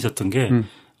애환이 있었던 게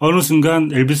어느 순간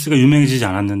엘비스가 유명해지지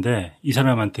않았는데 이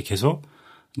사람한테 계속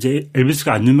이제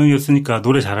엘비스가 안 유명해졌으니까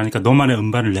노래 잘하니까 너만의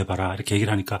음반을 내봐라 이렇게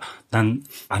얘기를 하니까 난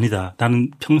아니다.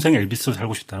 나는 평생 엘비스로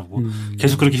살고 싶다라고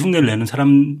계속 그렇게 흉내를 내는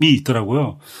사람이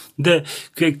있더라고요. 근데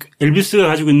그 엘비스가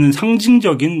가지고 있는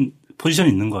상징적인 포지션이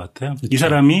있는 것 같아요. 그렇죠. 이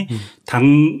사람이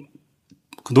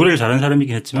그 노래를 잘하는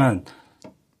사람이긴 했지만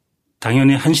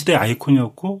당연히 한 시대의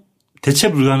아이콘이었고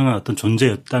대체 불가능한 어떤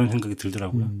존재였다는 생각이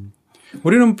들더라고요.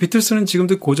 우리는 비틀스는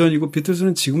지금도 고전이고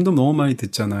비틀스는 지금도 너무 많이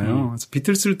듣잖아요. 그래서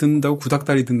비틀스를 듣는다고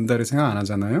구닥다리 듣는다를 생각 안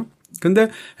하잖아요. 근데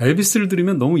엘비스를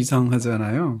들으면 너무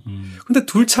이상하잖아요. 근데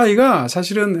둘 차이가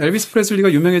사실은 엘비스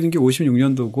프레슬리가 유명해진 게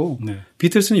 56년도고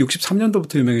비틀스는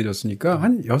 63년도부터 유명해졌으니까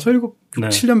한 6, 7,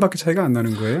 7년밖에 차이가 안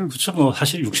나는 거예요. 그렇죠. 뭐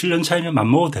사실 6, 7년 차이면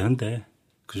맘먹어도 되는데.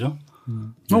 그죠?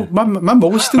 맘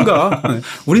먹으시든가.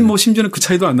 우린 뭐 심지어는 그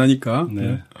차이도 안 나니까.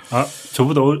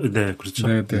 저보다 그렇죠.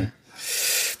 네.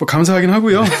 뭐 감사하긴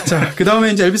하고요. 자, 그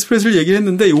다음에 이제 엘비스 프레슬리 얘기를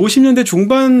했는데 50년대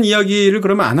중반 이야기를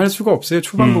그러면 안 할 수가 없어요.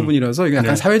 초반 부분이라서 이게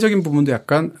약간 사회적인 부분도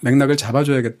약간 맥락을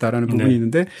잡아줘야겠다라는 부분이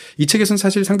있는데 이 책에서는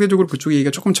사실 상대적으로 그쪽 얘기가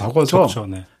조금 적어서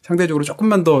상대적으로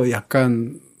조금만 더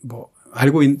약간 뭐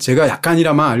제가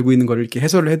약간이라만 알고 있는 거를 이렇게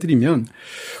해설을 해드리면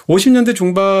 50년대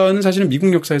중반은 사실은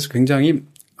미국 역사에서 굉장히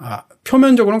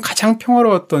표면적으로는 가장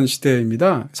평화로웠던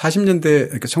시대입니다. 40년대,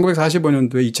 그러니까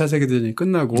 1945년도에 2차 세계대전이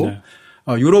끝나고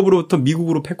유럽으로부터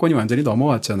미국으로 패권이 완전히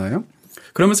넘어왔잖아요.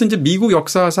 그러면서 이제 미국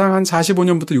역사상 한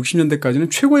 45년부터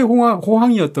 60년대까지는 최고의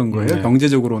호황이었던 거예요.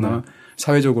 경제적으로나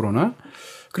사회적으로나.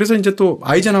 그래서 이제 또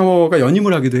아이젠하워가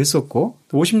연임을 하기도 했었고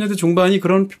 50년대 중반이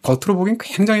그런 겉으로 보기엔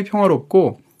굉장히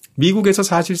평화롭고 미국에서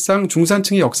사실상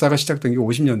중산층의 역사가 시작된 게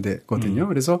 50년대거든요.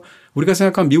 그래서 우리가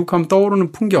생각하면 미국 하면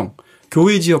떠오르는 풍경,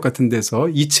 교외 지역 같은 데서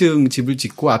 2층 집을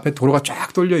짓고 앞에 도로가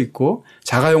쫙 돌려 있고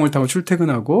자가용을 타고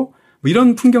출퇴근하고 뭐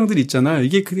이런 풍경들이 있잖아요.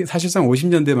 이게 그게 사실상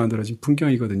 50년대에 만들어진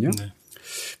풍경이거든요.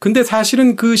 근데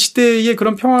사실은 그 시대에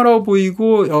그런 평화로워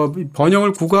보이고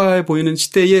번영을 구가해 보이는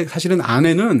시대에 사실은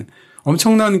안에는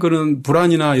엄청난 그런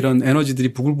불안이나 이런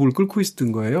에너지들이 부글부글 끓고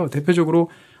있었던 거예요. 대표적으로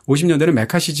 50년대는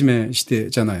메카시즘의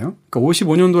시대잖아요. 그러니까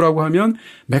 55년도라고 하면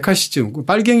메카시즘,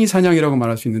 빨갱이 사냥이라고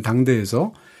말할 수 있는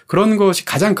당대에서 그런 것이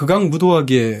가장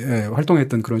극악무도하게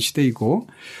활동했던 그런 시대이고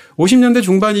 50년대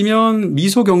중반이면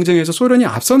미소 경쟁에서 소련이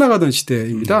앞서 나가던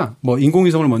시대입니다. 뭐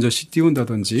인공위성을 먼저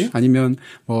띄운다든지 아니면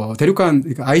뭐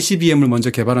대륙간 ICBM을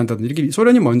먼저 개발한다든지 이렇게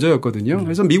소련이 먼저였거든요.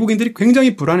 그래서 미국인들이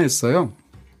굉장히 불안했어요.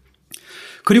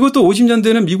 그리고 또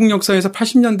 50년대는 미국 역사에서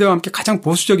 80년대와 함께 가장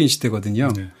보수적인 시대거든요.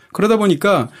 그러다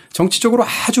보니까 정치적으로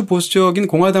아주 보수적인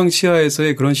공화당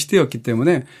시하에서의 그런 시대였기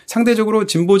때문에 상대적으로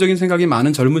진보적인 생각이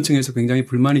많은 젊은 층에서 굉장히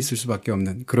불만이 있을 수밖에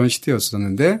없는 그런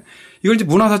시대였었는데 이걸 이제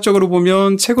문화사적으로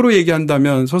보면 책으로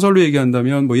얘기한다면 소설로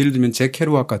얘기한다면 뭐 예를 들면 잭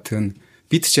케루악 같은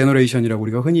비트 제너레이션이라고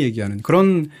우리가 흔히 얘기하는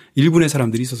그런 일군의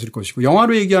사람들이 있었을 것이고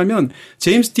영화로 얘기하면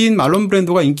제임스 딘, 말론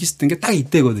브랜도가 인기 있었던 게 딱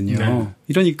이때거든요.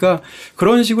 이러니까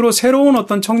그런 식으로 새로운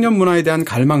어떤 청년 문화에 대한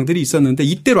갈망들이 있었는데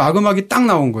이때 락 음악이 딱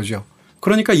나온 거죠.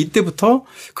 그러니까 이때부터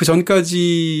그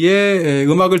전까지의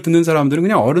음악을 듣는 사람들은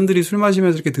그냥 어른들이 술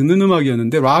마시면서 이렇게 듣는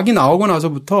음악이었는데 락이 나오고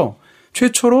나서부터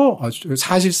최초로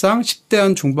사실상 10대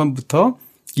한 중반부터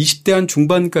 20대 한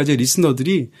중반까지의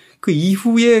리스너들이 그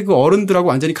이후에 그 어른들하고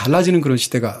완전히 갈라지는 그런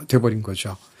시대가 돼버린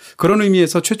거죠. 그런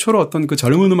의미에서 최초로 어떤 그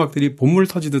젊은 음악들이 본물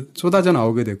터지듯 쏟아져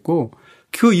나오게 됐고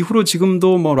그 이후로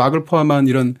지금도 뭐 락을 포함한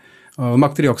이런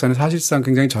음악들의 역사는 사실상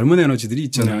굉장히 젊은 에너지들이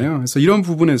있잖아요. 그래서 이런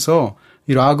부분에서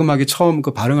이 락 음악이 처음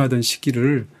그 발흥하던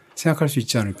시기를 생각할 수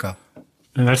있지 않을까.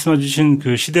 말씀해 주신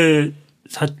그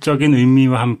시대사적인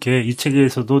의미와 함께 이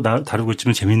책에서도 다루고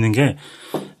있지만 재밌는 게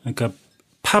그러니까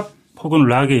팝 혹은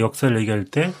락의 역사를 얘기할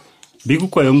때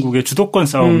미국과 영국의 주도권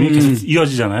싸움이 계속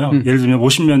이어지잖아요. 예를 들면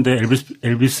 50년대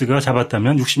엘비스가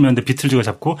잡았다면 60년대 비틀즈가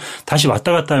잡고 다시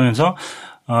왔다 갔다 하면서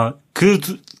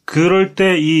그럴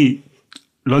때 이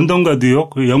런던과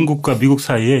뉴욕, 영국과 미국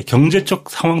사이에 경제적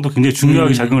상황도 굉장히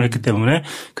중요하게 작용을 했기 때문에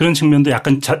그런 측면도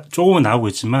약간 조금은 나오고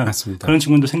있지만 맞습니다. 그런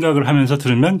측면도 생각을 하면서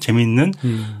들으면 재미있는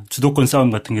주도권 싸움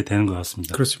같은 게 되는 것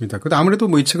같습니다. 그렇습니다. 근데 아무래도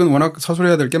뭐 이 책은 워낙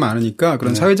서술해야 될 게 많으니까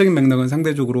그런 사회적인 맥락은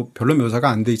상대적으로 별로 묘사가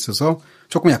안 돼 있어서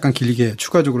조금 약간 길게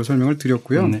추가적으로 설명을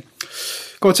드렸고요.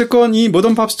 어쨌건 이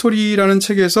모던 팝 스토리라는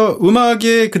책에서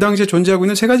음악에 그 당시에 존재하고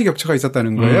있는 세 가지 격차가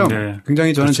있었다는 거예요. 네.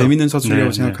 굉장히 저는 그렇죠. 재미있는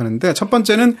서술이라고 생각하는데 첫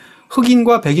번째는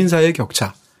흑인과 백인 사이의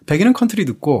격차. 백인은 컨트리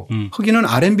듣고 흑인은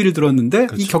R&B를 들었는데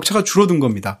이 격차가 줄어든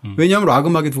겁니다. 왜냐하면 락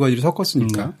음악의 두 가지를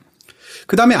섞었으니까.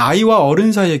 그다음에 아이와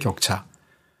어른 사이의 격차.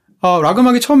 락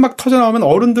음악이 처음 막 터져 나오면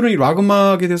어른들은 이 락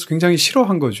음악에 대해서 굉장히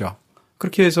싫어한 거죠.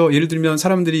 그렇게 해서 예를 들면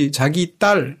사람들이 자기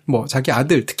딸, 자기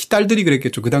아들, 특히 딸들이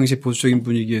그랬겠죠. 그 당시 보수적인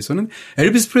분위기에서는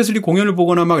엘비스 프레슬리 공연을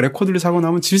보거나 막 레코드를 사고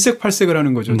나면 질색팔색을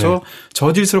하는 거죠. 네.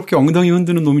 저질스럽게 엉덩이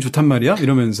흔드는 놈이 좋단 말이야?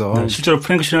 이러면서. 네. 실제로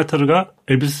프랭크 시나트라가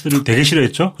엘비스를 되게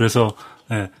싫어했죠. 그래서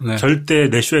네. 절대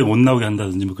내 쇼에 못 나오게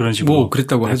한다든지 뭐 그런 식으로.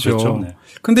 그랬다고 하죠. 그렇죠. 네.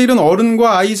 근데 이런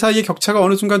어른과 아이 사이의 격차가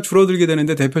어느 순간 줄어들게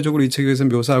되는데 대표적으로 이 책에서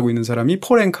묘사하고 있는 사람이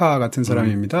폴 앵카 같은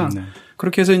사람입니다. 네.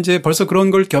 그렇게 해서 이제 벌써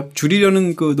그런 걸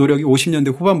줄이려는 그 노력이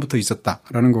 50년대 후반부터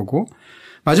있었다라는 거고.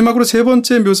 마지막으로 세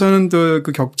번째 묘사하는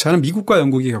그 격차는 미국과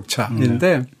영국의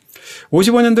격차인데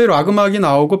 55년도에 락 음악이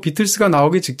나오고 비틀스가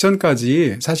나오기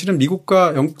직전까지 사실은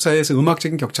미국과 영국 사이에서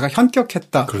음악적인 격차가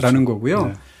현격했다라는 그렇죠. 거고요.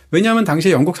 네. 왜냐하면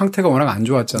당시에 영국 상태가 워낙 안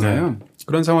좋았잖아요. 네.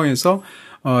 그런 상황에서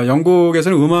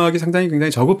영국에서는 음악이 상당히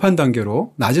굉장히 저급한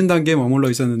단계로 낮은 단계에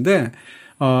머물러 있었는데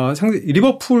상당히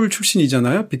리버풀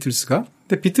출신이잖아요. 비틀스가.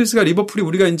 근데 비틀스가 리버풀이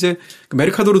우리가 이제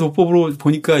메르카도르 도법으로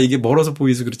보니까 이게 멀어서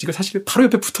보이서 그렇지. 이거 사실 바로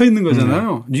옆에 붙어 있는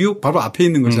거잖아요. 뉴욕 바로 앞에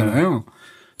있는 거잖아요.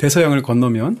 대서양을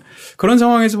건너면. 그런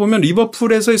상황에서 보면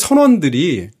리버풀에서의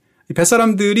선원들이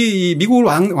뱃사람들이 이 미국을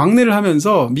왕래를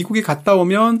하면서 미국에 갔다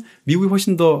오면 미국이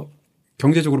훨씬 더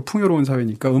경제적으로 풍요로운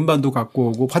사회니까 음반도 갖고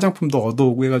오고 화장품도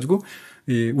얻어오고 해가지고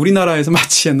우리나라에서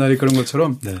마치 옛날에 그런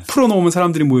것처럼 네. 풀어놓으면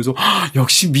사람들이 모여서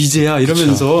역시 미제야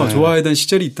이러면서 그렇죠. 네. 좋아하던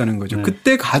시절이 있다는 거죠. 네.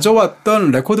 그때 가져왔던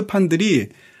레코드판들이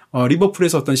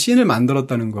리버풀에서 어떤 씬을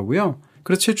만들었다는 거고요.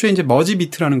 그래서 최초에 이제 머지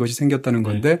비트라는 것이 생겼다는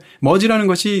건데 머지라는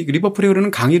것이 리버풀에 흐르는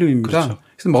강 이름입니다. 그렇죠.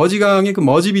 그래서 머지강에 그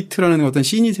머지 비트라는 어떤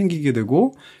씬이 생기게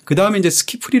되고 그 다음에 이제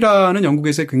스키프리라는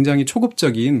영국에서의 굉장히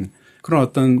초급적인 그런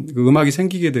어떤 그 음악이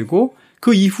생기게 되고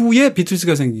그 이후에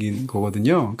비틀스가 생긴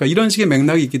거거든요. 그러니까 이런 식의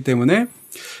맥락이 있기 때문에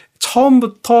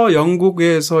처음부터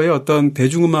영국에서의 어떤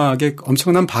대중음악의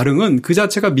엄청난 발흥은 그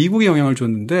자체가 미국에 영향을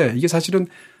줬는데 이게 사실은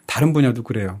다른 분야도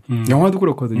그래요. 영화도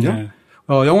그렇거든요. 네.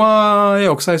 영화의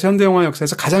역사에서 현대 영화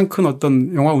역사에서 가장 큰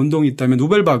어떤 영화 운동이 있다면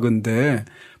누벨바그인데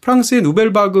프랑스의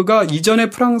누벨바그가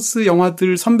이전의 프랑스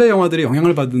영화들 선배 영화들의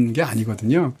영향을 받은 게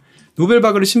아니거든요.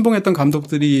 누벨바그를 신봉했던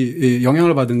감독들이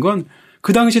영향을 받은 건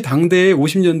그 당시 당대의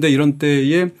 50년대 이런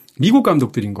때의 미국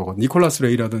감독들인 거거든요. 니콜라스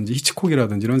레이라든지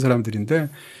히치콕이라든지 이런 사람들인데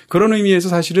그런 의미에서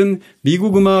사실은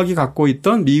미국 음악이 갖고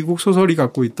있던 미국 소설이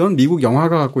갖고 있던 미국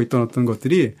영화가 갖고 있던 어떤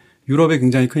것들이 유럽에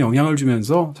굉장히 큰 영향을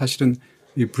주면서 사실은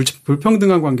이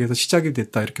불평등한 관계에서 시작이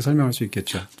됐다 이렇게 설명할 수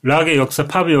있겠죠. 락의 역사,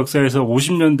 팝의 역사에서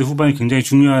 50년대 후반이 굉장히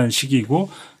중요한 시기이고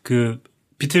그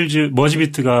비틀즈,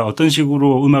 머지비트가 어떤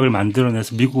식으로 음악을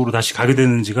만들어내서 미국으로 다시 가게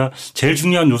되는지가 제일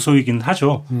중요한 요소이긴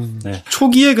하죠. 네.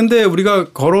 초기에 근데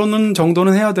우리가 거론은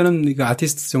정도는 해야 되는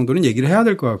아티스트 정도는 얘기를 해야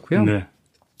될 것 같고요. 네.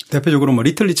 대표적으로 뭐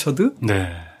리틀 리처드.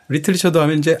 네. 리틀 리처드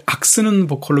하면 이제 악 쓰는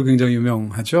보컬로 굉장히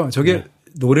유명하죠. 저게 네.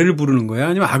 노래를 부르는 거야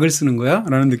아니면 악을 쓰는 거야?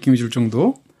 라는 느낌이 줄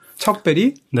정도.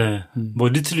 척베리. 네. 뭐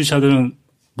리틀 리처드는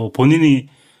뭐 본인이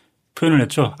표현을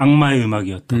했죠. 악마의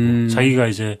음악이었다고. 자기가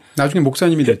이제 나중에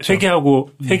목사님이 됐죠.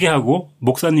 회개하고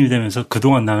목사님이 되면서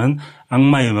그동안 나는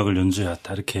악마의 음악을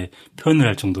연주해왔다. 이렇게 표현을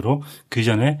할 정도로 그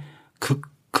이전에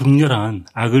극렬한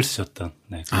악을 쓰셨던.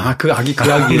 네. 그 악이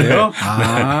그 악이에요? 네.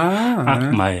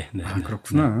 악마의. 네.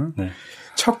 그렇구나. 네.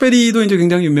 척베리도 이제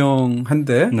굉장히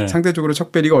유명한데 네. 상대적으로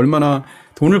척베리가 얼마나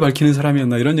돈을 밝히는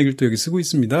사람이었나 이런 얘기를 또 여기 쓰고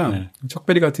있습니다. 네.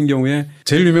 척베리 같은 경우에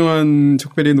제일 유명한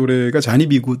척베리 노래가 자니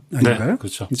비굿 아닌가요? 네,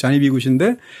 그렇죠. 자니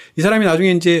비굿인데 이 사람이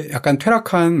나중에 이제 약간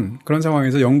퇴락한 그런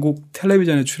상황에서 영국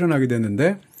텔레비전에 출연하게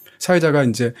됐는데 사회자가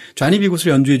이제 자니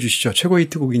비굿을 연주해 주시죠. 최고의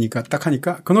히트곡이니까 딱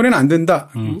하니까 그 노래는 안 된다.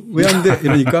 왜 안 돼?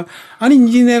 이러니까 아니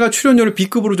니네가 출연료를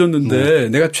B급으로 줬는데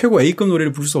내가 최고 A급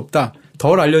노래를 부를 수 없다.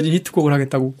 덜 알려진 히트곡을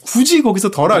하겠다고 굳이 거기서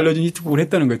덜 알려진 히트곡을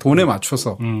했다는 거예요. 돈에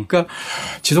맞춰서. 그러니까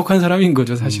지독한 사람인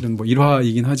거죠. 사실은 뭐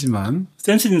일화이긴 하지만.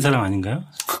 센스 있는 사람 아닌가요?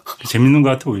 재밌는 것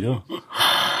같아 오히려.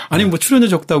 아니 뭐 출연료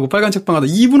적다고 빨간 책방 하다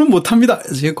 2부는 못합니다.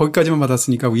 제가 거기까지만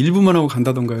받았으니까 1부만 하고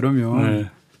간다던가 이러면. 네.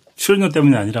 출연료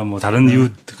때문이 아니라 뭐 다른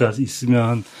이유가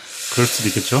있으면 그럴 수도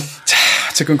있겠죠. 자,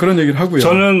 어쨌든 그런 얘기를 하고요.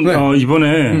 저는 네.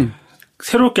 이번에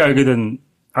새롭게 알게 된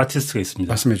아티스트가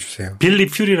있습니다. 말씀해 주세요. 빌리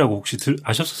퓨리라고 혹시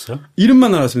아셨었어요?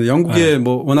 이름만 알았습니다. 영국의 네.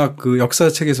 뭐 워낙 그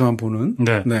역사책에서만 보는.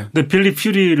 네. 네. 근데 빌리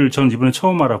퓨리를 저는 이번에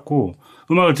처음 알았고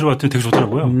음악을 들어봤더니 되게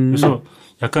좋더라고요. 그래서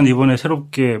약간 이번에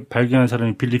새롭게 발견한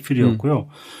사람이 빌리 퓨리였고요.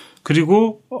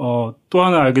 그리고 또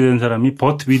하나 알게 된 사람이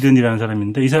버트 위든이라는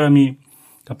사람인데 이 사람이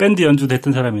밴드 연주도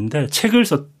했던 사람인데 책을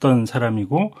썼던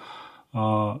사람이고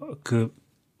그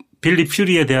빌리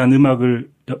퓨리에 대한 음악을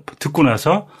듣고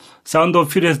나서 사운드 오브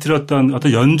퓨리에서 들었던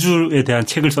어떤 연주에 대한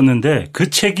책을 썼는데 그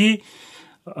책이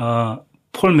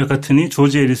폴 맥카트니,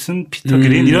 조지 해리슨, 피터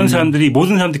그린 이런 사람들이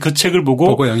모든 사람들이 그 책을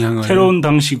보고 새로운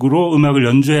방식으로 음악을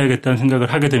연주해야겠다는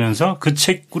생각을 하게 되면서 그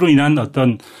책으로 인한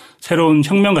어떤 새로운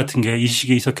혁명 같은 게 이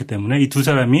시기에 있었기 때문에 이 두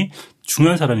사람이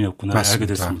중요한 사람이었구나 알게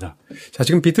됐습니다. 자,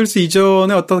 지금 비틀스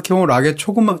이전에 어떻게 보면 락의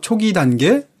초기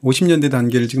단계, 50년대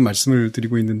단계를 지금 말씀을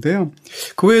드리고 있는데요.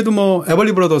 그 외에도 뭐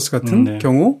에벌리 브라더스 같은 네.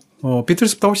 경우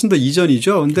비틀스보다 훨씬 더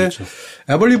이전이죠. 근데 그렇죠.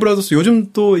 에벌리 브라더스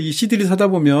요즘 또 이 CD를 사다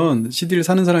보면 CD를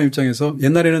사는 사람 입장에서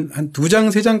옛날에는 한 2장,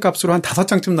 3장 값으로 한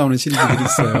 5장쯤 나오는 CD들이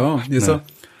있어요. 그래서 네.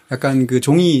 약간 그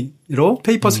종이로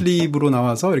페이퍼 슬립으로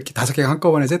나와서 이렇게 5개가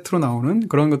한꺼번에 세트로 나오는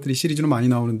그런 것들이 시리즈로 많이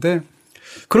나오는데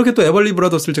그렇게 또 에벌리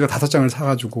브라더스를 제가 5장을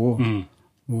사가지고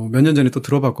몇 년 전에 또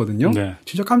들어봤거든요. 네.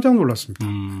 진짜 깜짝 놀랐습니다.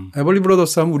 에벌리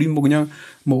브라더스 하면 우리 뭐 그냥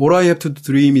뭐 All I Have to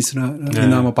Dream Is나 네.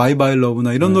 뭐 Bye Bye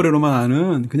Love나 이런 네. 노래로만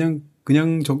아는 그냥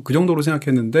그 정도로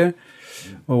생각했는데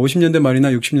 50년대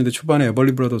말이나 60년대 초반에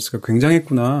에벌리 브라더스가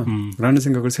굉장했구나 라는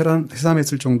생각을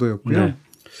새삼했을 정도였고요. 네.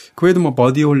 그 외에도 뭐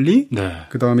버디 홀리, 네.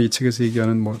 그 다음에 이 책에서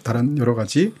얘기하는 뭐 다른 여러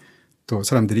가지 또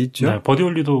사람들이 있죠. 네, 버디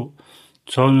홀리도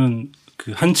저는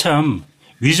그 한참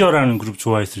위저라는 그룹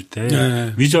좋아했을 때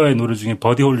네. 위저의 노래 중에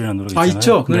버디 홀리라는 노래가 있잖아요.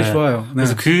 있죠. 그 노래 네. 좋아요. 네.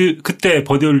 그래서 그때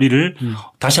버디 홀리를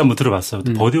다시 한번 들어봤어요.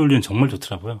 버디 홀리는 정말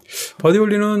좋더라고요. 버디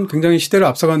홀리는 굉장히 시대를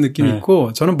앞서간 느낌이 네.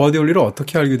 있고 저는 버디 홀리를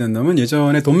어떻게 알게 됐냐면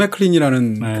예전에 돈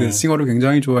맥클린이라는 네. 그 싱어를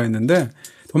굉장히 좋아했는데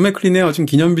돈 맥클린의 어좀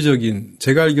기념비적인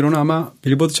제가 알기로는 아마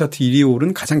빌보드 차트 1위에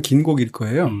오른 가장 긴 곡일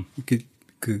거예요. 이렇게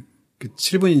그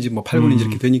 7분인지 뭐 8분인지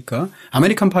이렇게 되니까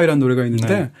아메리칸 파이라는 노래가 있는데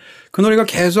네. 그 노래가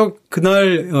계속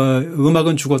그날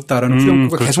음악은 죽었다라는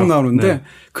후렴구가 그렇죠. 계속 나오는데 네.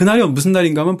 그날이 무슨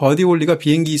날인가 하면 버디 홀리가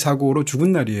비행기 사고로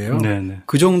죽은 날이에요. 네.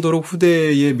 그 정도로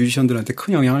후대의 뮤지션들한테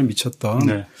큰 영향을 미쳤던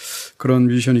네. 그런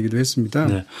뮤지션이기도 했습니다.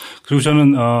 네. 그리고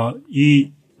저는 이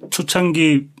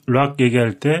초창기 락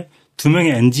얘기할 때 두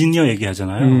명의 엔지니어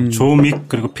얘기하잖아요. 조 믹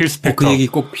그리고 필 스펙터. 그 얘기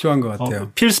꼭 필요한 것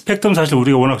같아요. 필 스펙터는 사실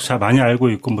우리가 워낙 잘 많이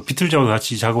알고 있고 뭐 비틀즈하고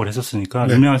같이 작업을 했었으니까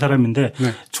네. 유명한 사람인데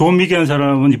네. 조 믹이라는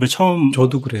사람은 이번에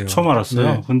저도 그래요. 처음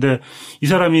알았어요. 그런데 네.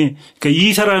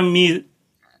 이 사람이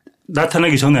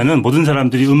나타나기 전에는 모든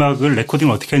사람들이 음악을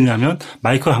레코딩을 어떻게 했냐면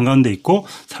마이크가 한가운데 있고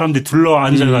사람들이 둘러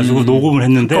앉아가지고 녹음을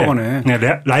했는데 네,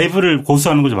 라이브를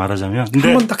고수하는 거죠 말하자면. 근데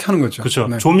한 번 딱 하는 거죠. 그렇죠.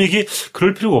 네. 조믹이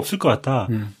그럴 필요가 없을 것 같다.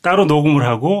 따로 녹음을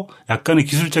하고 약간의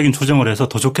기술적인 조정을 해서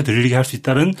더 좋게 들리게 할 수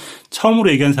있다는 처음으로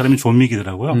얘기한 사람이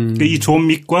조믹이더라고요. 그러니까 이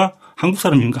조믹과 한국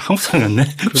사람 같네.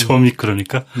 조믹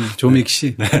그러니까. 조믹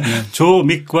씨. 네. 네.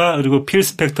 조믹과 그리고 필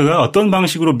스펙터가 어떤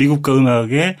방식으로 미국과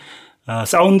음악에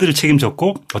사운드를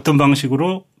책임졌고 어떤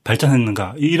방식으로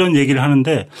발전했는가 이런 얘기를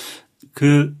하는데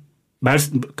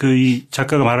이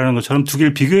작가가 말하는 것처럼 두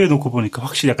개를 비교해 놓고 보니까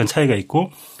확실히 약간 차이가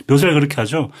있고 묘사를 그렇게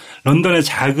하죠. 런던의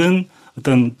작은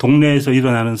어떤 동네에서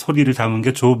일어나는 소리를 담은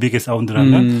게 조 믹의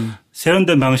사운드라면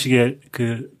세련된 방식의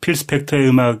그 필 스펙터의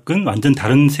음악은 완전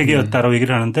다른 세계였다라고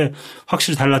얘기를 하는데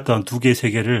확실히 달랐던 두 개의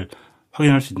세계를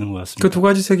확인할 수 있는 것 같습니다. 그 두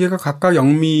가지 세계가 각각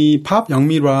영미 팝,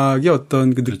 영미 락의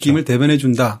어떤 그 느낌을 그렇죠. 대변해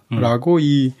준다라고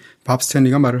이 밥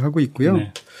스탠리가 말을 하고 있고요.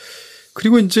 네.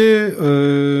 그리고 이제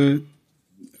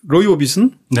로이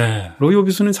오비슨? 네. 로이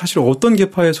오비슨은 사실 어떤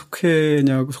계파에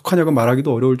속하냐고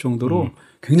말하기도 어려울 정도로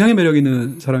굉장히 매력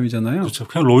있는 사람이잖아요. 그렇죠.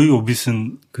 그냥 로이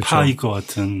오비슨 그렇죠. 파일 것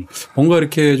같은. 뭔가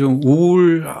이렇게 좀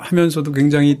우울하면서도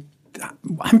굉장히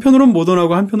한편으로는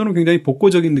모던하고 한편으로는 굉장히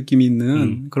복고적인 느낌이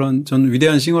있는 그런 전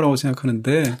위대한 싱어라고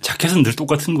생각하는데. 자켓은 늘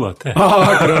똑같은 것 같아.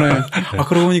 아, 그러네. 네.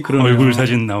 그러고 보니 그러네요. 얼굴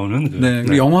사진 나오는. 네.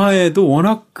 그리고 영화에도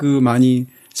워낙 많이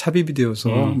삽입이 되어서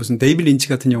무슨 데이비드 린치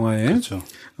같은 영화에 그렇죠.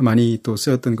 많이 또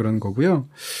쓰였던 그런 거고요.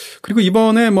 그리고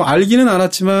이번에 뭐 알기는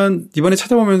않았지만 이번에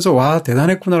찾아보면서 와,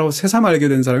 대단했구나라고 새삼 알게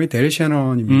된 사람이 델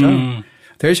셔넌입니다.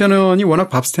 델 셔넌이 워낙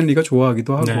밥 스탠리가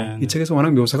좋아하기도 하고 네. 이 책에서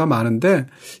워낙 묘사가 많은데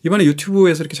이번에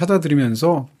유튜브에서 이렇게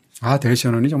찾아들으면서 델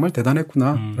셔넌이 정말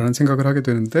대단했구나라는 생각을 하게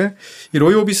되는데 이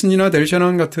로이 오비슨이나 델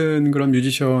셔넌 같은 그런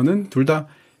뮤지션은 둘 다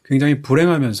굉장히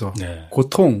불행하면서 네.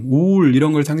 고통, 우울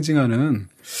이런 걸 상징하는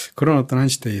그런 어떤 한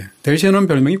시대에 델 셔넌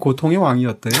별명이 고통의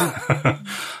왕이었대요.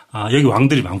 여기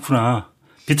왕들이 많구나.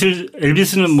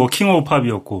 엘비스는 뭐 킹 오브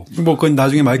팝이었고. 뭐 그건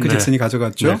나중에 마이클 네. 잭슨이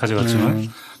가져갔죠. 네, 가져갔지만.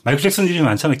 마이클 잭슨 이름이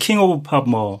많잖아요. 킹 오브 팝,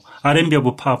 뭐, R&B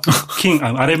오브 팝,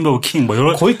 R&B 오브 킹, 뭐,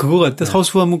 여러. 거의 그거 같아. 네.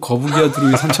 서수하면 거북이와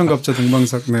두루미 산천갑자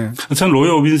동방삭, 네. 저는 로이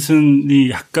오빈슨이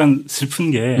약간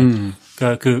슬픈 게,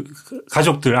 그러니까 그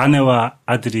가족들, 아내와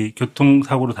아들이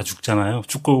교통사고로 다 죽잖아요.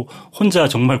 죽고 혼자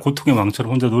정말 고통의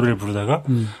왕처럼 혼자 노래를 부르다가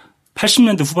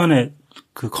 80년대 후반에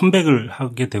그 컴백을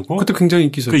하게 되고. 그것도 굉장히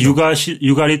인기 있었죠. 그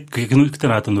유가릿, 그때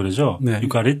나왔던 노래죠. 네.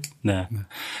 유가릿. 네.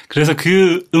 그래서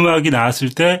그 음악이 나왔을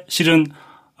때 실은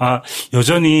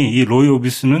여전히 이 로이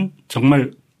오비스는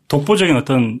정말 독보적인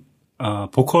어떤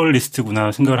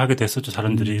보컬리스트구나 생각을 하게 됐었죠,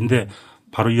 사람들이. 근데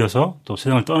바로 이어서 또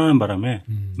세상을 떠나는 바람에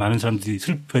많은 사람들이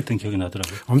슬퍼했던 기억이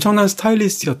나더라고요. 엄청난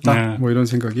스타일리스트였다. 네. 뭐 이런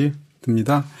생각이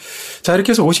듭니다. 자, 이렇게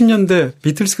해서 50년대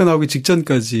비틀스가 나오기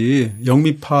직전까지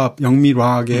영미팝,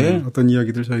 영미락의 어떤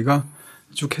이야기들 저희가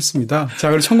쭉 했습니다. 자,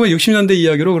 그럼 1960년대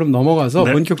이야기로 그럼 넘어가서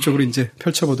네. 본격적으로 이제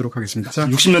펼쳐보도록 하겠습니다. 자,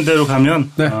 60년대로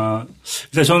가면, 네.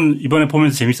 일단 전 이번에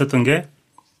보면서 재밌었던 게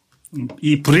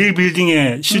이 브레일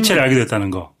빌딩의 실체를 알게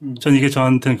됐다는 거. 전 이게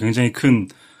저한테는 굉장히 큰,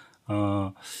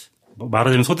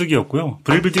 말하자면 소득이었고요.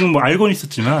 브레일 빌딩은 뭐 알고는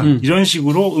있었지만 이런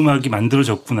식으로 음악이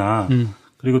만들어졌구나.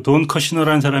 그리고 돈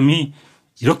커시너라는 사람이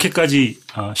이렇게까지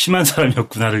심한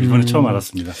사람이었구나를 이번에 처음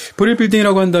알았습니다. 브레일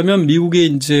빌딩이라고 한다면 미국의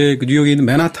이제 그 뉴욕에 있는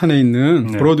맨하탄에 있는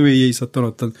네. 브로드웨이에 있었던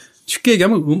어떤 쉽게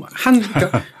얘기하면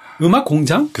그러니까 음악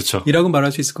공장이라고 그쵸.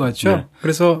 말할 수 있을 것 같죠. 네.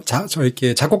 그래서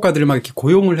이렇게 작곡가들을 막 이렇게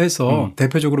고용을 해서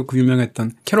대표적으로 그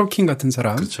유명했던 캐롤 킹 같은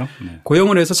사람 그렇죠. 네.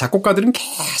 고용을 해서 작곡가들은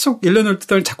계속 1년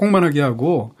 12달 작곡만 하게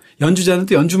하고 연주자는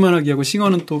또 연주만 하게 하고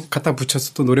싱어는 또 갖다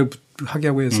붙여서 또 노래하게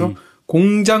하고 해서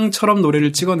공장처럼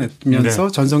노래를 찍어내면서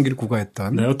네. 전성기를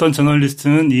구가했던. 네, 어떤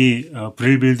저널리스트는 이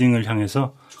브레일 빌딩을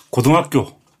향해서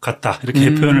고등학교 같다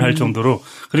이렇게 표현을 할 정도로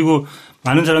그리고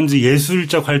많은 사람들이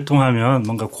예술적 활동하면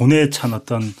뭔가 고뇌에 찬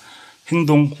어떤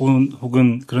행동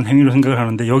혹은 그런 행위로 생각을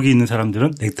하는데 여기 있는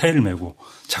사람들은 넥타이를 메고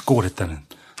작곡을 했다는.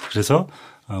 그래서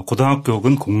고등학교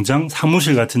혹은 공장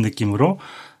사무실 같은 느낌으로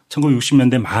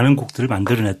 1960년대 많은 곡들을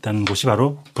만들어냈다는 곳이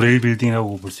바로 브레일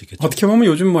빌딩이라고 볼 수 있겠죠. 어떻게 보면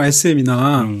요즘 뭐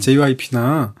SM이나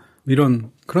JYP나 이런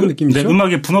그런 느낌이죠. 네,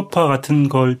 음악의 분업화 같은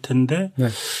걸 텐데 네.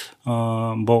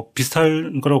 뭐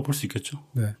비슷한 거라고 볼 수 있겠죠.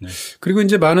 네. 네. 그리고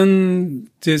이제 많은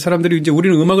이제 사람들이 이제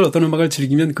우리는 어떤 음악을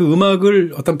즐기면 그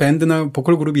음악을 어떤 밴드나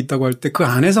보컬 그룹이 있다고 할 때 그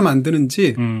안에서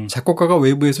만드는지 작곡가가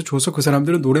외부에서 줘서 그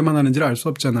사람들은 노래만 하는지를 알 수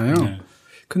없잖아요. 네.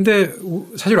 근데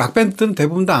사실 락밴드는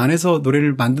대부분 다 안에서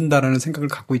노래를 만든다라는 생각을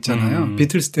갖고 있잖아요.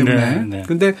 비틀스 때문에. 네, 네.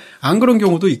 그런데 안 그런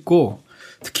경우도 있고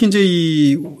특히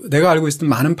이제 내가 알고 있었던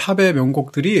많은 팝의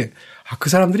명곡들이 그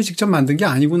사람들이 직접 만든 게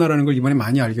아니구나라는 걸 이번에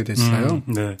많이 알게 됐어요.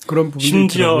 네. 그런 부분이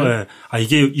심지어 있더라고요.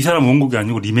 이게 이 사람 원곡이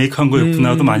아니고 리메이크한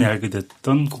거였구나도 많이 알게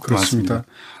됐던 곡도 그렇습니다. 많습니다.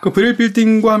 그 브레일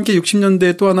빌딩과 함께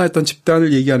 60년대에 또 하나 했던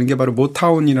집단을 얘기하는 게 바로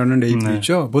모타운이라는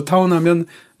레이블이죠. 모타운 하면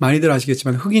많이들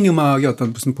아시겠지만 흑인 음악의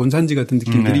어떤 무슨 본산지 같은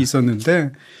느낌들이 있었는데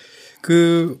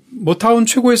그 모타운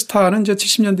최고의 스타는 이제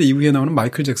 70년대 이후에 나오는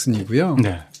마이클 잭슨이고요.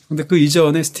 네. 근데 그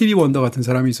이전에 스티비 원더 같은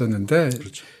사람이 있었는데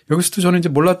그렇죠. 여기서도 저는 이제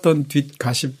몰랐던 뒷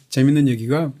가십 재밌는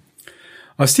얘기가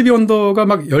스티비 원더가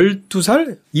막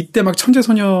 12살 이때 막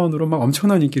천재소년으로 막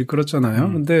엄청난 인기를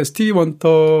끌었잖아요. 근데 스티비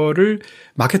원더를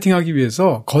마케팅하기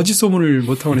위해서 거짓 소문을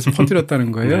모타운에서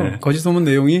퍼뜨렸다는 거예요. 네. 거짓 소문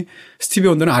내용이 스티비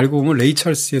원더는 알고 보면 레이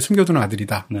찰스의 숨겨둔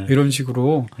아들이다. 네. 이런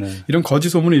식으로 이런 거짓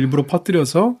소문을 일부러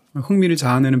퍼뜨려서 흥미를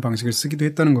자아내는 방식을 쓰기도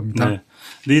했다는 겁니다. 네.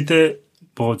 근데 이때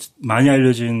뭐 많이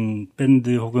알려진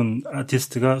밴드 혹은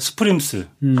아티스트가 스프림스,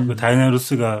 그 다이애나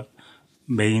로스가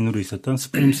메인으로 있었던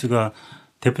스프림스가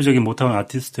대표적인 모타운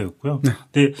아티스트였고요. 네.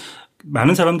 근데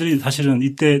많은 사람들이 사실은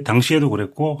이때 당시에도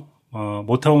그랬고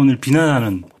모타운을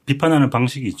비판하는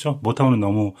방식이 있죠. 모타운은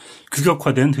너무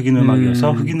규격화된 흑인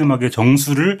음악이어서 흑인 음악의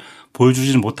정수를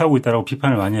보여주지는 못하고 있다라고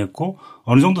비판을 많이 했고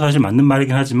어느 정도 사실 맞는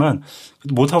말이긴 하지만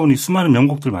모타운이 수많은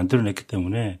명곡들을 만들어냈기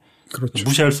때문에 그렇죠.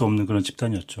 무시할 수 없는 그런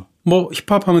집단이었죠. 뭐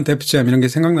힙합하면 데프잼 이런 게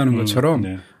생각나는 것처럼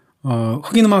네.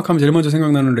 흑인 음악하면 제일 먼저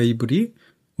생각나는 레이블이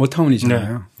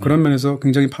모타운이잖아요. 네. 그런 면에서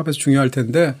굉장히 팝에서 중요할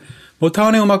텐데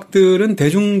모타운의 음악들은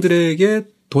대중들에게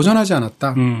도전하지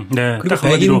않았다. 네. 그리고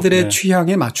백인들의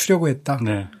취향에 맞추려고 했다.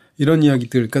 네. 이런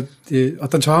이야기들, 그러니까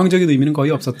어떤 저항적인 의미는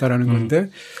거의 없었다라는 건데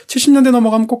 70년대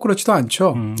넘어가면 꼭 그렇지도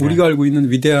않죠. 우리가 알고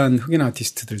있는 위대한 흑인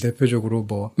아티스트들 대표적으로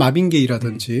뭐 마빈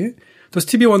게이라든지 또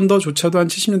스티비 원더조차도 한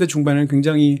 70년대 중반에는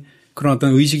굉장히 그런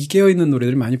어떤 의식이 깨어있는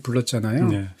노래들을 많이 불렀잖아요.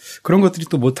 네. 그런 것들이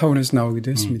또 모타운에서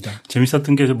나오기도 했습니다.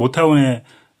 재밌었던 게 모타운의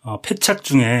패착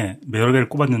중에 여러 개를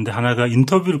꼽았는데 하나가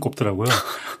인터뷰를 꼽더라고요.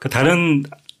 그러니까 다른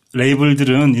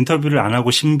레이블들은 인터뷰를 안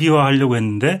하고 신비화하려고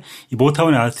했는데 이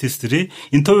모타운의 아티스트들이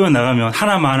인터뷰가 나가면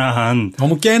하나마나한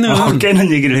너무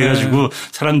깨는 얘기를 해가지고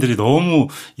사람들이 너무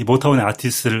이 모타운의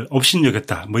아티스트를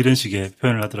업신여겼다 뭐 이런 식의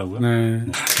표현을 하더라고요. 네.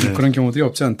 그런 경우들이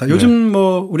없지 않다. 요즘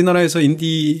뭐 우리나라에서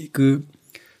인디 그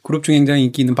그룹 중에 굉장히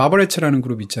인기 있는 바버레츠라는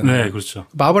그룹 있잖아요. 네, 그렇죠.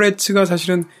 바버레츠가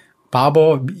사실은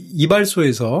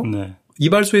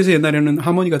이발소에서 옛날에는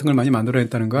하모니 같은 걸 많이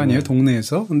만들어냈다는 거 아니에요?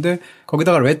 동네에서. 근데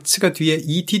거기다가 레츠가 뒤에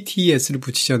ETTES를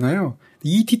붙이잖아요.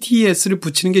 ETTES를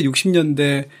붙이는 게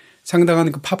 60년대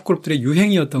상당한 그 팝 그룹들의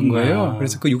유행이었던 거예요.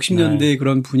 그래서 그 60년대의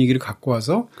그런 분위기를 갖고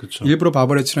와서 그쵸. 일부러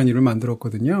바버레츠라는 이름을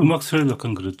만들었거든요. 음악 스타일도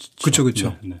약간 그렇죠.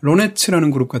 그렇죠.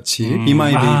 로네츠라는 그룹 같이 Be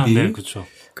My Baby. 네, 그렇죠.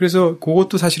 그래서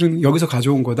그것도 사실은 여기서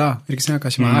가져온 거다 이렇게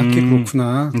생각하시면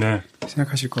그렇구나 네.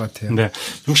 생각하실 것 같아요. 네,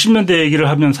 60년대 얘기를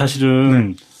하면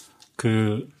사실은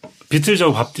그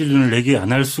비틀즈하고 밥 딜런을 얘기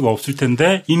안 할 수가 없을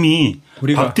텐데 이미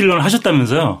밥 딜런을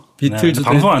하셨다면서요. 비틀즈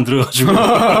방송 안 들어가지고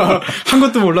한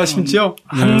것도 몰라 심지어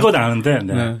한 건 아는데.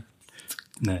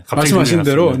 네. 말씀하신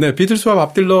대로 네 비틀스와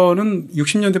밥 딜런은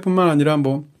 60년대뿐만 아니라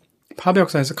뭐 팝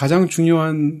역사에서 가장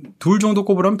중요한 둘 정도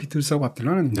꼽으라면 비틀스하고 밥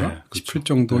딜런 아닌가? 네, 그렇죠. 싶을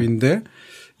정도인데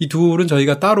이 둘은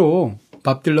저희가 따로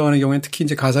밥 딜런의 경우에 특히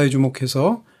이제 가사에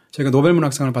주목해서 저희가 노벨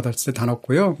문학상을 받았을 때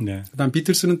다뤘고요. 네. 그다음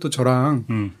비틀스는 또 저랑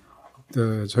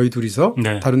저희 둘이서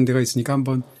다른 데가 있으니까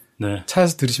한번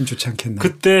찾아서 들으시면 좋지 않겠나.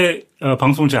 그때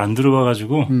방송을 제가 안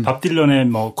들어봐가지고 밥 딜런의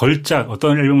뭐 걸작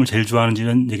어떤 앨범을 제일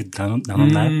좋아하는지는 얘기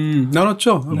나눴나요?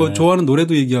 나눴죠. 네. 뭐 좋아하는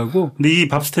노래도 얘기하고. 근데 이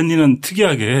밥 스탠리는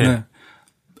특이하게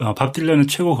밥 딜런의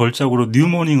최고 걸작으로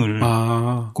뉴모닝을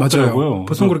꼽더라고요. 맞아요.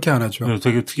 보통 그렇게 안 하죠. 네,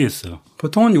 되게 특이했어요.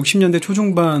 보통은 60년대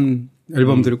초중반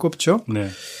앨범들을 꼽죠. 네.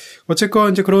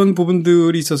 어쨌건 이제 그런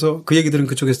부분들이 있어서 그 얘기들은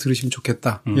그쪽에서 들으시면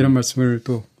좋겠다. 이런 말씀을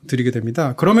또 드리게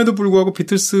됩니다. 그럼에도 불구하고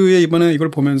비틀스의 이번에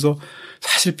이걸 보면서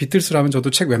사실 비틀스라면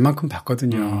저도 책 웬만큼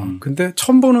봤거든요. 근데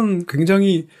처음 보는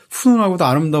굉장히 훈훈하고도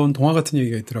아름다운 동화 같은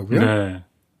얘기가 있더라고요. 네.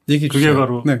 얘기 그게 주세요.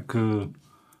 바로 그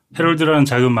헤럴드라는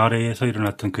작은 마을에서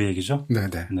일어났던 그 얘기죠.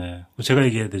 네네. 네. 제가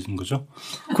얘기해야 되는 거죠.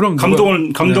 그럼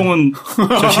감동은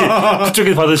저기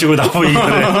그쪽에 받으시고 나보고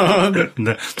얘기하래.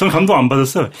 네. 저는 감동 안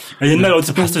받았어요. 옛날에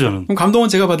어디서 봤어 저는. 그럼 감동은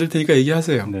제가 받을 테니까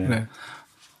얘기하세요. 네. 네.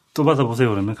 또 받아보세요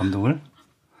그러면 감동을.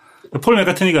 폴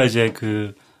맥카트니가 이제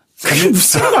그게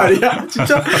무슨 말이야?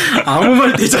 진짜 아무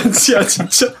말 대잔치야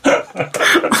진짜.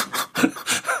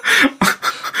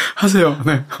 하세요.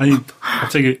 네. 아니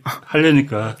갑자기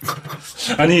하려니까.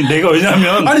 아니 내가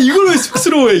왜냐면 아니 이걸 왜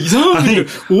쑥스러워해? 이상한 아니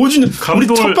 5주년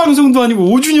감동을, 우리 첫 방송도 아니고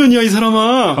 5주년이야 이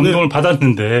사람아. 감동을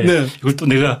받았는데 이걸 또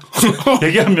내가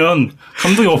얘기하면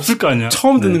감동이 없을 거 아니야.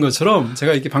 처음 듣는 것처럼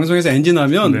제가 이렇게 방송에서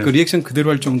엔진하면 그 리액션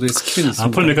그대로 할 정도의 스킬은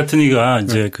있습니다. 폴 맥카트니가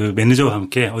이제 그 매니저와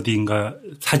함께 어디인가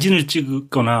사진을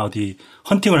찍거나 어디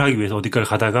헌팅을 하기 위해서 어디까지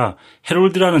가다가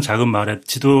헤롤드라는 작은 마을의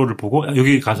지도를 보고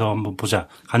여기 가서 한번 보자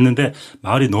갔는데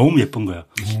마을이 너무 예쁜 거야.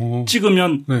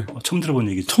 찍으면 처음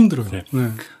들어본 얘기죠. 처음 들어요.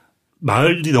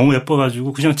 마을이 너무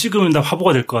예뻐가지고 그냥 찍으면 다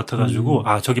화보가 될 것 같아가지고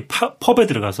저기 펍에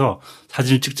들어가서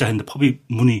사진을 찍자 했는데 펍이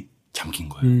문이 잠긴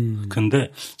거예요.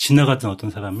 그런데 지나가던 어떤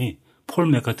사람이 폴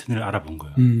맥카트니를 알아본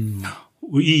거예요.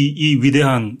 이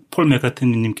위대한 폴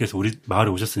맥카트니님께서 우리 마을에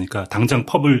오셨으니까 당장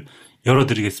펍을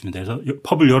열어드리겠습니다. 그래서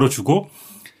펍을 열어주고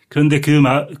그런데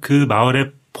그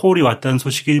마을에 폴이 왔다는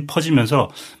소식이 퍼지면서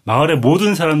마을의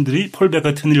모든 사람들이 폴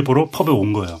맥카트니를 보러 펍에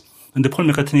온 거예요. 그런데 폴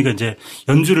맥카트니가 이제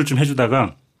연주를 좀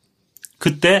해주다가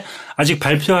그때 아직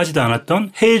발표하지도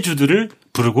않았던 헤이주드를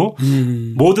부르고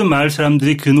모든 마을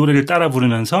사람들이 그 노래를 따라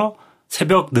부르면서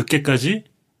새벽 늦게까지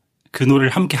그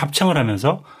노래를 함께 합창을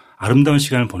하면서 아름다운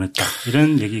시간을 보냈다.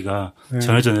 이런 얘기가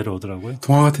전해져 내려오더라고요.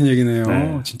 동화 같은 얘기네요.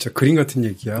 네. 진짜 그림 같은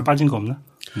얘기야. 빠진 거 없나?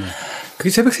 네.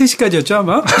 그게 새벽 3시까지였죠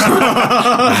아마?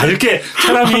 이렇게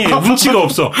사람이 눈치가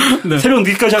없어. 새벽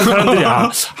늦게까지 하는 사람들이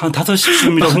한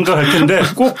 5시쯤이라고 생각할 텐데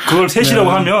꼭 그걸 3시라고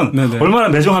하면 얼마나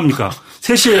매정합니까?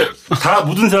 3시에 다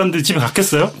모든 사람들이 집에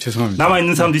갔겠어요? 죄송합니다.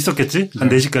 남아있는 사람도 있었겠지? 한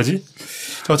 4시까지?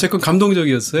 어쨌건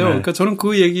감동적이었어요. 그러니까 저는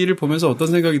그 얘기를 보면서 어떤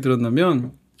생각이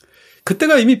들었냐면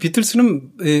그때가 이미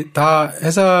비틀스는 다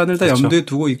해산을 다 그렇죠. 염두에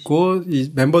두고 있고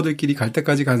이 멤버들끼리 갈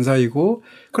때까지 간 사이고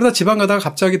그러다 지방 가다가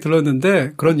갑자기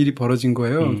들렀는데 그런 일이 벌어진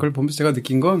거예요. 그걸 보면서 제가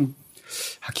느낀 건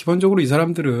기본적으로 이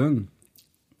사람들은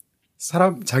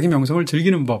자기 명성을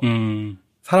즐기는 법,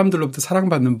 사람들로부터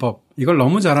사랑받는 법 이걸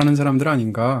너무 잘하는 사람들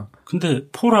아닌가. 근데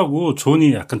폴하고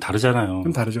존이 약간 다르잖아요.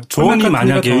 좀 다르죠. 존이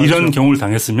만약에 이런 경우를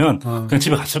당했으면 그냥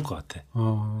집에 갔을 것 같아.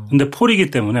 근데 폴이기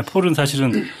때문에 폴은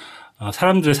사실은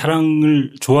사람들의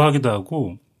사랑을 좋아하기도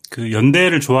하고 그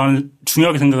연대를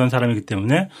중요하게 생각하는 사람이기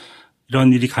때문에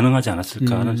이런 일이 가능하지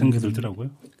않았을까라는 생각이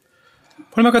들더라고요.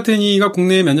 폴 맥카트니가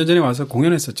국내에 몇 년 전에 와서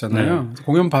공연했었잖아요.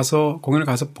 공연을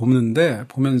가서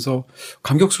보면서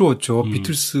감격스러웠죠.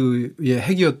 비틀스의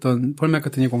핵이었던 폴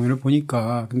맥카트니 공연을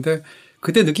보니까. 근데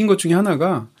그때 느낀 것 중에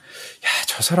하나가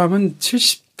저 사람은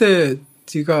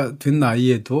 70대가 된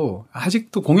나이에도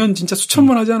아직도 공연 진짜 수천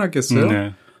번 하지 않았겠어요?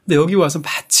 근데 여기 와서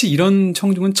마치 이런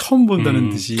청중은 처음 본다는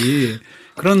듯이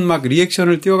그런 막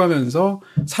리액션을 띄워가면서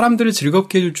사람들을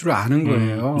즐겁게 해줄 줄 아는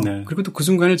거예요. 그리고 또 그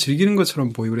순간을 즐기는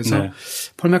것처럼 보이고 그래서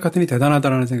폴 맥카트니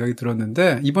대단하다라는 생각이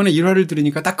들었는데 이번에 1화를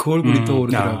들으니까 딱 그 얼굴이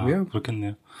떠오르더라고요.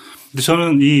 그렇겠네요. 근데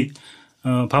저는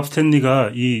밥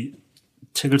스탠리가 이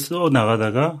책을 써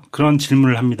나가다가 그런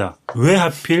질문을 합니다. 왜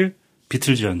하필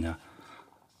비틀즈였냐?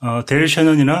 데일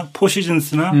셔넌이나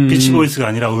포시즌스나 비치보이스가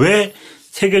아니라 왜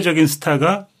세계적인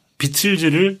스타가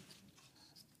비틀즈를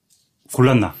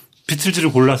골랐나?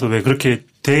 비틀즈를 골라서 왜 그렇게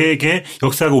되게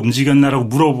역사가 움직였나라고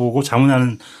물어보고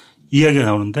자문하는 이야기가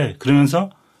나오는데 그러면서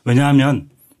왜냐하면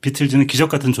비틀즈는 기적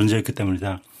같은 존재였기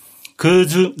때문이다. 그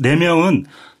중 4명은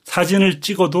사진을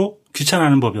찍어도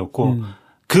귀찮아하는 법이 없고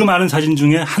그 많은 사진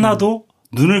중에 하나도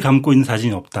눈을 감고 있는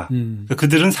사진이 없다. 그러니까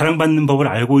그들은 사랑받는 법을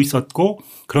알고 있었고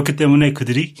그렇기 때문에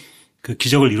그들이 그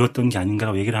기적을 이뤘던 게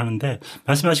아닌가라고 얘기를 하는데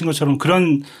말씀하신 것처럼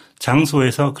그런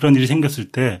장소에서 그런 일이 생겼을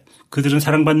때 그들은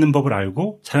사랑받는 법을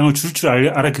알고 사랑을 줄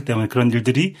알았기 때문에 그런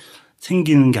일들이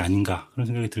생기는 게 아닌가 그런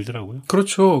생각이 들더라고요.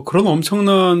 그렇죠. 그런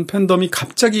엄청난 팬덤이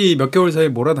갑자기 몇 개월 사이에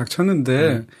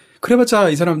몰아닥쳤는데 그래봤자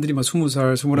이 사람들이 막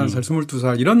 20살, 21살,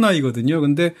 22살 이런 나이거든요.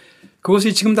 근데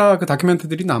그것이 지금 다 그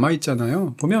다큐멘터리들이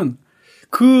남아있잖아요. 보면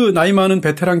그 나이 많은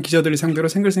베테랑 기자들을 상대로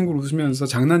생글생글 웃으면서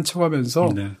장난쳐가면서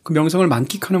네. 그 명성을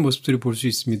만끽하는 모습들을 볼 수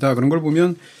있습니다. 그런 걸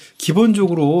보면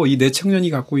기본적으로 이 내청년이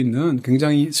갖고 있는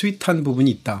굉장히 스윗한 부분이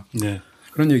있다. 네.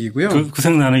 그런 얘기고요. 그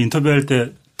생각나는 인터뷰할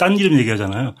때 딴 이름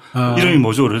얘기하잖아요. 이름이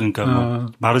뭐죠? 그러니까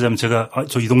뭐 말하자면 제가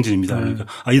저 이동진입니다. 그러니까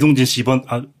이동진 씨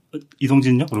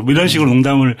이동진요? 뭐 이런 식으로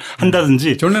농담을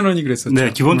한다든지. 존 레논이 그랬었죠.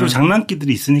 네. 기본적으로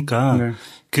장난기들이 있으니까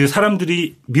그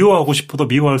사람들이 미워하고 싶어도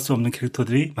미워할 수 없는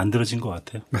캐릭터들이 만들어진 것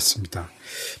같아요. 맞습니다.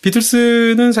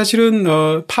 비틀스는 사실은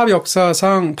팝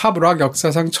락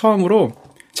역사상 처음으로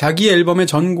자기 앨범의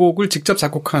전곡을 직접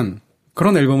작곡한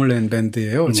그런 앨범을 낸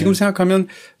밴드예요. 네. 지금 생각하면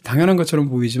당연한 것처럼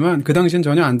보이지만 그 당시엔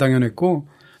전혀 안 당연했고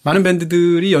많은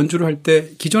밴드들이 연주를 할 때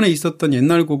기존에 있었던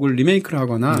옛날 곡을 리메이크를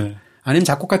하거나 아니면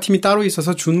작곡가 팀이 따로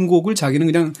있어서 준 곡을 자기는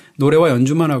그냥 노래와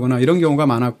연주만 하거나 이런 경우가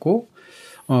많았고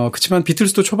그렇지만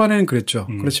비틀스도 초반에는 그랬죠.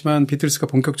 그렇지만 비틀스가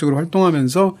본격적으로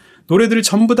활동하면서 노래들을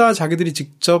전부 다 자기들이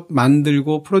직접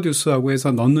만들고 프로듀스하고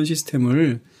해서 넣는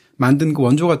시스템을 만든 그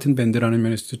원조 같은 밴드라는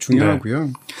면에서도 중요하고요.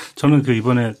 네. 저는 그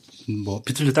이번에 뭐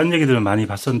비틀즈 딴 얘기들을 많이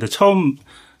봤었는데 처음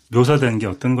묘사된 게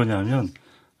어떤 거냐면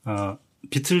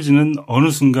비틀즈는 어느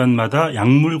순간마다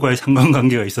약물과의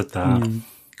상관관계가 있었다.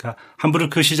 그러니까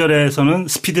함부르크 시절에서는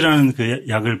스피드라는 그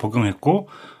약을 복용했고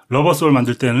러버소울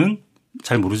만들 때는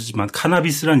잘 모르지만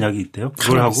카나비스라는 약이 있대요.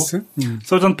 그걸 카나비스? 하고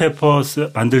서전 페퍼스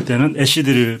만들 때는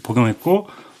애시드를 복용했고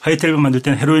화이트 앨범 만들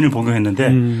때는 헤로인을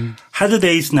복용했는데 하드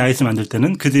데이스 나이스 만들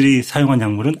때는 그들이 사용한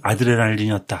약물은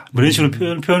아드레날린이었다. 뭐 이런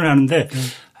식으로 표현을 하는데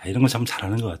이런 거 참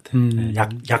잘하는 것 같아.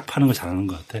 약 파는 거 잘하는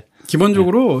것 같아.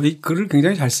 기본적으로 이 글을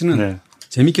굉장히 잘 쓰는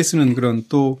재밌게 쓰는 그런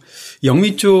또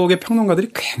영미 쪽의 평론가들이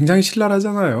굉장히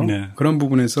신랄하잖아요. 그런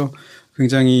부분에서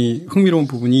굉장히 흥미로운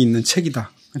부분이 있는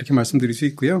책이다. 이렇게 말씀드릴 수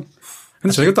있고요.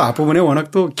 근데 저희가 또 앞부분에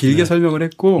워낙 또 길게 설명을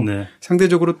했고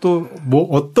상대적으로 또 뭐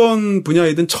어떤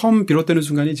분야이든 처음 비롯되는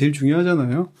순간이 제일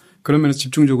중요하잖아요. 그런 면에서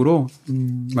집중적으로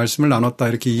말씀을 나눴다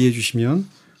이렇게 이해해 주시면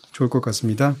좋을 것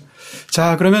같습니다.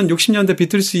 자, 그러면 60년대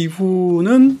비틀스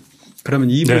이후는 그러면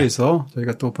 2부에서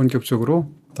저희가 또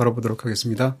본격적으로 다뤄보도록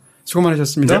하겠습니다. 수고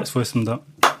많으셨습니다. 네, 수고했습니다.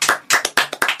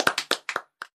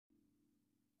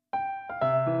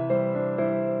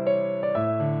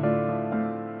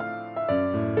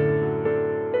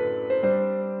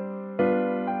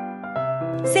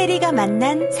 세리가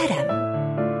만난 사람.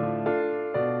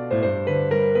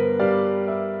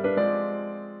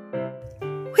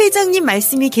 회장님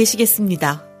말씀이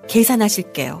계시겠습니다.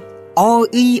 계산하실게요.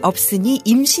 어의 없으니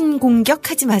임신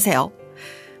공격하지 마세요.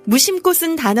 무심코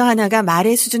쓴 단어 하나가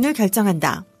말의 수준을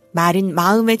결정한다. 말은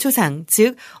마음의 초상,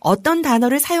 즉 어떤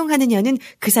단어를 사용하느냐는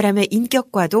그 사람의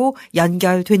인격과도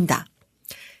연결된다.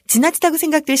 지나치다고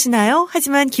생각되시나요?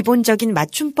 하지만 기본적인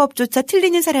맞춤법조차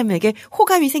틀리는 사람에게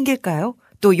호감이 생길까요?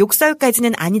 또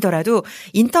욕설까지는 아니더라도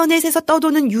인터넷에서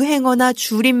떠도는 유행어나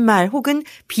줄임말 혹은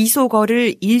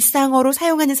비속어를 일상어로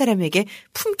사용하는 사람에게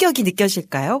품격이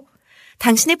느껴질까요?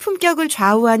 당신의 품격을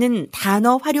좌우하는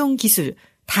단어 활용 기술,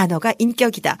 단어가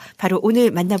인격이다. 바로 오늘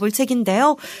만나볼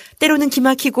책인데요. 때로는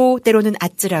기막히고 때로는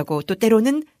아찔하고 또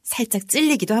때로는 살짝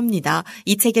찔리기도 합니다.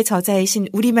 이 책의 저자이신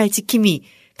우리말 지킴이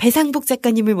배상복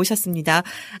작가님을 모셨습니다.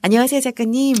 안녕하세요,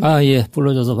 작가님. 예.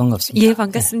 불러줘서 반갑습니다. 예,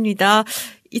 반갑습니다.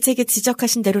 이 책에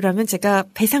지적하신 대로라면 제가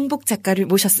배상복 작가를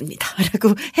모셨습니다.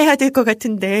 라고 해야 될 것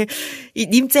같은데 이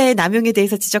님자의 남용에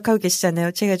대해서 지적하고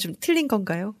계시잖아요. 제가 좀 틀린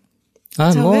건가요?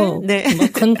 뭐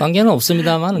큰 관계는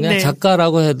없습니다만 그냥 네.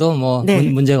 작가라고 해도 뭐 네.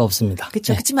 문제가 없습니다.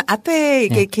 그렇죠. 네. 그렇지만 앞에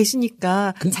이렇게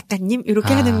계시니까 작가님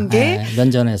이렇게 하는 게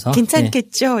면전에서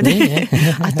괜찮겠죠. 네. 네.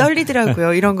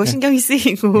 떨리더라고요. 이런 거 신경이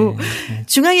쓰이고. 네.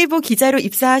 중앙일보 기자로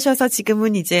입사하셔서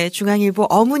지금은 이제 중앙일보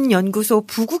어문연구소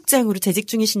부국장으로 재직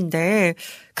중이신데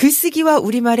글쓰기와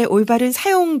우리말의 올바른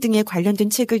사용 등에 관련된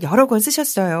책을 여러 권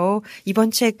쓰셨어요.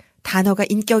 이번 책 단어가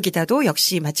인격이다도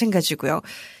역시 마찬가지고요.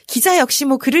 기자 역시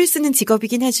뭐 글을 쓰는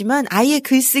직업이긴 하지만 아예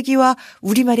글쓰기와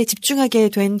우리말에 집중하게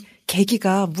된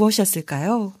계기가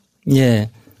무엇이었을까요? 예.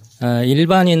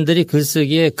 일반인들이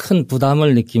글쓰기에 큰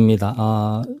부담을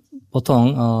느낍니다.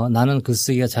 보통 나는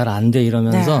글쓰기가 잘 안 돼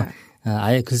이러면서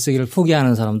아예 글쓰기를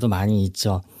포기하는 사람도 많이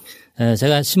있죠.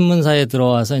 제가 신문사에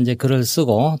들어와서 이제 글을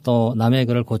쓰고 또 남의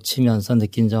글을 고치면서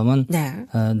느낀 점은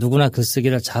누구나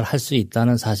글쓰기를 잘 할 수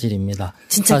있다는 사실입니다.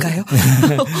 진짜인가요?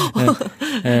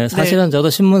 사실은 저도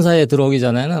신문사에 들어오기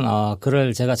전에는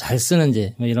글을 제가 잘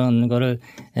쓰는지 이런 거를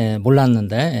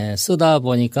몰랐는데 쓰다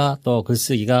보니까 또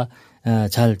글쓰기가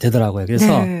잘 되더라고요.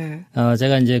 그래서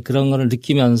제가 이제 그런 거를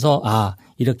느끼면서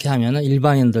이렇게 하면은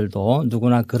일반인들도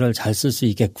누구나 글을 잘 쓸 수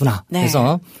있겠구나.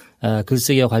 그래서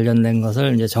글쓰기와 관련된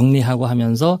것을 이제 정리하고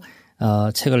하면서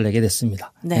책을 내게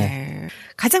됐습니다. 네.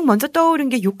 가장 먼저 떠오른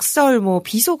게 욕설, 뭐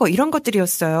비속어 이런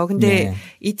것들이었어요. 근데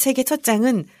이 책의 첫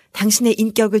장은 당신의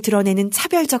인격을 드러내는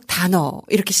차별적 단어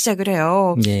이렇게 시작을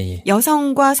해요.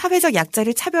 여성과 사회적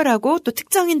약자를 차별하고 또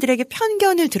특정인들에게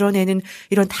편견을 드러내는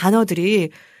이런 단어들이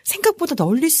생각보다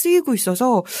널리 쓰이고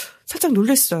있어서 살짝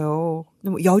놀랐어요.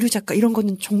 여류 작가 이런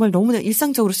거는 정말 너무나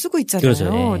일상적으로 쓰고 있잖아요.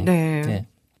 그렇죠. 네.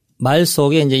 말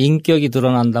속에 이제 인격이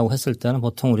드러난다고 했을 때는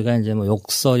보통 우리가 이제 뭐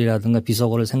욕설이라든가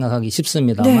비속어를 생각하기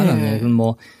쉽습니다만, 그건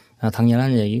뭐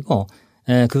당연한 얘기고,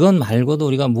 그건 말고도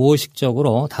우리가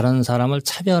무의식적으로 다른 사람을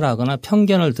차별하거나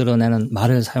편견을 드러내는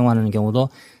말을 사용하는 경우도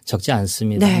적지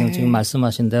않습니다. 지금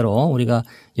말씀하신 대로 우리가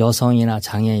여성이나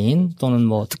장애인 또는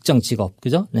뭐 특정 직업,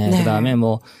 그죠? 그다음에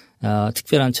뭐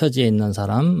특별한 처지에 있는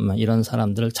사람, 이런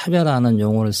사람들을 차별하는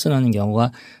용어를 쓰는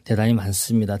경우가 대단히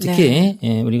많습니다. 특히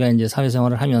우리가 이제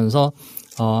사회생활을 하면서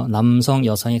남성,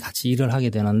 여성이 같이 일을 하게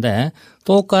되는데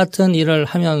똑같은 일을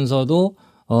하면서도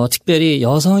특별히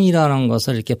여성이라는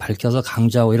것을 이렇게 밝혀서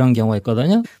강조하고 이런 경우가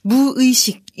있거든요.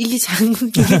 무의식. 이게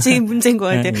제일 문제인 것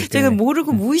같아요. 제가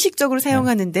모르고 무의식적으로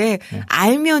사용하는데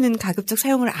알면은 가급적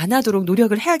사용을 안 하도록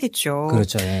노력을 해야겠죠.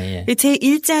 그렇죠. 제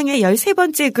 1장의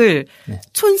 13번째 글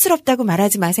촌스럽다고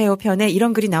말하지 마세요 편에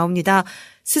이런 글이 나옵니다.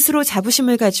 스스로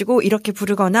자부심을 가지고 이렇게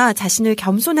부르거나 자신을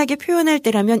겸손하게 표현할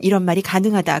때라면 이런 말이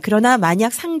가능하다. 그러나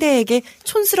만약 상대에게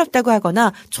촌스럽다고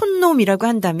하거나 촌놈이라고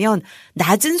한다면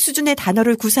낮은 수준의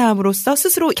단어를 구사함으로써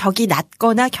스스로 격이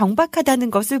낮거나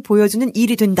경박하다는 것을 보여주는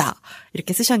일이 된다.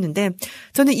 이렇게 쓰셨는데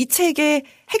저는 이 책의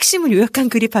핵심을 요약한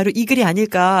글이 바로 이 글이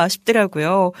아닐까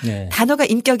싶더라고요. 단어가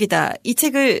인격이다. 이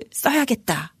책을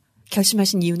써야겠다.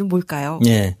 결심하신 이유는 뭘까요?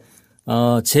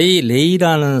 제이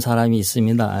레이라는 사람이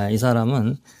있습니다. 이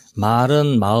사람은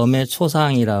말은 마음의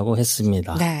초상이라고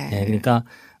했습니다. 그러니까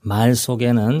말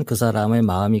속에는 그 사람의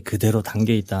마음이 그대로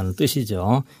담겨 있다는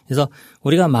뜻이죠. 그래서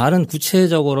우리가 말은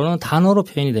구체적으로는 단어로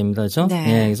표현이 됩니다. 그렇죠?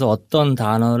 그래서 어떤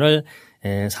단어를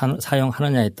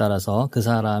사용하느냐에 따라서 그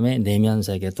사람의 내면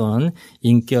세계 또는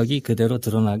인격이 그대로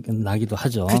드러나기도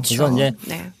하죠. 그래서 이제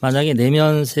만약에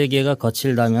내면 세계가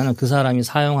거칠다면 그 사람이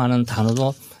사용하는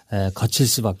단어도 거칠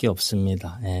수밖에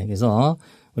없습니다. 그래서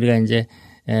우리가 이제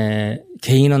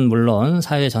개인은 물론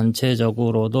사회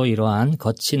전체적으로도 이러한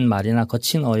거친 말이나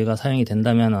거친 어휘가 사용이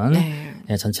된다면은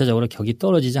전체적으로 격이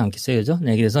떨어지지 않겠어요, 그죠?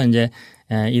 그래서 이제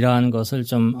이러한 것을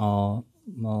좀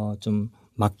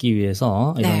막기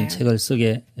위해서 이런 책을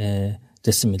쓰게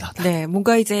됐습니다.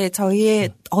 뭔가 이제 저희의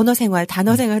언어 생활,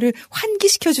 단어 생활을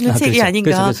환기시켜주는 책이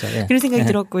아닌가 그런 생각이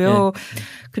들었고요.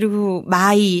 그리고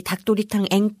마이, 닭도리탕,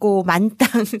 앵꼬,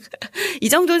 만땅 이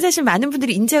정도는 사실 많은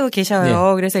분들이 인지하고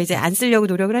계셔요. 그래서 이제 안 쓰려고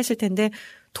노력을 하실 텐데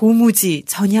도무지,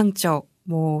 전향적,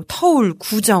 뭐 터울,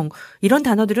 구정 이런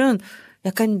단어들은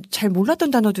약간 잘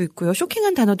몰랐던 단어도 있고요.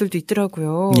 쇼킹한 단어들도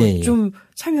있더라고요. 좀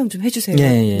설명 좀 해주세요.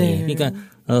 그러니까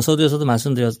서두에서도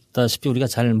말씀드렸다시피 우리가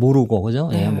잘 모르고 그죠?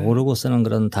 모르고 쓰는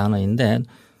그런 단어인데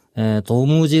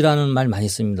도무지라는 말 많이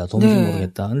씁니다. 도무지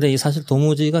모르겠다. 근데 사실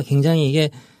도무지가 굉장히 이게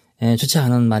좋지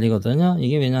않은 말이거든요.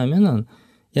 이게 왜냐하면은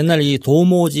옛날 이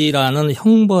도모지라는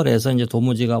형벌에서 이제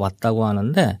도무지가 왔다고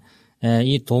하는데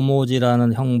이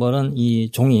도모지라는 형벌은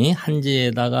이 종이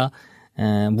한지에다가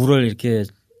물을 이렇게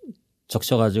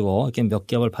적셔가지고 이렇게 몇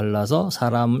겹을 발라서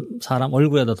사람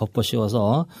얼굴에다 덮어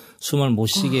씌워서 숨을 못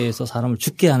쉬게 해서 사람을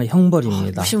죽게 하는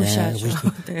형벌입니다. 무시무시하죠.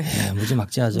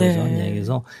 무지막지하죠.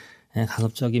 그래서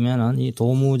가급적이면은 이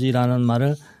도무지라는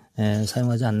말을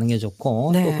사용하지 않는 게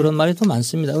좋고 또 그런 말이 또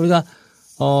많습니다. 우리가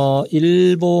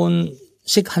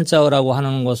일본식 한자어라고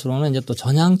하는 것으로는 이제 또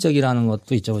전향적이라는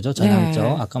것도 있죠. 그죠? 전향적.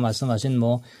 네. 아까 말씀하신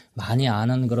뭐 많이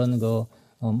아는 그런 거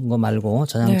말고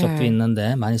전향적도 네.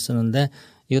 있는데 많이 쓰는데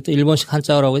이것도 일본식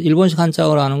한자어라고, 일본식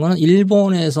한자어라는 거는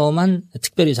일본에서만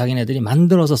특별히 자기네들이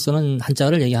만들어서 쓰는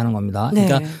한자어를 얘기하는 겁니다. 네.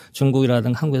 그러니까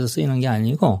중국이라든가 한국에서 쓰이는 게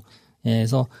아니고, 예,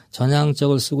 그래서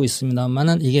전향적을 쓰고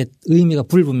있습니다만은 이게 의미가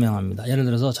불분명합니다. 예를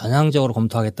들어서 전향적으로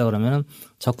검토하겠다 그러면은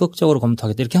적극적으로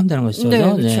검토하겠다 이렇게 하면 되는 것이죠. 네,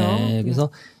 그렇죠. 네. 그래서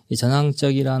이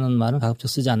전향적이라는 말은 가급적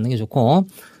쓰지 않는 게 좋고,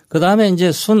 그 다음에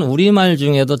이제 순 우리말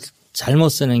중에도 잘못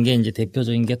쓰는 게 이제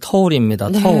대표적인 게 터울입니다.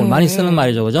 네. 터울. 많이 쓰는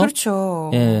말이죠. 그죠?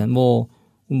 그렇죠. 예,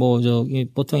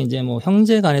 보통 이제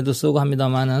형제 간에도 쓰고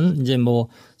합니다만은 이제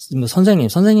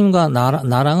선생님과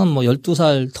나랑은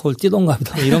 12살 터울 뛰던가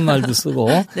이런 말도 쓰고.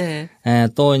 네. 예,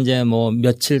 또 이제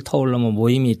며칠 터울로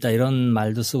모임이 있다 이런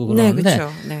말도 쓰고 그러는데. 네,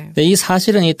 그렇죠. 네. 근데 이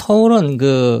사실은 이 터울은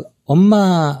그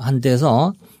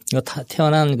엄마한테서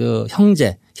태어난 그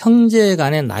형제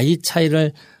간의 나이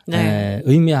차이를 네.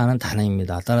 의미하는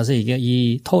단어입니다. 따라서 이게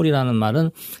이 터울이라는 말은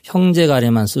형제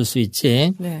간에만 쓸 수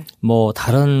있지, 네.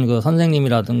 다른 그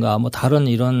선생님이라든가 다른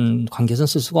이런 관계에서는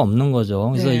쓸 수가 없는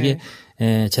거죠. 그래서 네. 이게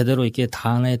제대로 이렇게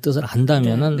단어의 뜻을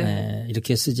안다면은 네.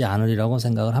 이렇게 쓰지 않으리라고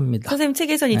생각을 합니다. 선생님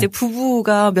책에서는 이제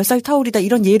부부가 몇 살 터울이다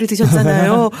이런 예를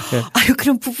드셨잖아요. 네. 아유,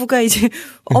 그럼 부부가 이제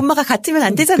엄마가 같으면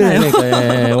안 되잖아요.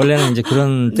 그러니까 원래는 이제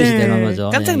그런 뜻이 네. 되는 거죠.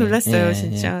 깜짝 놀랐어요,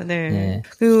 진짜. 네.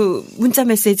 그 문자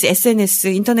메시지, SNS,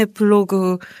 인터넷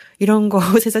블로그 이런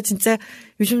것에서 진짜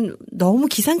요즘 너무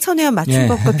기상천외한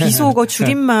맞춤법과 비속어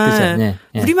줄임말 그렇죠.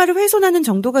 우리말을 훼손하는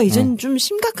정도가 이젠 좀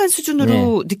심각한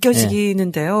수준으로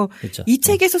느껴지는데요. 그렇죠. 이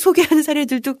책에서 소개하는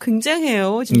사례들도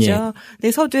굉장해요. 진짜.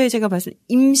 네, 서두에 제가 봤을 때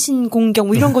임신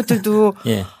공격 이런 것들도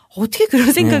어떻게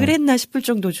그런 생각을 했나 싶을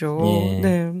정도죠.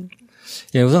 네.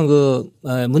 예, 우선 그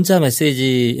문자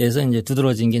메시지에서 이제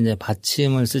두드러진 게 이제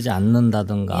받침을 쓰지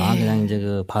않는다든가 그냥 이제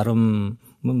그 발음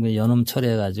연음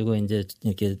처리해가지고 이제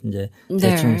이렇게 이제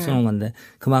대충 쓰는 건데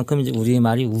그만큼 이제 우리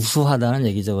말이 우수하다는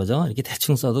얘기죠, 그죠? 이렇게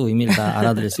대충 써도 의미를 다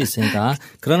알아들을 수 있으니까.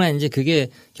 그러나 이제 그게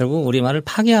결국 우리 말을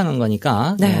파괴하는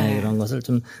거니까 이런 것을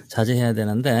좀 자제해야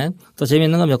되는데 또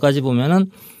재미있는 거 몇 가지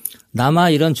보면은 남아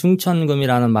이런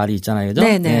중천금이라는 말이 있잖아요, 그죠?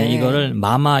 네, 이거를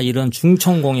마마 이런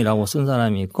중천공이라고 쓴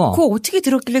사람이 있고. 그거 어떻게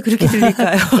들었길래 그렇게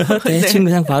들릴까요? 대충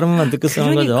그냥 발음만 듣고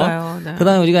쓰는 거죠.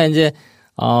 그다음에 우리가 이제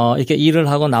이렇게 일을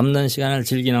하고 남는 시간을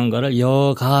즐기는 거를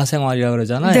여가 생활이라고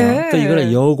그러잖아요. 네. 또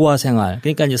이거를 여과 생활.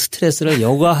 그러니까 이제 스트레스를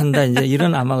여과한다 이제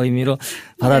이런 아마 의미로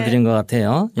받아들인 것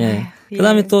같아요. 예.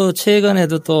 그다음에 또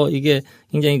최근에도 또 이게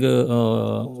굉장히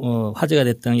화제가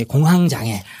됐던 게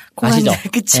공황장애. 아시죠?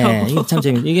 그렇죠. 예. 이게 참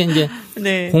재밌어요. 이게 이제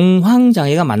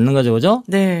공황장애가 맞는 거죠, 그죠?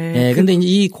 네. 예. 근데 이제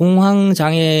이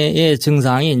공황장애의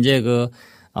증상이 이제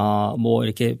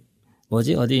이렇게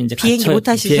어디 이제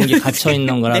비행기 갇혀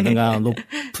있는 거라든가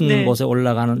높은 곳에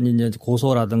올라가는 이제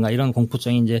고소라든가 이런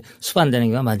공포증이 이제 수반되는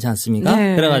경우가 많지 않습니까?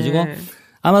 그래가지고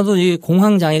아마도 이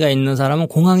공황 장애가 있는 사람은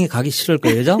공항에 가기 싫을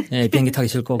거예요, 그죠? 예, 비행기 타기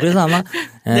싫고 그래서 아마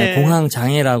공황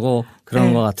장애라고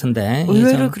그런 것 같은데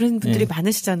의외로 그런 분들이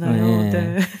많으시잖아요.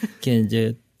 이렇게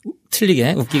이제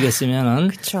틀리게 웃기게 쓰면은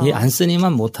안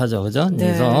쓰니만 못하죠, 그죠?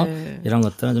 그래서 이런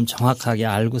것들은 좀 정확하게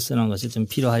알고 쓰는 것이 좀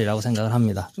필요하리라고 생각을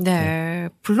합니다. 네.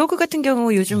 블로그 같은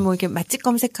경우 요즘 이렇게 맛집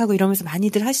검색하고 이러면서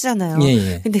많이들 하시잖아요.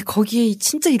 근데 거기에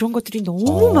진짜 이런 것들이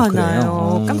너무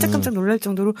많아요. 깜짝깜짝 놀랄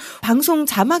정도로 방송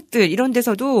자막들 이런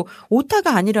데서도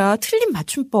오타가 아니라 틀린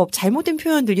맞춤법, 잘못된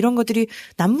표현들 이런 것들이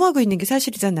난무하고 있는 게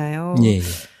사실이잖아요.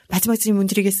 마지막 질문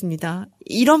드리겠습니다.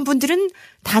 이런 분들은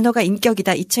단어가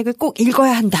인격이다. 이 책을 꼭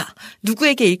읽어야 한다.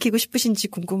 누구에게 읽히고 싶으신지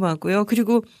궁금하고요.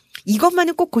 그리고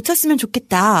이것만은 꼭 고쳤으면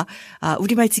좋겠다.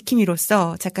 우리말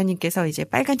지킴이로서 작가님께서 이제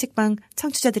빨간 책방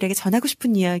청취자들에게 전하고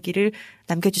싶은 이야기를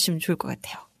남겨주시면 좋을 것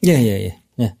같아요. 예.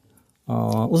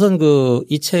 우선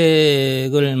이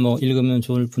책을 읽으면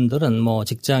좋을 분들은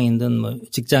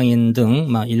직장인 등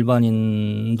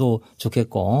일반인도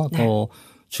좋겠고 또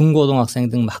중고등학생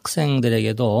등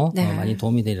학생들에게도 많이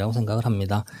도움이 되리라고 생각을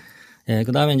합니다. 예,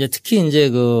 그다음에 이제 특히 이제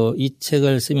이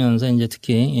책을 쓰면서 이제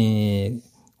특히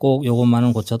꼭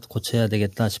요것만은 고쳐야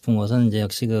되겠다 싶은 것은 이제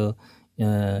역시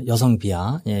여성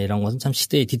비하 이런 것은 참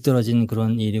시대에 뒤떨어진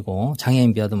그런 일이고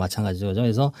장애인 비하도 마찬가지죠.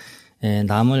 그래서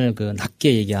남을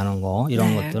낮게 얘기하는 거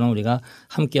이런 것들은 우리가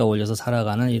함께 어울려서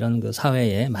살아가는 이런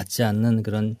사회에 맞지 않는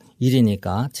그런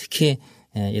일이니까 특히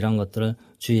이런 것들을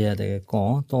주의해야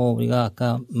되겠고 또 우리가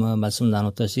아까 말씀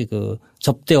나눴듯이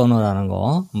접대 언어라는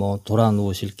거 돌아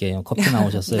누우실게요. 커피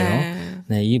나오셨어요.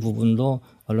 이 부분도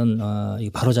얼른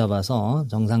바로 잡아서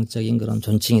정상적인 그런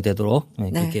존칭이 되도록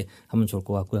그렇게 하면 좋을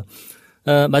것 같고요.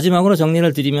 마지막으로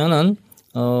정리를 드리면은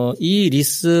이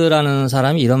리스라는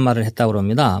사람이 이런 말을 했다고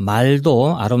합니다.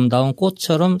 말도 아름다운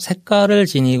꽃처럼 색깔을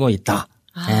지니고 있다.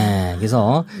 예,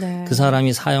 그래서 네. 그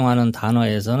사람이 사용하는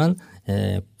단어에서는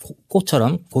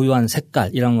꽃처럼 고유한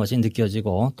색깔 이런 것이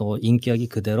느껴지고 또 인격이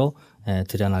그대로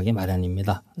드러나기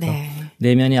마련입니다. 네.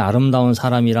 내면이 아름다운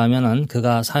사람이라면은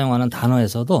그가 사용하는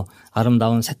단어에서도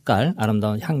아름다운 색깔,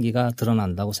 아름다운 향기가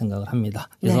드러난다고 생각을 합니다.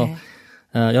 그래서 네.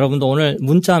 여러분도 오늘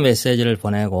문자 메시지를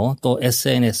보내고 또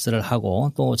SNS를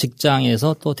하고 또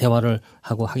직장에서 또 대화를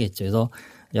하고 하겠죠. 그래서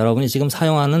여러분이 지금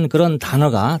사용하는 그런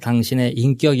단어가 당신의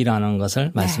인격이라는 것을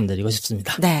네. 말씀드리고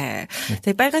싶습니다. 네.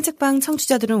 네. 빨간 책방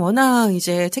청취자들은 워낙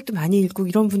이제 책도 많이 읽고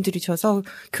이런 분들이셔서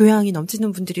교양이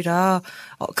넘치는 분들이라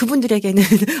그분들에게는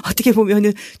어떻게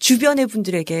보면은 주변의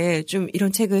분들에게 좀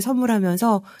이런 책을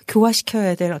선물하면서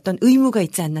교화시켜야 될 어떤 의무가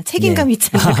있지 않나, 책임감이 네.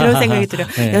 있지 않나 그런 생각이 들어요.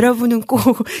 네. 여러분은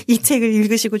꼭 이 책을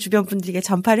읽으시고 주변 분들에게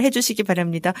전파를 해 주시기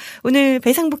바랍니다. 오늘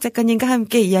배상복 작가님과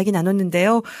함께 이야기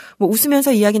나눴는데요. 뭐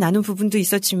웃으면서 이야기 나눈 부분도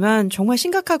있었지만 정말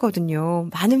심각하거든요.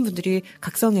 많은 분들이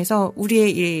각성해서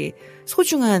우리의 이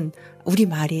소중한 우리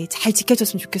말이 잘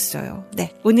지켜졌으면 좋겠어요.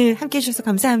 네, 오늘 함께해 주셔서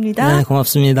감사합니다. 네,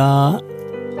 고맙습니다.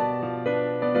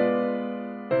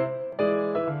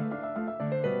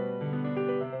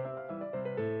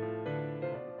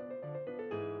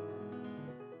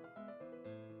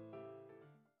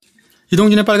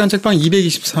 이동진의 빨간 책방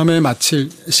 223회 마칠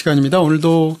시간입니다.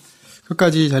 오늘도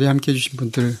끝까지 자리에 함께해 주신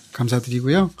분들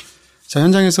감사드리고요. 자,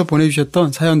 현장에서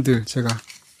보내주셨던 사연들 제가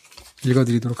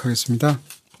읽어드리도록 하겠습니다.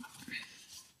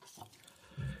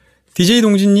 DJ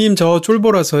동진님, 저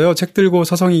쫄보라서요. 책 들고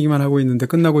서성이기만 하고 있는데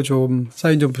끝나고 좀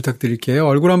사인 좀 부탁드릴게요.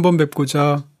 얼굴 한번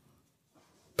뵙고자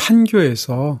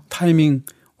판교에서 타이밍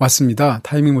왔습니다.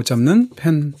 타이밍 못 잡는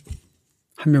팬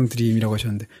한 명 드림이라고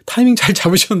하셨는데 타이밍 잘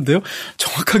잡으셨는데요.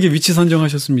 정확하게 위치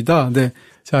선정하셨습니다. 네,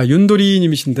 자, 윤도리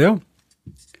님이신데요.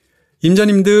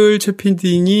 임자님들, 최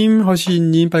PD님,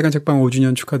 허시님, 빨간 책방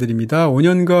 5주년 축하드립니다.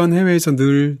 5년간 해외에서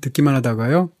늘 듣기만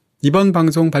하다가요. 이번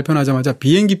방송 발표하자마자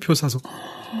비행기표 사서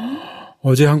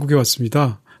어제 한국에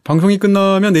왔습니다. 방송이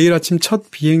끝나면 내일 아침 첫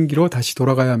비행기로 다시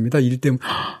돌아가야 합니다. 일 때문에.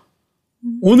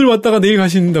 오늘 왔다가 내일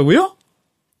가신다고요?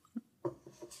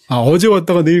 아, 어제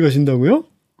왔다가 내일 가신다고요?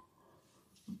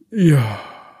 이야,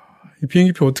 이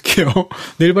비행기표 어떡해요?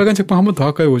 내일 빨간 책방 한 번 더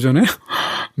할까요, 오전에?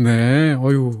 네,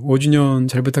 5주년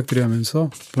잘 부탁드려 하면서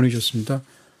보내주셨습니다.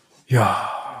 이야,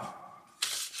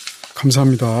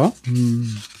 감사합니다.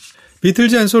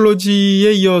 비틀즈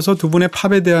앤솔로지에 이어서 두 분의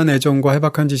팝에 대한 애정과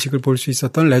해박한 지식을 볼 수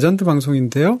있었던 레전드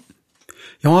방송인데요.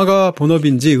 영화가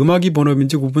본업인지 음악이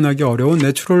본업인지 구분하기 어려운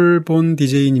내추럴 본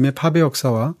DJ님의 팝의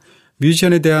역사와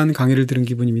뮤지션에 대한 강의를 들은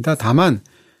기분입니다. 다만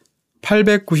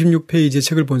 896페이지의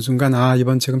책을 본 순간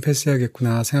이번 책은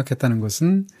패스해야겠구나 생각했다는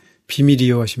것은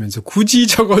비밀이요 하시면서 굳이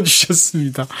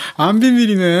적어주셨습니다. 안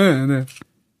비밀이네. 네.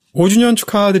 5주년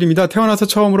축하드립니다. 태어나서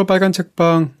처음으로 빨간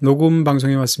책방 녹음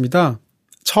방송에 왔습니다.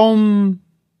 처음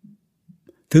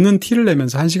드는 티를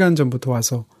내면서 1시간 전부터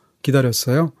와서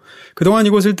기다렸어요. 그동안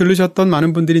이곳을 들르셨던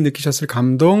많은 분들이 느끼셨을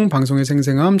감동, 방송의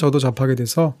생생함 저도 접하게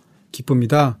돼서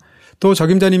기쁩니다. 또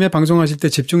적임자님의 방송하실 때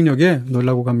집중력에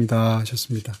놀라고 갑니다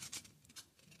하셨습니다.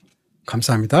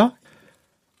 감사합니다.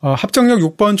 합정역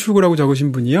 6번 출구라고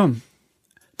적으신 분이요.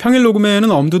 평일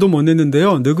녹음에는 엄두도 못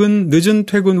냈는데요. 늦은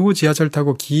퇴근 후 지하철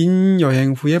타고 긴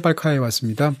여행 후에 빨카에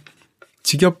왔습니다.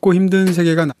 지겹고 힘든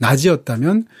세계가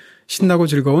낮이었다면 신나고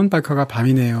즐거운 빨카가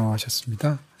밤이네요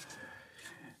하셨습니다.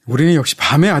 우리는 역시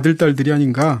밤의 아들, 딸들이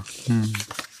아닌가.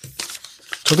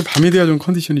 저도 밤이 돼야 좀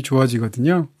컨디션이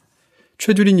좋아지거든요.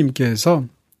 최주리님께서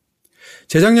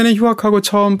재작년에 휴학하고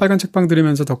처음 빨간 책방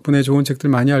들으면서 덕분에 좋은 책들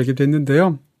많이 알게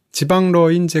됐는데요.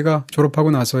 지방러인 제가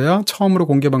졸업하고 나서야 처음으로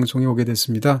공개방송에 오게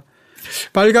됐습니다.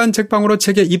 빨간 책방으로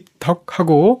책에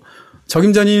입덕하고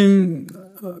적임자님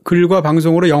글과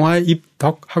방송으로 영화에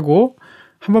입덕하고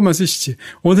한 번만 쓰시지.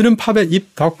 오늘은 팝에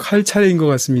입덕할 차례인 것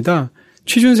같습니다.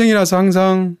 취준생이라서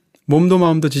항상 몸도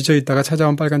마음도 지쳐있다가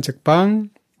찾아온 빨간 책방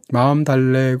마음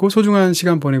달래고 소중한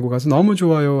시간 보내고 가서 너무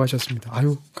좋아요 하셨습니다.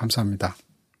 아유, 감사합니다.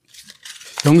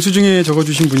 영수증에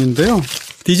적어주신 분인데요.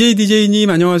 DJ님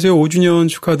안녕하세요. 5주년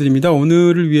축하드립니다.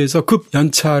 오늘을 위해서 급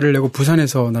연차를 내고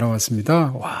부산에서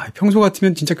날아왔습니다. 와, 평소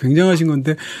같으면 진짜 굉장하신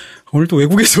건데 오늘 또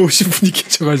외국에서 오신 분이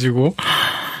계셔가지고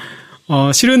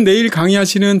실은 내일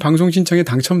강의하시는 방송 신청에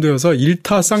당첨되어서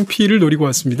 1타 쌍피를 노리고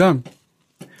왔습니다.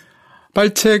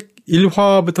 빨책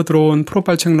 1화부터 들어온 프로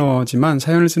빨책러지만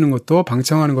사연을 쓰는 것도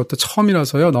방청하는 것도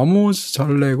처음이라서요. 너무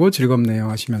설레고 즐겁네요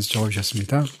하시면서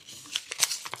적어주셨습니다.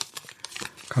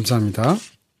 감사합니다.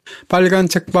 빨간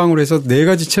책방으로 해서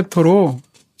 4가지 챕터로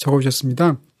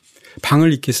적어주셨습니다.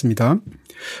 방을 읽겠습니다.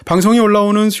 방송이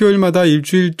올라오는 수요일마다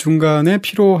일주일 중간에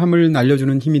피로함을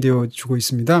날려주는 힘이 되어주고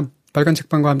있습니다. 빨간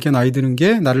책방과 함께 나이 드는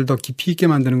게 나를 더 깊이 있게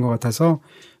만드는 것 같아서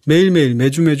매일매일,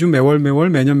 매주, 매월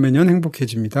매년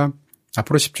행복해집니다.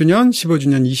 앞으로 10주년,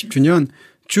 15주년, 20주년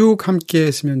쭉 함께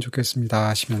했으면 좋겠습니다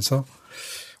하시면서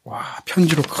와,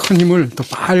 편지로 큰 힘을 또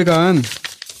빨간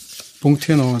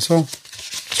봉투에 넣어서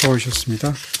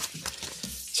적어주셨습니다.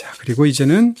 자, 그리고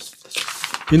이제는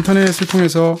인터넷을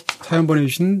통해서 사연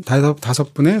보내주신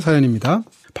다섯 분의 사연입니다.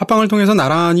 팟빵을 통해서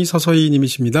나란히 서서히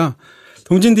님이십니다.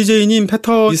 동진 DJ님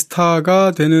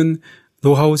패턴리스타가 되는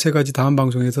노하우 3가지 다음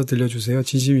방송에서 들려주세요.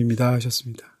 진심입니다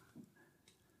하셨습니다.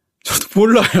 저도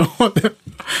몰라요. 네.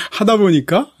 하다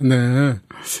보니까 네.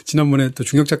 지난번에 또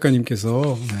중혁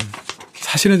작가님께서 네.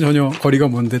 사실은 전혀 거리가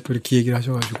먼데 또 이렇게 얘기를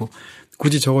하셔가지고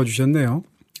굳이 적어주셨네요.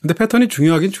 근데 패턴이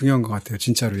중요하긴 중요한 것 같아요.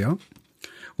 진짜로요.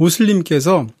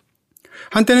 우슬님께서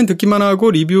한때는 듣기만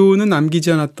하고 리뷰는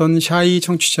남기지 않았던 샤이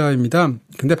청취자입니다.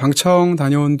 근데 방청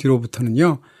다녀온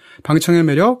뒤로부터는요. 방청의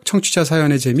매력, 청취자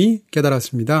사연의 재미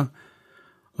깨달았습니다.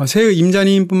 새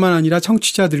임자님뿐만 아니라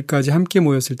청취자들까지 함께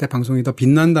모였을 때 방송이 더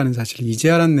빛난다는 사실을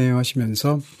이제 알았네요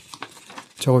하시면서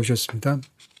적어주셨습니다.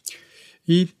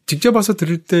 이 직접 와서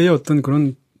들을 때의 어떤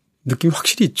그런 느낌이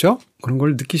확실히 있죠? 그런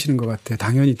걸 느끼시는 것 같아요.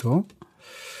 당연히도.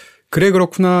 그래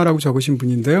그렇구나라고 적으신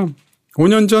분인데요.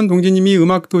 5년 전 동진님이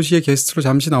음악도시에 게스트로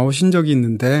잠시 나오신 적이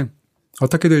있는데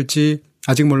어떻게 될지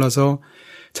아직 몰라서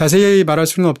자세히 말할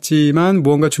수는 없지만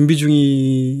무언가 준비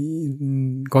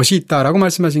중인 것이 있다라고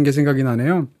말씀하신 게 생각이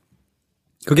나네요.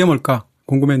 그게 뭘까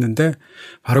궁금했는데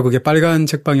바로 그게 빨간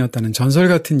책방이었다는 전설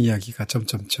같은 이야기가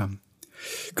점점점.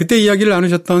 그때 이야기를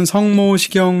나누셨던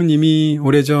성모시경 님이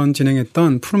오래전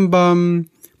진행했던 푸른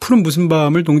무슨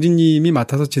밤을 동진님이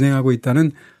맡아서 진행하고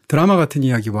있다는 드라마 같은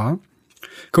이야기와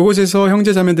그곳에서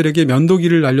형제 자매들에게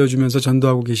면도기를 알려주면서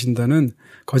전도하고 계신다는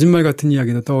거짓말 같은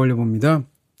이야기도 떠올려 봅니다.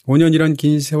 5년이란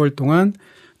긴 세월 동안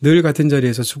늘 같은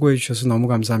자리에서 수고해 주셔서 너무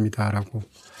감사합니다라고.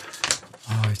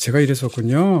 제가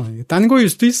이랬었군요. 딴 거일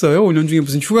수도 있어요. 5년 중에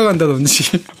무슨 휴가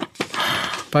간다든지.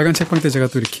 빨간 책방 때 제가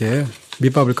또 이렇게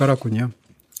밑밥을 깔았군요.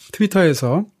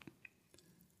 트위터에서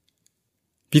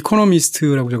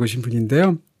비코노미스트라고 적으신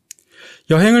분인데요.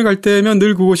 여행을 갈 때면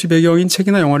늘 그곳이 배경인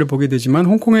책이나 영화를 보게 되지만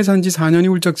홍콩에 산 지 4년이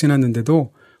훌쩍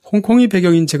지났는데도 홍콩이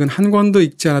배경인 책은 한 권도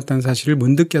읽지 않았다는 사실을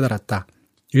문득 깨달았다.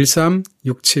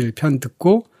 1367 편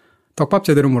듣고 떡밥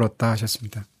제대로 물었다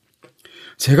하셨습니다.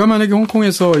 제가 만약에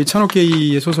홍콩에서 이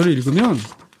찬옥계의 소설을 읽으면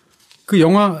그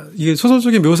영화 이게 소설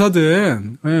속에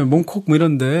묘사된 몽콕 뭐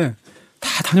이런데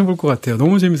다 다녀볼 것 같아요.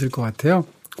 너무 재밌을 것 같아요.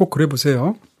 꼭 그래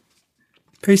보세요.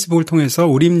 페이스북을 통해서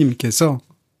우림님께서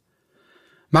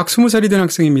막 20살이 된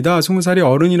학생입니다. 20살이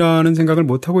어른이라는 생각을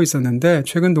못하고 있었는데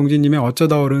최근 동진님의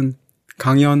어쩌다 어른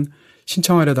강연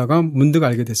신청하려다가 문득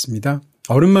알게 됐습니다.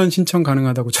 어른만 신청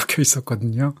가능하다고 적혀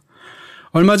있었거든요.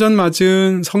 얼마 전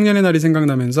맞은 성년의 날이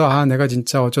생각나면서 내가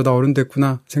진짜 어쩌다 어른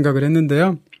됐구나 생각을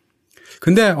했는데요.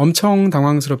 근데 엄청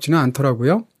당황스럽지는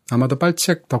않더라고요. 아마도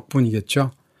빨책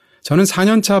덕분이겠죠. 저는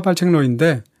 4년차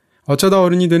빨책러인데 어쩌다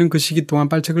어른이 되는 그 시기 동안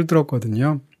빨책을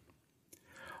들었거든요.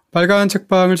 빨간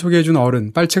책방을 소개해준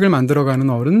어른, 빨책을 만들어가는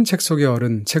어른, 책 속의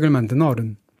어른, 책을 만드는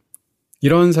어른.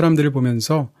 이런 사람들을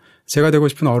보면서 제가 되고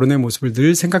싶은 어른의 모습을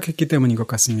늘 생각했기 때문인 것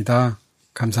같습니다.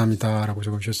 감사합니다. 라고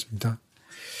적어주셨습니다.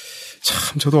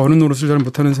 참 저도 어른 노릇을 잘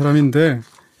못하는 사람인데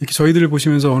이렇게 저희들을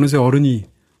보시면서 어느새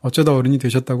어쩌다 어른이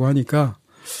되셨다고 하니까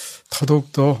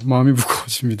더더욱더 마음이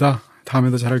무거워집니다.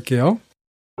 다음에도 잘할게요.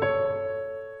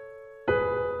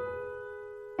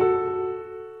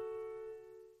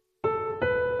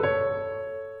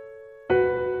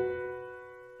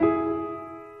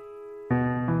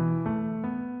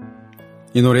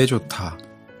 이 노래 좋다.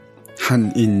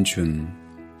 한인준.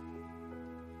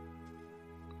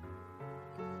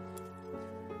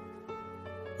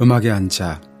 음악에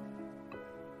앉아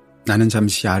나는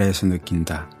잠시 아래에서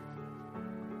느낀다.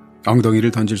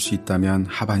 엉덩이를 던질 수 있다면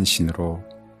하반신으로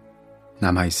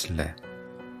남아있을래.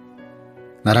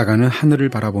 날아가는 하늘을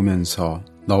바라보면서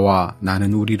너와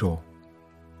나는 우리로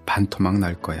반토막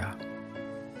날 거야.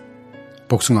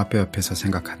 복숭아뼈 옆에서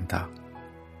생각한다.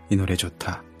 이 노래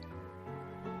좋다.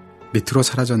 밑으로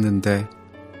사라졌는데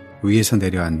위에서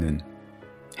내려앉는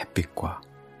햇빛과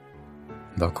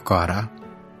너 그거 알아?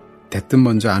 대뜸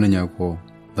먼저 아느냐고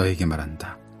너에게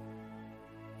말한다.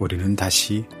 우리는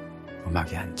다시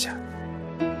음악에 앉자.